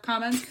in our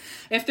comments.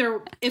 If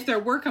there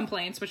were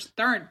complaints, which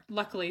there aren't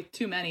luckily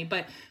too many,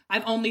 but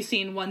I've only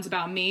seen ones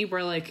about me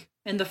where like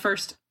in the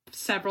first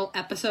several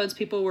episodes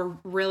people were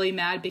really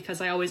mad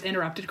because I always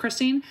interrupted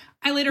Christine.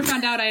 I later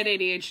found out I had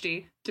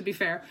ADHD, to be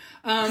fair.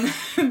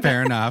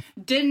 Fair enough.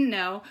 Didn't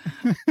know.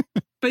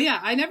 But yeah,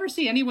 I never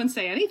see anyone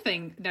say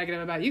anything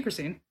negative about you,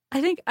 Christine. I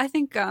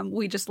think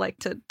we just like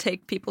to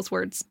take people's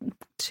words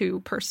too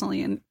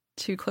personally and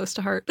too close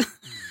to heart.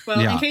 Well,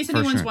 in case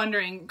anyone's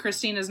wondering,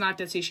 Christine is not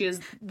ditzy. She is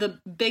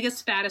the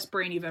biggest, fattest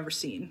brain you've ever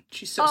seen.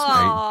 She's so smart.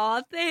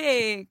 Aw,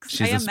 thanks.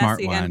 She's I am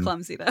messy and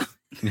clumsy, though.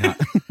 Yeah.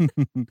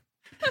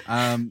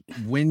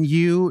 When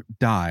you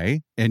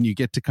die and you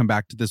get to come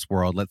back to this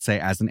world, let's say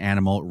as an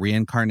animal,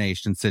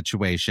 reincarnation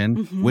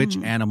situation, which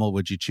animal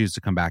would you choose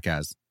to come back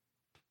as?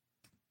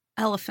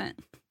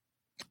 Elephant.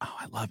 Oh,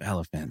 I love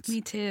elephants.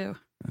 Me too.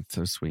 That's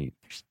so sweet.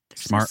 They're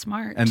smart. So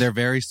smart. And they're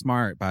very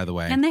smart, by the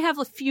way. And they have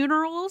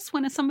funerals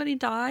when somebody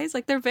dies.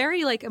 Like, they're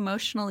very like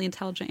emotionally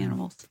intelligent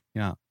animals.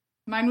 Yeah.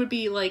 Mine would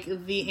be like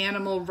the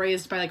animal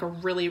raised by like a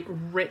really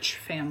rich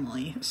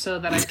family, so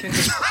that I can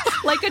just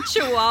like a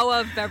Chihuahua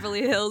of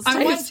Beverly Hills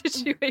type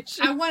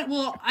situation.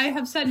 I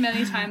have said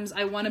many times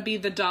I want to be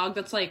the dog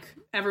that's like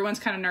everyone's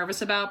kind of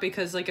nervous about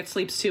because like it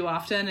sleeps too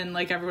often and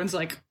like everyone's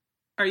like,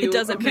 are you it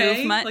doesn't okay?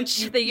 move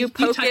much. Like, that you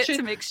poke it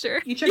to make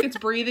sure. You check its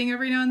breathing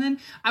every now and then.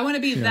 I want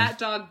to be that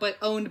dog, but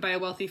owned by a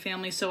wealthy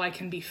family, so I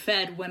can be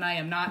fed when I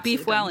am not. Beef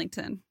sleeping.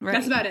 Wellington. Right.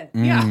 That's about it.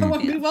 Yeah, I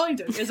want Beef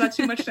Wellington. Is that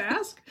too much to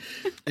ask?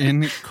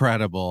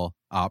 Incredible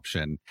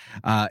option.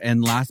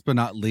 And last but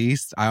not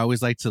least, I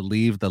always like to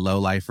leave the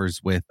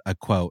lowlifers with a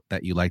quote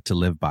that you like to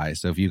live by.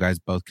 So if you guys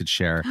both could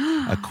share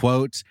a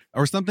quote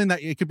or something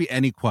that it could be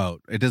any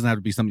quote. It doesn't have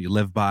to be something you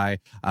live by.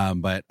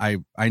 But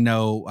I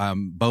know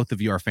both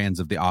of you are fans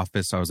of The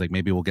Office. So I was like,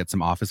 maybe we'll get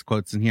some Office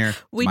quotes in here.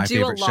 It's we my do a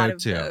favorite lot show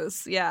of too.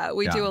 those. Yeah,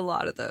 we do a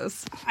lot of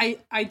those.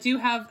 I do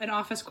have an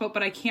Office quote,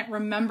 but I can't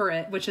remember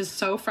it, which is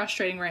so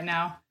frustrating right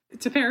now.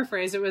 to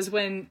paraphrase, it was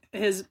when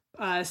his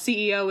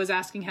CEO was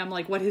asking him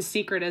like what his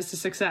secret is to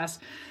success.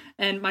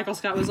 And Michael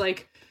Scott was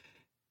like,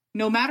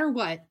 no matter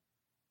what,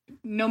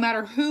 no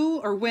matter who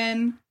or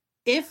when,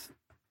 do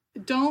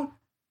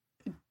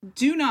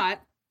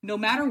not, no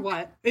matter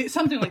what,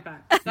 something like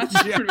that.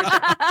 That's pretty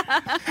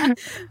much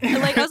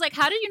it. Like, I was like,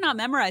 how did you not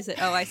memorize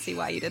it? Oh, I see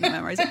why you didn't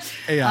memorize it.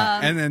 Yeah,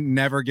 and then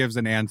never gives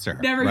an answer.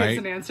 Never right? gives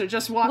an answer.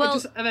 Just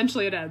just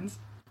eventually it ends.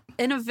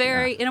 In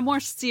a more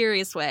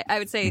serious way, I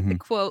would say the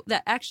quote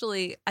that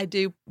actually I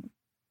do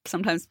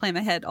sometimes play in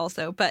my head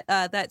also, but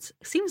that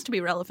seems to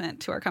be relevant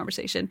to our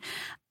conversation.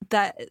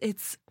 That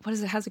it's, what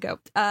is it? How's it go?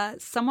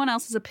 Someone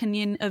else's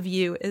opinion of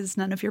you is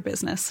none of your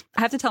business.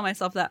 I have to tell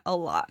myself that a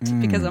lot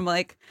because I'm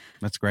like,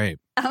 that's great.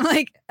 I'm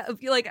like,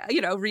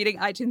 reading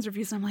iTunes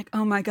reviews. And I'm like,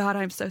 oh my God,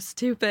 I'm so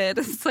stupid.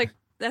 It's like,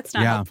 that's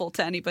not helpful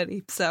to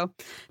anybody. So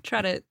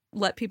try to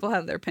let people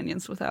have their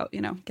opinions without,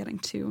 getting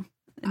too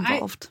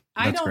involved.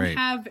 I don't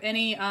have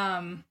any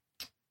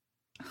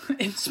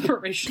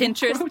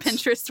inspirational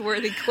Pinterest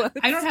worthy quotes.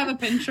 I don't have a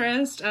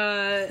Pinterest,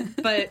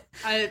 but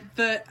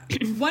the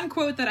one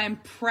quote that I'm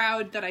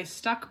proud that I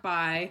stuck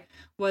by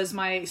was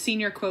my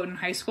senior quote in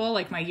high school,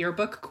 like my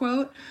yearbook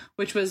quote,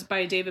 which was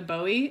by David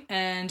Bowie,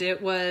 and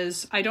it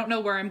was, I don't know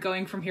where I'm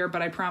going from here,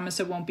 but I promise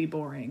it won't be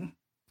boring.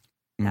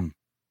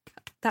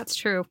 That's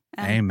true.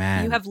 And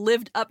amen. You have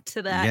lived up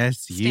to that. Yes,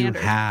 standard.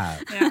 you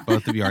have. Yeah.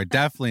 Both of you are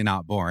definitely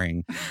not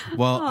boring.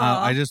 Well,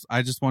 I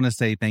just want to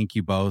say thank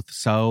you both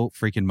so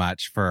freaking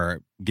much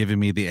for giving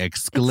me the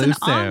exclusive.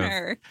 It's an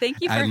honor.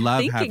 Thank you for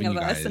thinking of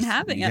us and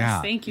having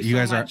us. Thank you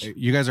so much.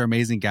 You guys are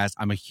amazing guests.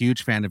 I'm a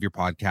huge fan of your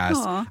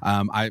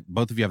podcast.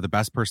 Both of you have the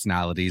best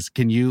personalities.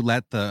 Can you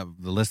let the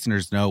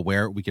listeners know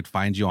where we could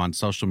find you on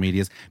social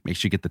medias? Make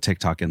sure you get the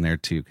TikTok in there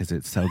too, because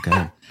it's so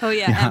good.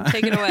 And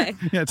take it away.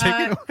 Yeah, take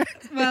it away.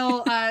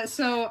 Well,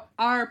 so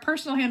our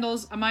personal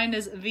handles, mine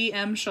is the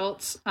Em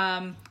Schulz,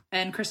 and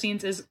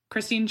Christine's is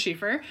Christine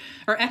Schiefer,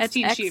 or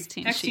X-Teen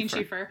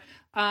Schiefer.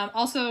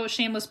 Also,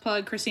 shameless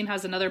plug, Christine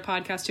has another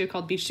podcast too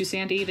called Beach Too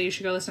Sandy that you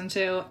should go listen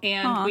to.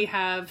 And we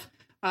have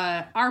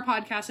our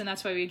podcast, and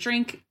That's Why We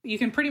Drink. You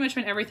can pretty much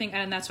find everything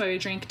at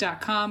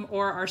that'swhywedrink.com,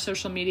 or our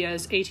social media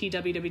is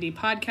ATWWD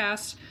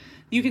Podcast.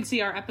 You can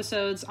see our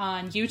episodes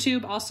on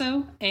YouTube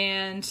also,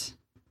 and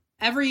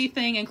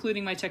everything,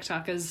 including my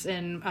TikTok, is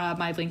in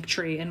my link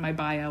tree in my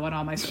bio and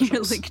all my socials.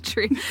 Your link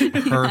tree.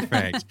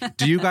 Perfect.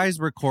 Do you guys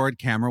record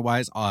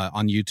camera-wise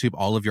on YouTube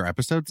all of your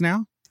episodes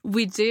now?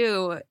 We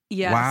do,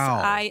 yes.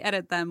 Wow. I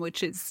edit them,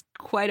 which is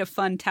quite a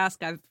fun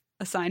task I've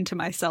assigned to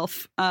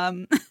myself.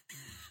 We're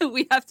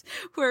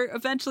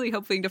eventually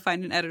hoping to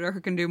find an editor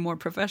who can do a more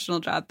professional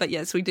job. But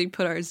yes, we do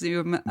put our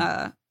Zoom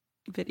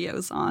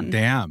videos on.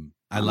 Damn,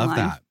 I love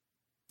that.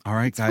 All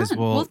right, guys.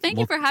 Well, thank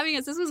you for having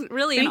us. This was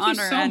really an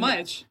honor. Thank you so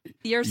much.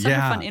 You're such a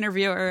fun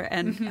interviewer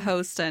and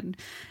host, and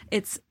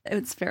it's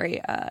very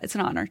it's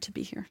an honor to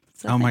be here.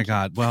 So oh my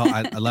God. Well,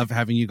 I love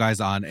having you guys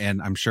on,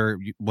 and I'm sure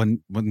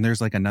when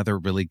there's like another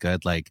really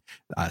good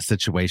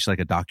situation, like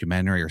a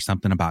documentary or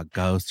something about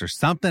ghosts or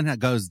something that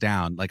goes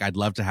down, like I'd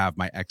love to have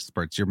my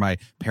experts. You're my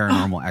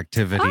paranormal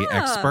activity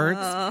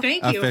experts.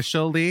 Thank you.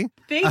 Officially.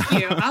 Thank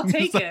you. I'll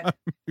take it.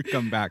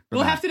 Come back.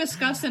 We'll have to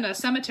discuss in a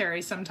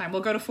cemetery sometime.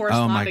 We'll go to Forest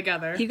Lawn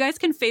together. You guys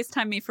can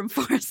FaceTime me from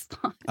Forest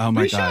Lawn. Oh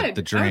my God, should.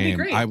 the dream! That would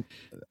be great.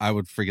 I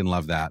would freaking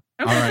love that.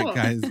 Okay, all right, cool.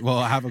 guys.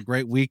 Well, have a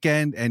great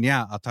weekend, and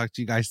I'll talk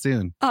to you guys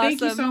soon. Awesome.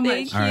 Thank you so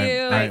much. Thank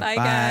you. All right, Bye, bye.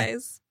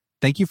 guys.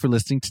 Thank you for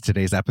listening to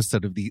today's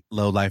episode of the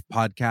Low Life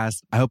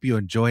Podcast. I hope you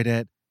enjoyed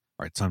it.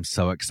 All right, so I'm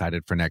so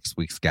excited for next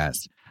week's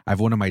guest. I have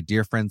one of my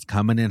dear friends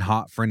coming in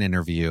hot for an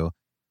interview.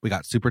 We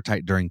got super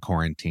tight during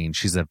quarantine.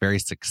 She's a very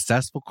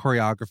successful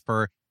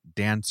choreographer,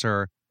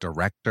 dancer,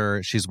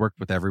 director. She's worked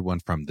with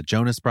everyone from the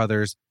Jonas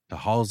Brothers to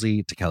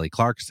Halsey to Kelly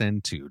Clarkson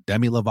to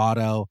Demi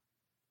Lovato.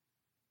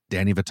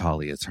 Dani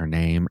Vitale is her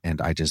name,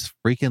 and I just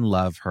freaking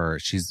love her.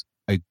 She's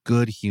a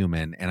good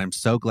human, and I'm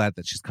so glad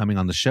that she's coming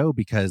on the show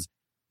because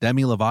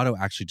Demi Lovato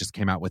actually just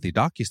came out with a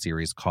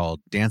docuseries called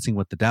Dancing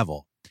with the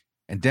Devil.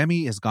 And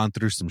Demi has gone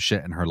through some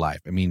shit in her life.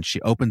 I mean, she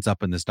opens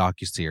up in this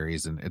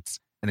docuseries, and it's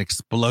an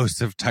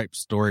explosive type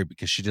story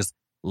because she just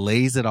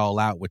lays it all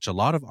out, which a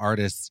lot of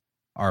artists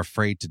are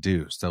afraid to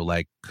do. So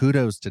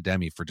kudos to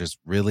Demi for just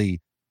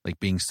really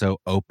being so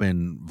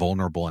open,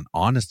 vulnerable, and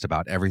honest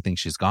about everything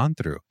she's gone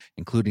through,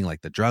 including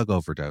the drug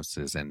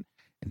overdoses and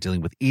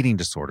dealing with eating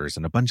disorders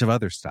and a bunch of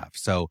other stuff.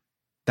 So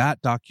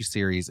that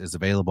docuseries is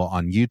available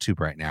on YouTube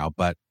right now.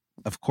 But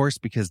of course,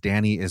 because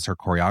Dani is her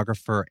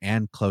choreographer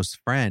and close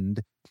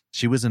friend,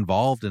 she was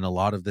involved in a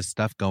lot of this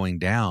stuff going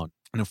down.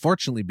 And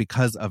unfortunately,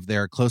 because of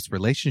their close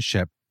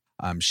relationship,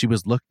 she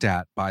was looked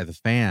at by the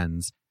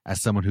fans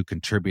as someone who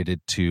contributed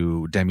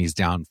to Demi's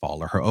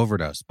downfall or her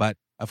overdose. But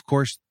of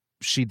course,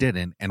 she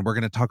didn't. And we're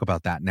going to talk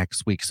about that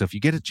next week. So if you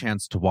get a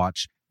chance to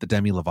watch the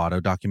Demi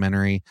Lovato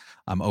documentary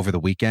over the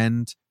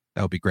weekend,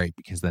 that would be great,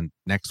 because then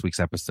next week's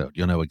episode,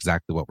 you'll know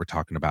exactly what we're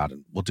talking about.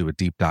 And we'll do a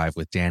deep dive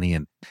with Dani.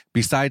 And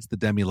besides the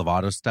Demi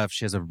Lovato stuff,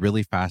 she has a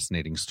really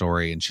fascinating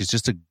story, and she's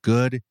just a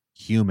good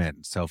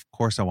human. So of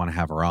course I want to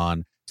have her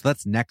on. So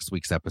that's next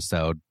week's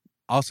episode.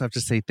 also have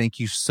to say thank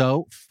you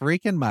so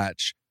freaking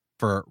much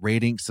for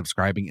rating,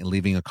 subscribing, and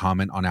leaving a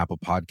comment on Apple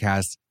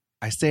Podcasts.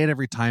 I say it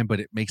every time, but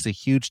it makes a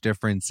huge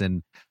difference.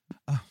 And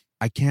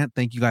I can't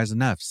thank you guys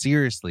enough.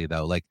 Seriously,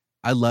 though, like,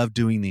 I love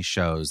doing these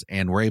shows,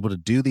 and we're able to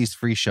do these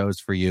free shows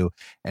for you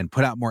and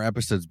put out more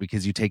episodes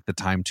because you take the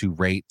time to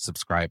rate,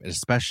 subscribe, and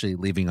especially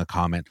leaving a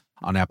comment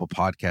on Apple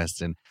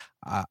Podcasts. And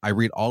I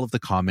read all of the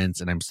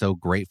comments, and I'm so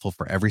grateful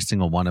for every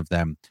single one of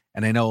them.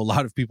 And I know a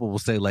lot of people will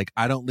say, like,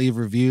 I don't leave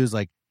reviews,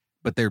 like,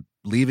 but they're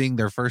leaving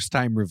their first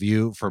time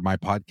review for my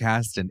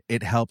podcast, and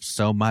it helps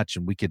so much.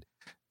 And we could,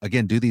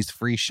 again, do these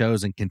free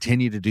shows and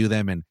continue to do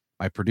them. And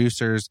my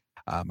producers,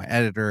 my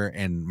editor,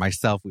 and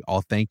myself, we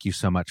all thank you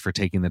so much for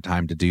taking the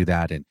time to do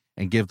that and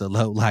give the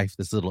low life,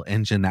 this little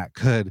engine that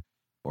could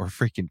or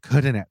freaking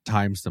couldn't at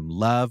times, some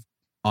love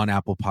on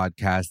Apple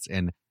Podcasts.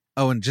 And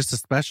and just a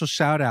special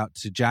shout out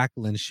to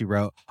Jacqueline. She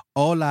wrote,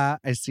 "Hola,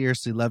 I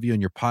seriously love you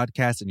and your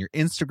podcast and your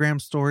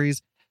Instagram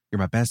stories. You're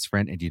my best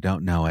friend and you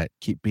don't know it.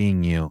 Keep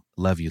being you.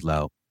 Love you,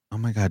 Lo." Oh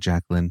my God,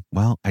 Jacqueline.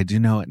 Well, I do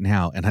know it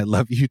now, and I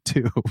love you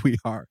too. We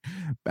are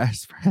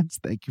best friends.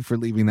 Thank you for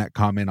leaving that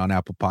comment on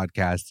Apple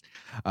Podcasts.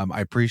 I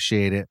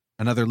appreciate it.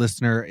 Another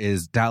listener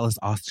is Dallas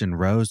Austin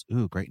Rose.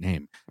 Ooh, great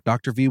name.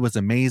 Dr. V was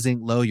amazing.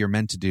 Lo, you're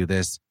meant to do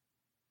this.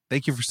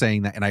 Thank you for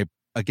saying that. And I,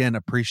 again,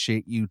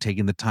 appreciate you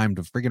taking the time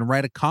to friggin'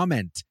 write a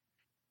comment.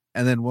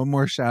 And then one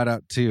more shout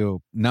out to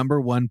number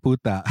one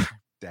puta.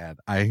 Dad,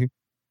 I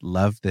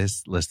love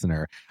this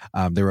listener.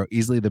 They wrote,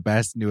 easily the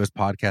best, newest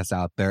podcast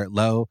out there.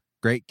 Lo,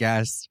 great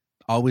guest.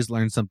 Always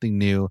learn something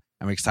new.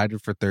 I'm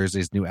excited for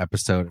Thursday's new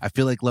episode. I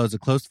feel like Lo's a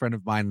close friend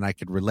of mine, and I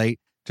could relate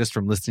just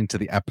from listening to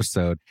the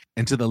episode.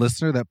 And to the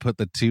listener that put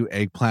the 2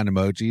 eggplant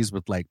emojis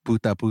with like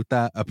puta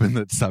puta up in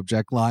the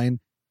subject line,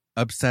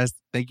 obsessed.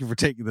 Thank you for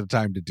taking the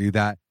time to do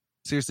that.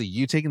 Seriously,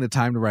 you taking the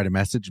time to write a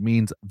message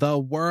means the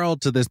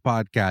world to this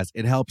podcast.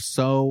 It helps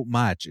so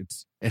much.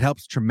 It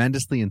helps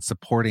tremendously in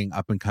supporting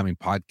up and coming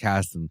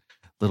podcasts and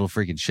little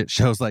freaking shit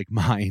shows like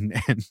mine.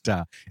 And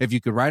if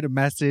you could write a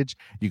message,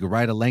 you could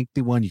write a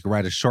lengthy one, you could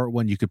write a short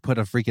one, you could put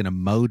a freaking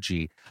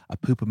emoji, a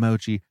poop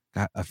emoji,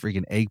 got a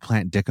freaking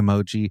eggplant dick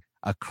emoji,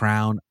 a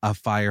crown, a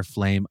fire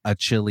flame, a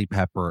chili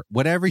pepper,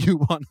 whatever you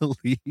want to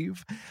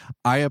leave.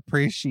 I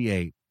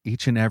appreciate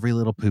each and every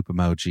little poop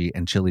emoji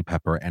and chili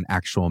pepper and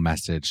actual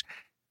message.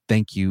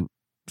 Thank you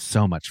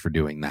so much for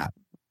doing that.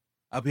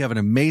 I hope you have an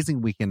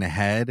amazing weekend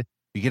ahead.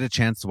 If you get a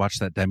chance to watch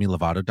that Demi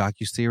Lovato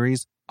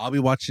docuseries, I'll be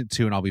watching it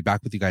too, and I'll be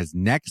back with you guys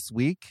next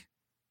week.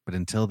 But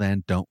until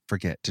then, don't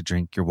forget to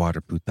drink your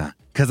water, puta,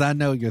 because I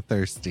know you're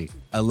thirsty.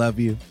 I love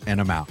you, and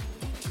I'm out.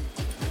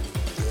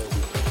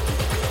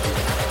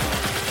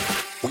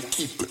 We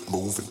keep it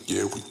moving,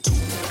 yeah, we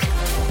do.